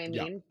 Do you know what I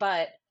Yeah. mean?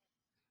 But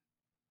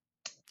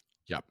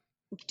Yep.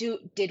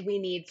 did we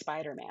need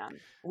Spider-Man?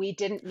 We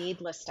didn't need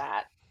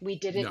Lestat. We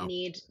didn't No.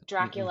 need Mm-mm.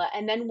 Dracula.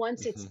 And then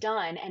once it's Hmm.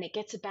 done and it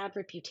gets a bad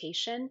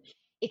reputation,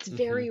 it's Hmm.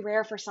 very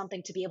rare for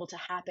something to be able to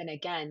happen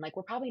again. Like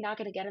we're probably not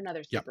going to get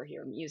another Yep.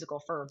 superhero musical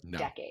for No,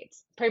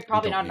 decades. we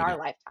Probably don't not in need our it.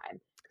 lifetime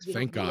because we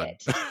Thank don't need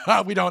God.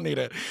 it. We don't need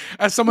it.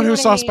 As someone You know who what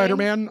I saw mean?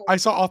 Spider-Man, I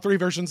saw all 3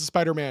 versions of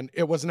Spider-Man.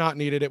 It was not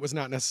needed. It was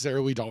not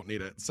necessary. We don't need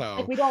it. Like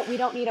So, we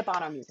don't need a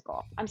Bono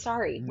musical. I'm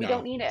sorry. We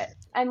don't no. need it.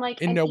 And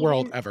like In and no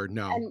world even ever.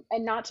 No.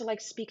 and not to like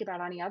speak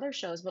about any other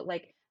shows, but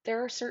like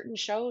there are certain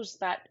shows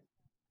that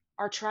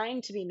are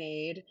trying to be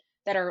made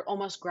that are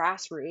almost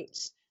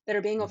grassroots that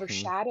are being Hmm.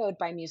 overshadowed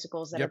by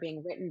musicals that are Yep.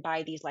 being written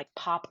by these like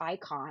pop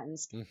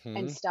icons and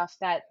Hmm. stuff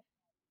that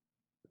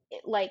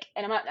like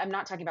and I'm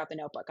not talking about The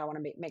Notebook. I want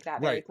to make that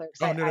very Right. clear Oh,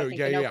 because no, I no. think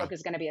Yeah, The yeah, yeah. Notebook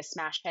is going to be a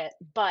smash hit.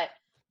 But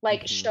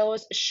like Hmm.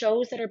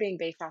 shows that are being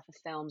based off of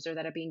films or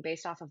that are being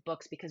based off of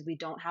books because we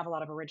don't have a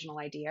lot of original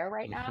idea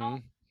right now,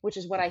 Hmm. which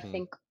is what I Hmm.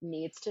 think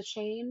needs to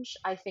change.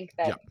 I think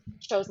that Yep.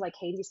 shows like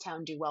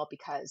Hadestown do well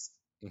because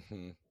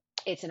Hmm.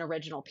 it's an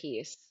original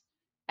piece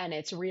and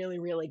it's really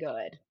really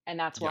good and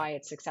that's Yeah. why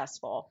it's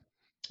successful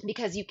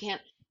because you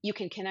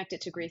can connect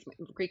it to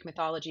Greek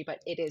mythology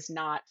but it is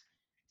not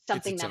It's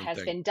something its that own has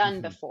thing. been done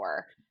Hmm.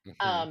 before.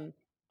 Hmm.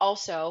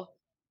 Also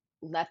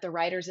let the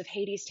writers of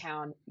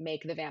Hadestown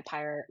make the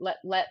vampire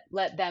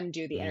let them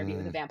do the interview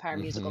with the vampire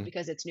musical Hmm.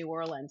 because it's New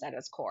Orleans at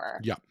its core.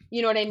 Yep.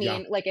 You know what I Yeah.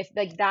 mean? Like if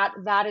like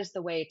that is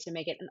the way to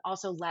make it and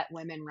also let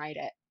women write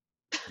it.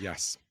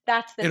 Yes.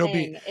 That's the It'll be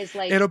thing is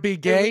like it'll be the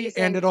gay and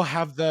reason. it'll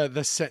have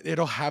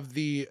it'll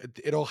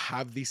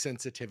have the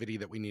sensitivity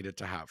that we need it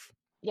to have.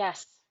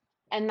 Yes.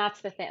 And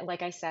that's the thing.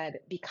 Like I said,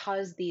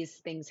 because these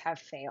things have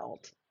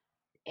failed,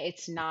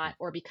 it's Mhm. not,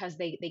 or because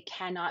they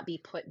cannot be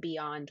put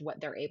beyond what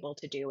they're able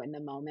to do in the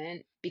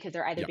moment because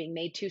they're either Yep. being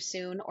made too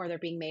soon or they're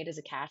being made as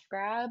a cash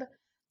grab. Yes.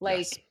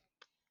 Like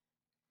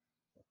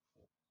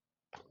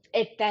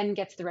it then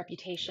gets the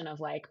reputation of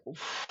like,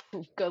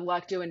 good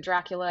luck doing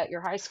Dracula at your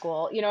high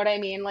school. You know what I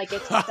mean? Like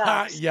it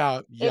sucks. Yeah,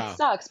 It yeah,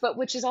 sucks, but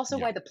which is also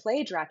yeah. why the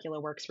play Dracula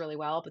works really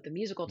well, but the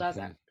musical Hmm.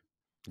 doesn't.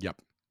 Yep.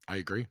 I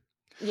agree.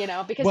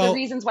 Because the Well,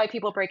 reasons why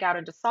people break out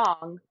into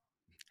song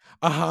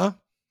uh-huh.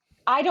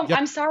 Yep.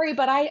 I'm sorry,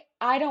 but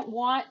I don't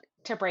want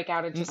to break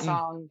out into Mm-mm.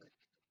 song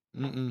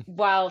Mm-mm.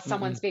 while Mm-mm.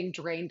 someone's being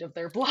drained of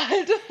their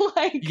blood.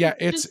 Like Yeah,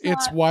 it's just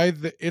it's not. why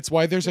it's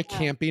why there's a Yeah.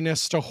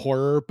 campiness to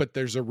horror, but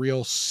there's a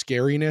real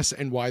scariness,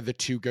 and why the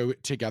two go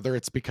together.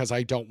 It's because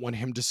I don't want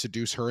him to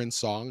seduce her in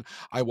song.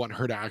 I want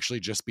her to actually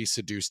just be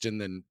seduced, and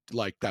then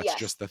like that's Yes.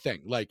 just the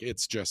thing. Like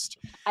it's just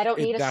I don't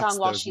need a that's song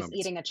while those she's moments.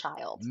 eating a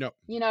child. Nope.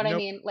 You know what I Nope.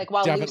 mean? Like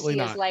while Definitely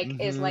Lucy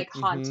not. is Hmm. like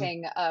Hmm.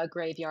 haunting a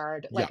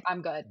graveyard. Yeah. Like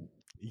I'm good.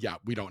 Yeah.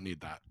 We don't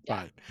need that.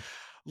 Yeah. But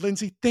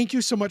Lindsay, thank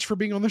you so much for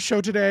being on the show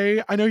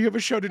today. I know you have a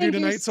show to do Thank you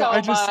tonight, so so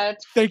I just much.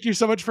 thank you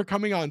so much for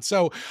coming on.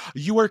 So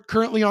you are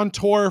currently on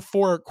tour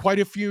for quite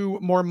a few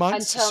more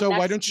months. Until So why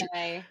next don't you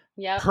May.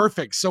 Yep.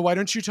 Perfect. So why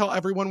don't you tell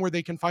everyone where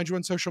they can find you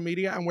on social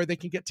media and where they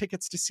can get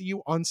tickets to see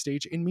you on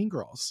stage in Mean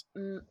Girls?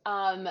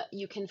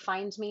 You can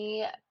find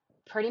me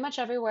pretty much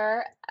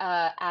everywhere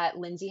at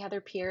Lindsay Heather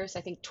Pierce.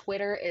 I think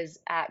Twitter is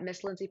at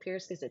Miss Lindsay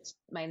Pierce because it's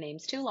my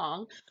name's too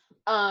long.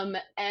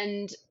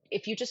 And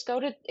if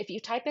you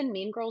type in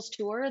Mean Girls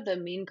Tour, the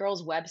Mean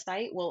Girls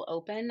website will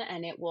open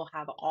and it will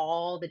have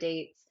all the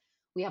dates.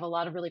 We have a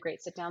lot of really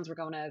great sit downs. We're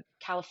going to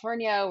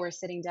California. We're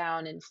sitting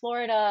down in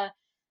Florida.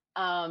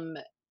 Um,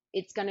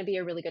 it's going to be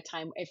a really good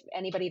time. If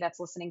anybody that's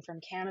listening from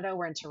Canada,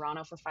 we're in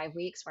Toronto for 5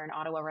 weeks. We're in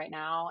Ottawa right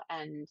now,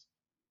 and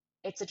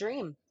it's a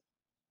dream.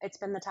 It's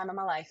been the time of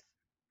my life.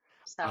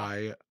 So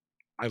I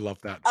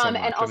love that so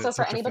much. and also it's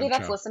for such a anybody fun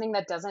that's show. listening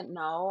that doesn't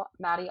know,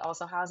 Maddie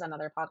also has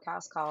another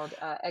podcast called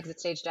Exit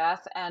Stage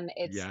Death, and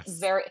it's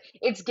Yes.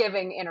 it's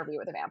giving Interview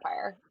with a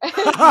Vampire.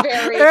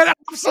 It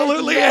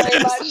absolutely very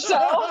is. much so.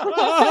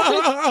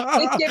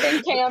 It's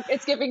giving camp,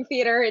 it's giving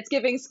theater, it's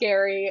giving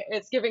scary,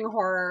 it's giving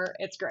horror.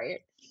 It's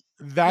great.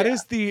 That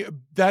is the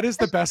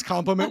best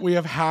compliment we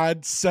have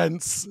had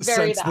since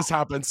this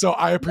happened. So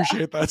I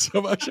appreciate that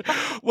so much.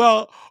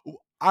 Well,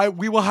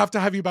 we will have to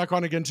have you back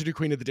on again to do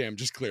Queen of the Damned.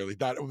 Just clearly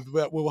that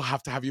we will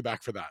have to have you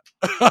back for that.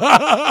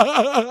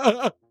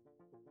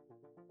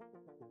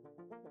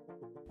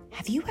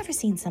 Have you ever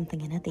seen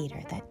something in a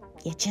theater that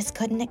you just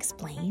couldn't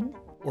explain?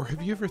 Or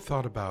have you ever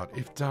thought about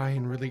if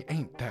dying really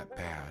ain't that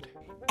bad?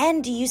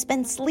 And do you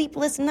spend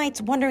sleepless nights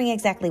wondering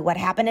exactly what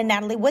happened to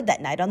Natalie Wood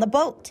that night on the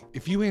boat?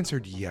 If you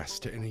answered yes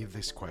to any of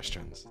these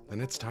questions,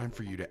 then it's time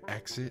for you to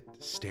exit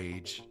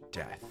stage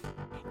death.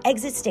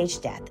 Exit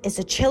Stage Death is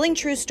the chilling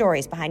true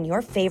stories behind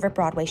your favorite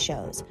Broadway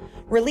shows,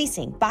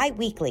 releasing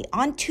bi-weekly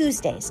on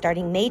Tuesday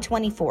starting May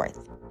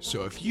 24th.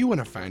 So if you want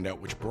to find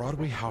out which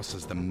Broadway house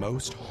is the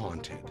most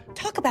haunted,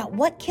 Talk about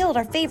what killed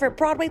our favorite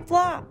Broadway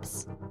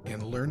flops,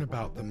 and learn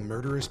about the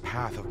murderous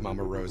path of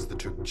Mama Rose that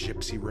took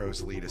Gypsy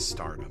Rose Lee to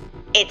stardom,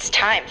 it's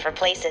time for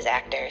Places,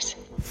 actors.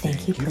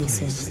 Thank you,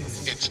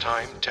 Places. it's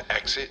time to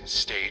exit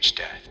stage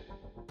death.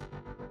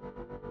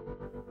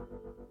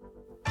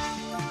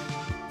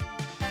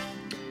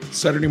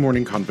 Saturday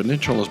Morning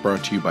Confidential is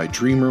brought to you by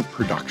Dreamer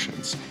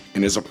Productions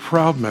and is a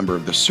proud member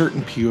of the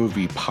Certain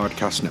POV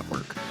Podcast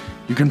Network.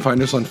 You can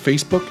find us on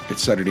Facebook at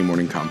Saturday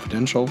Morning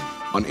Confidential,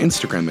 on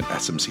Instagram at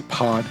SMC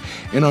Pod,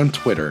 and on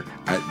Twitter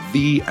at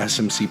The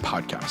SMC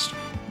Podcast.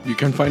 You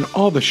can find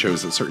all the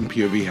shows that Certain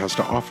POV has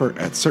to offer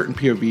at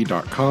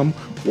certainpov.com.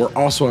 We're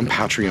also on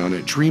Patreon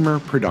at Dreamer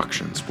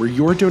Productions, where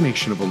your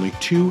donation of only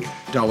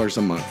 $2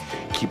 a month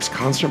keeps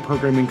constant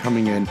programming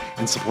coming in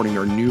and supporting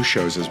our new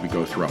shows as we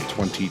go throughout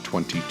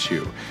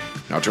 2022.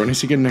 Now join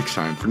us again next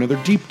time for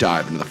another deep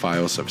dive into the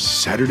files of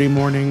Saturday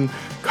Morning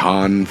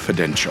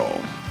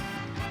Confidential.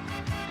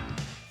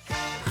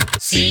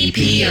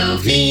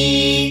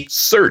 CPOV.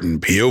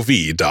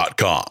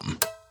 CertainPOV.com.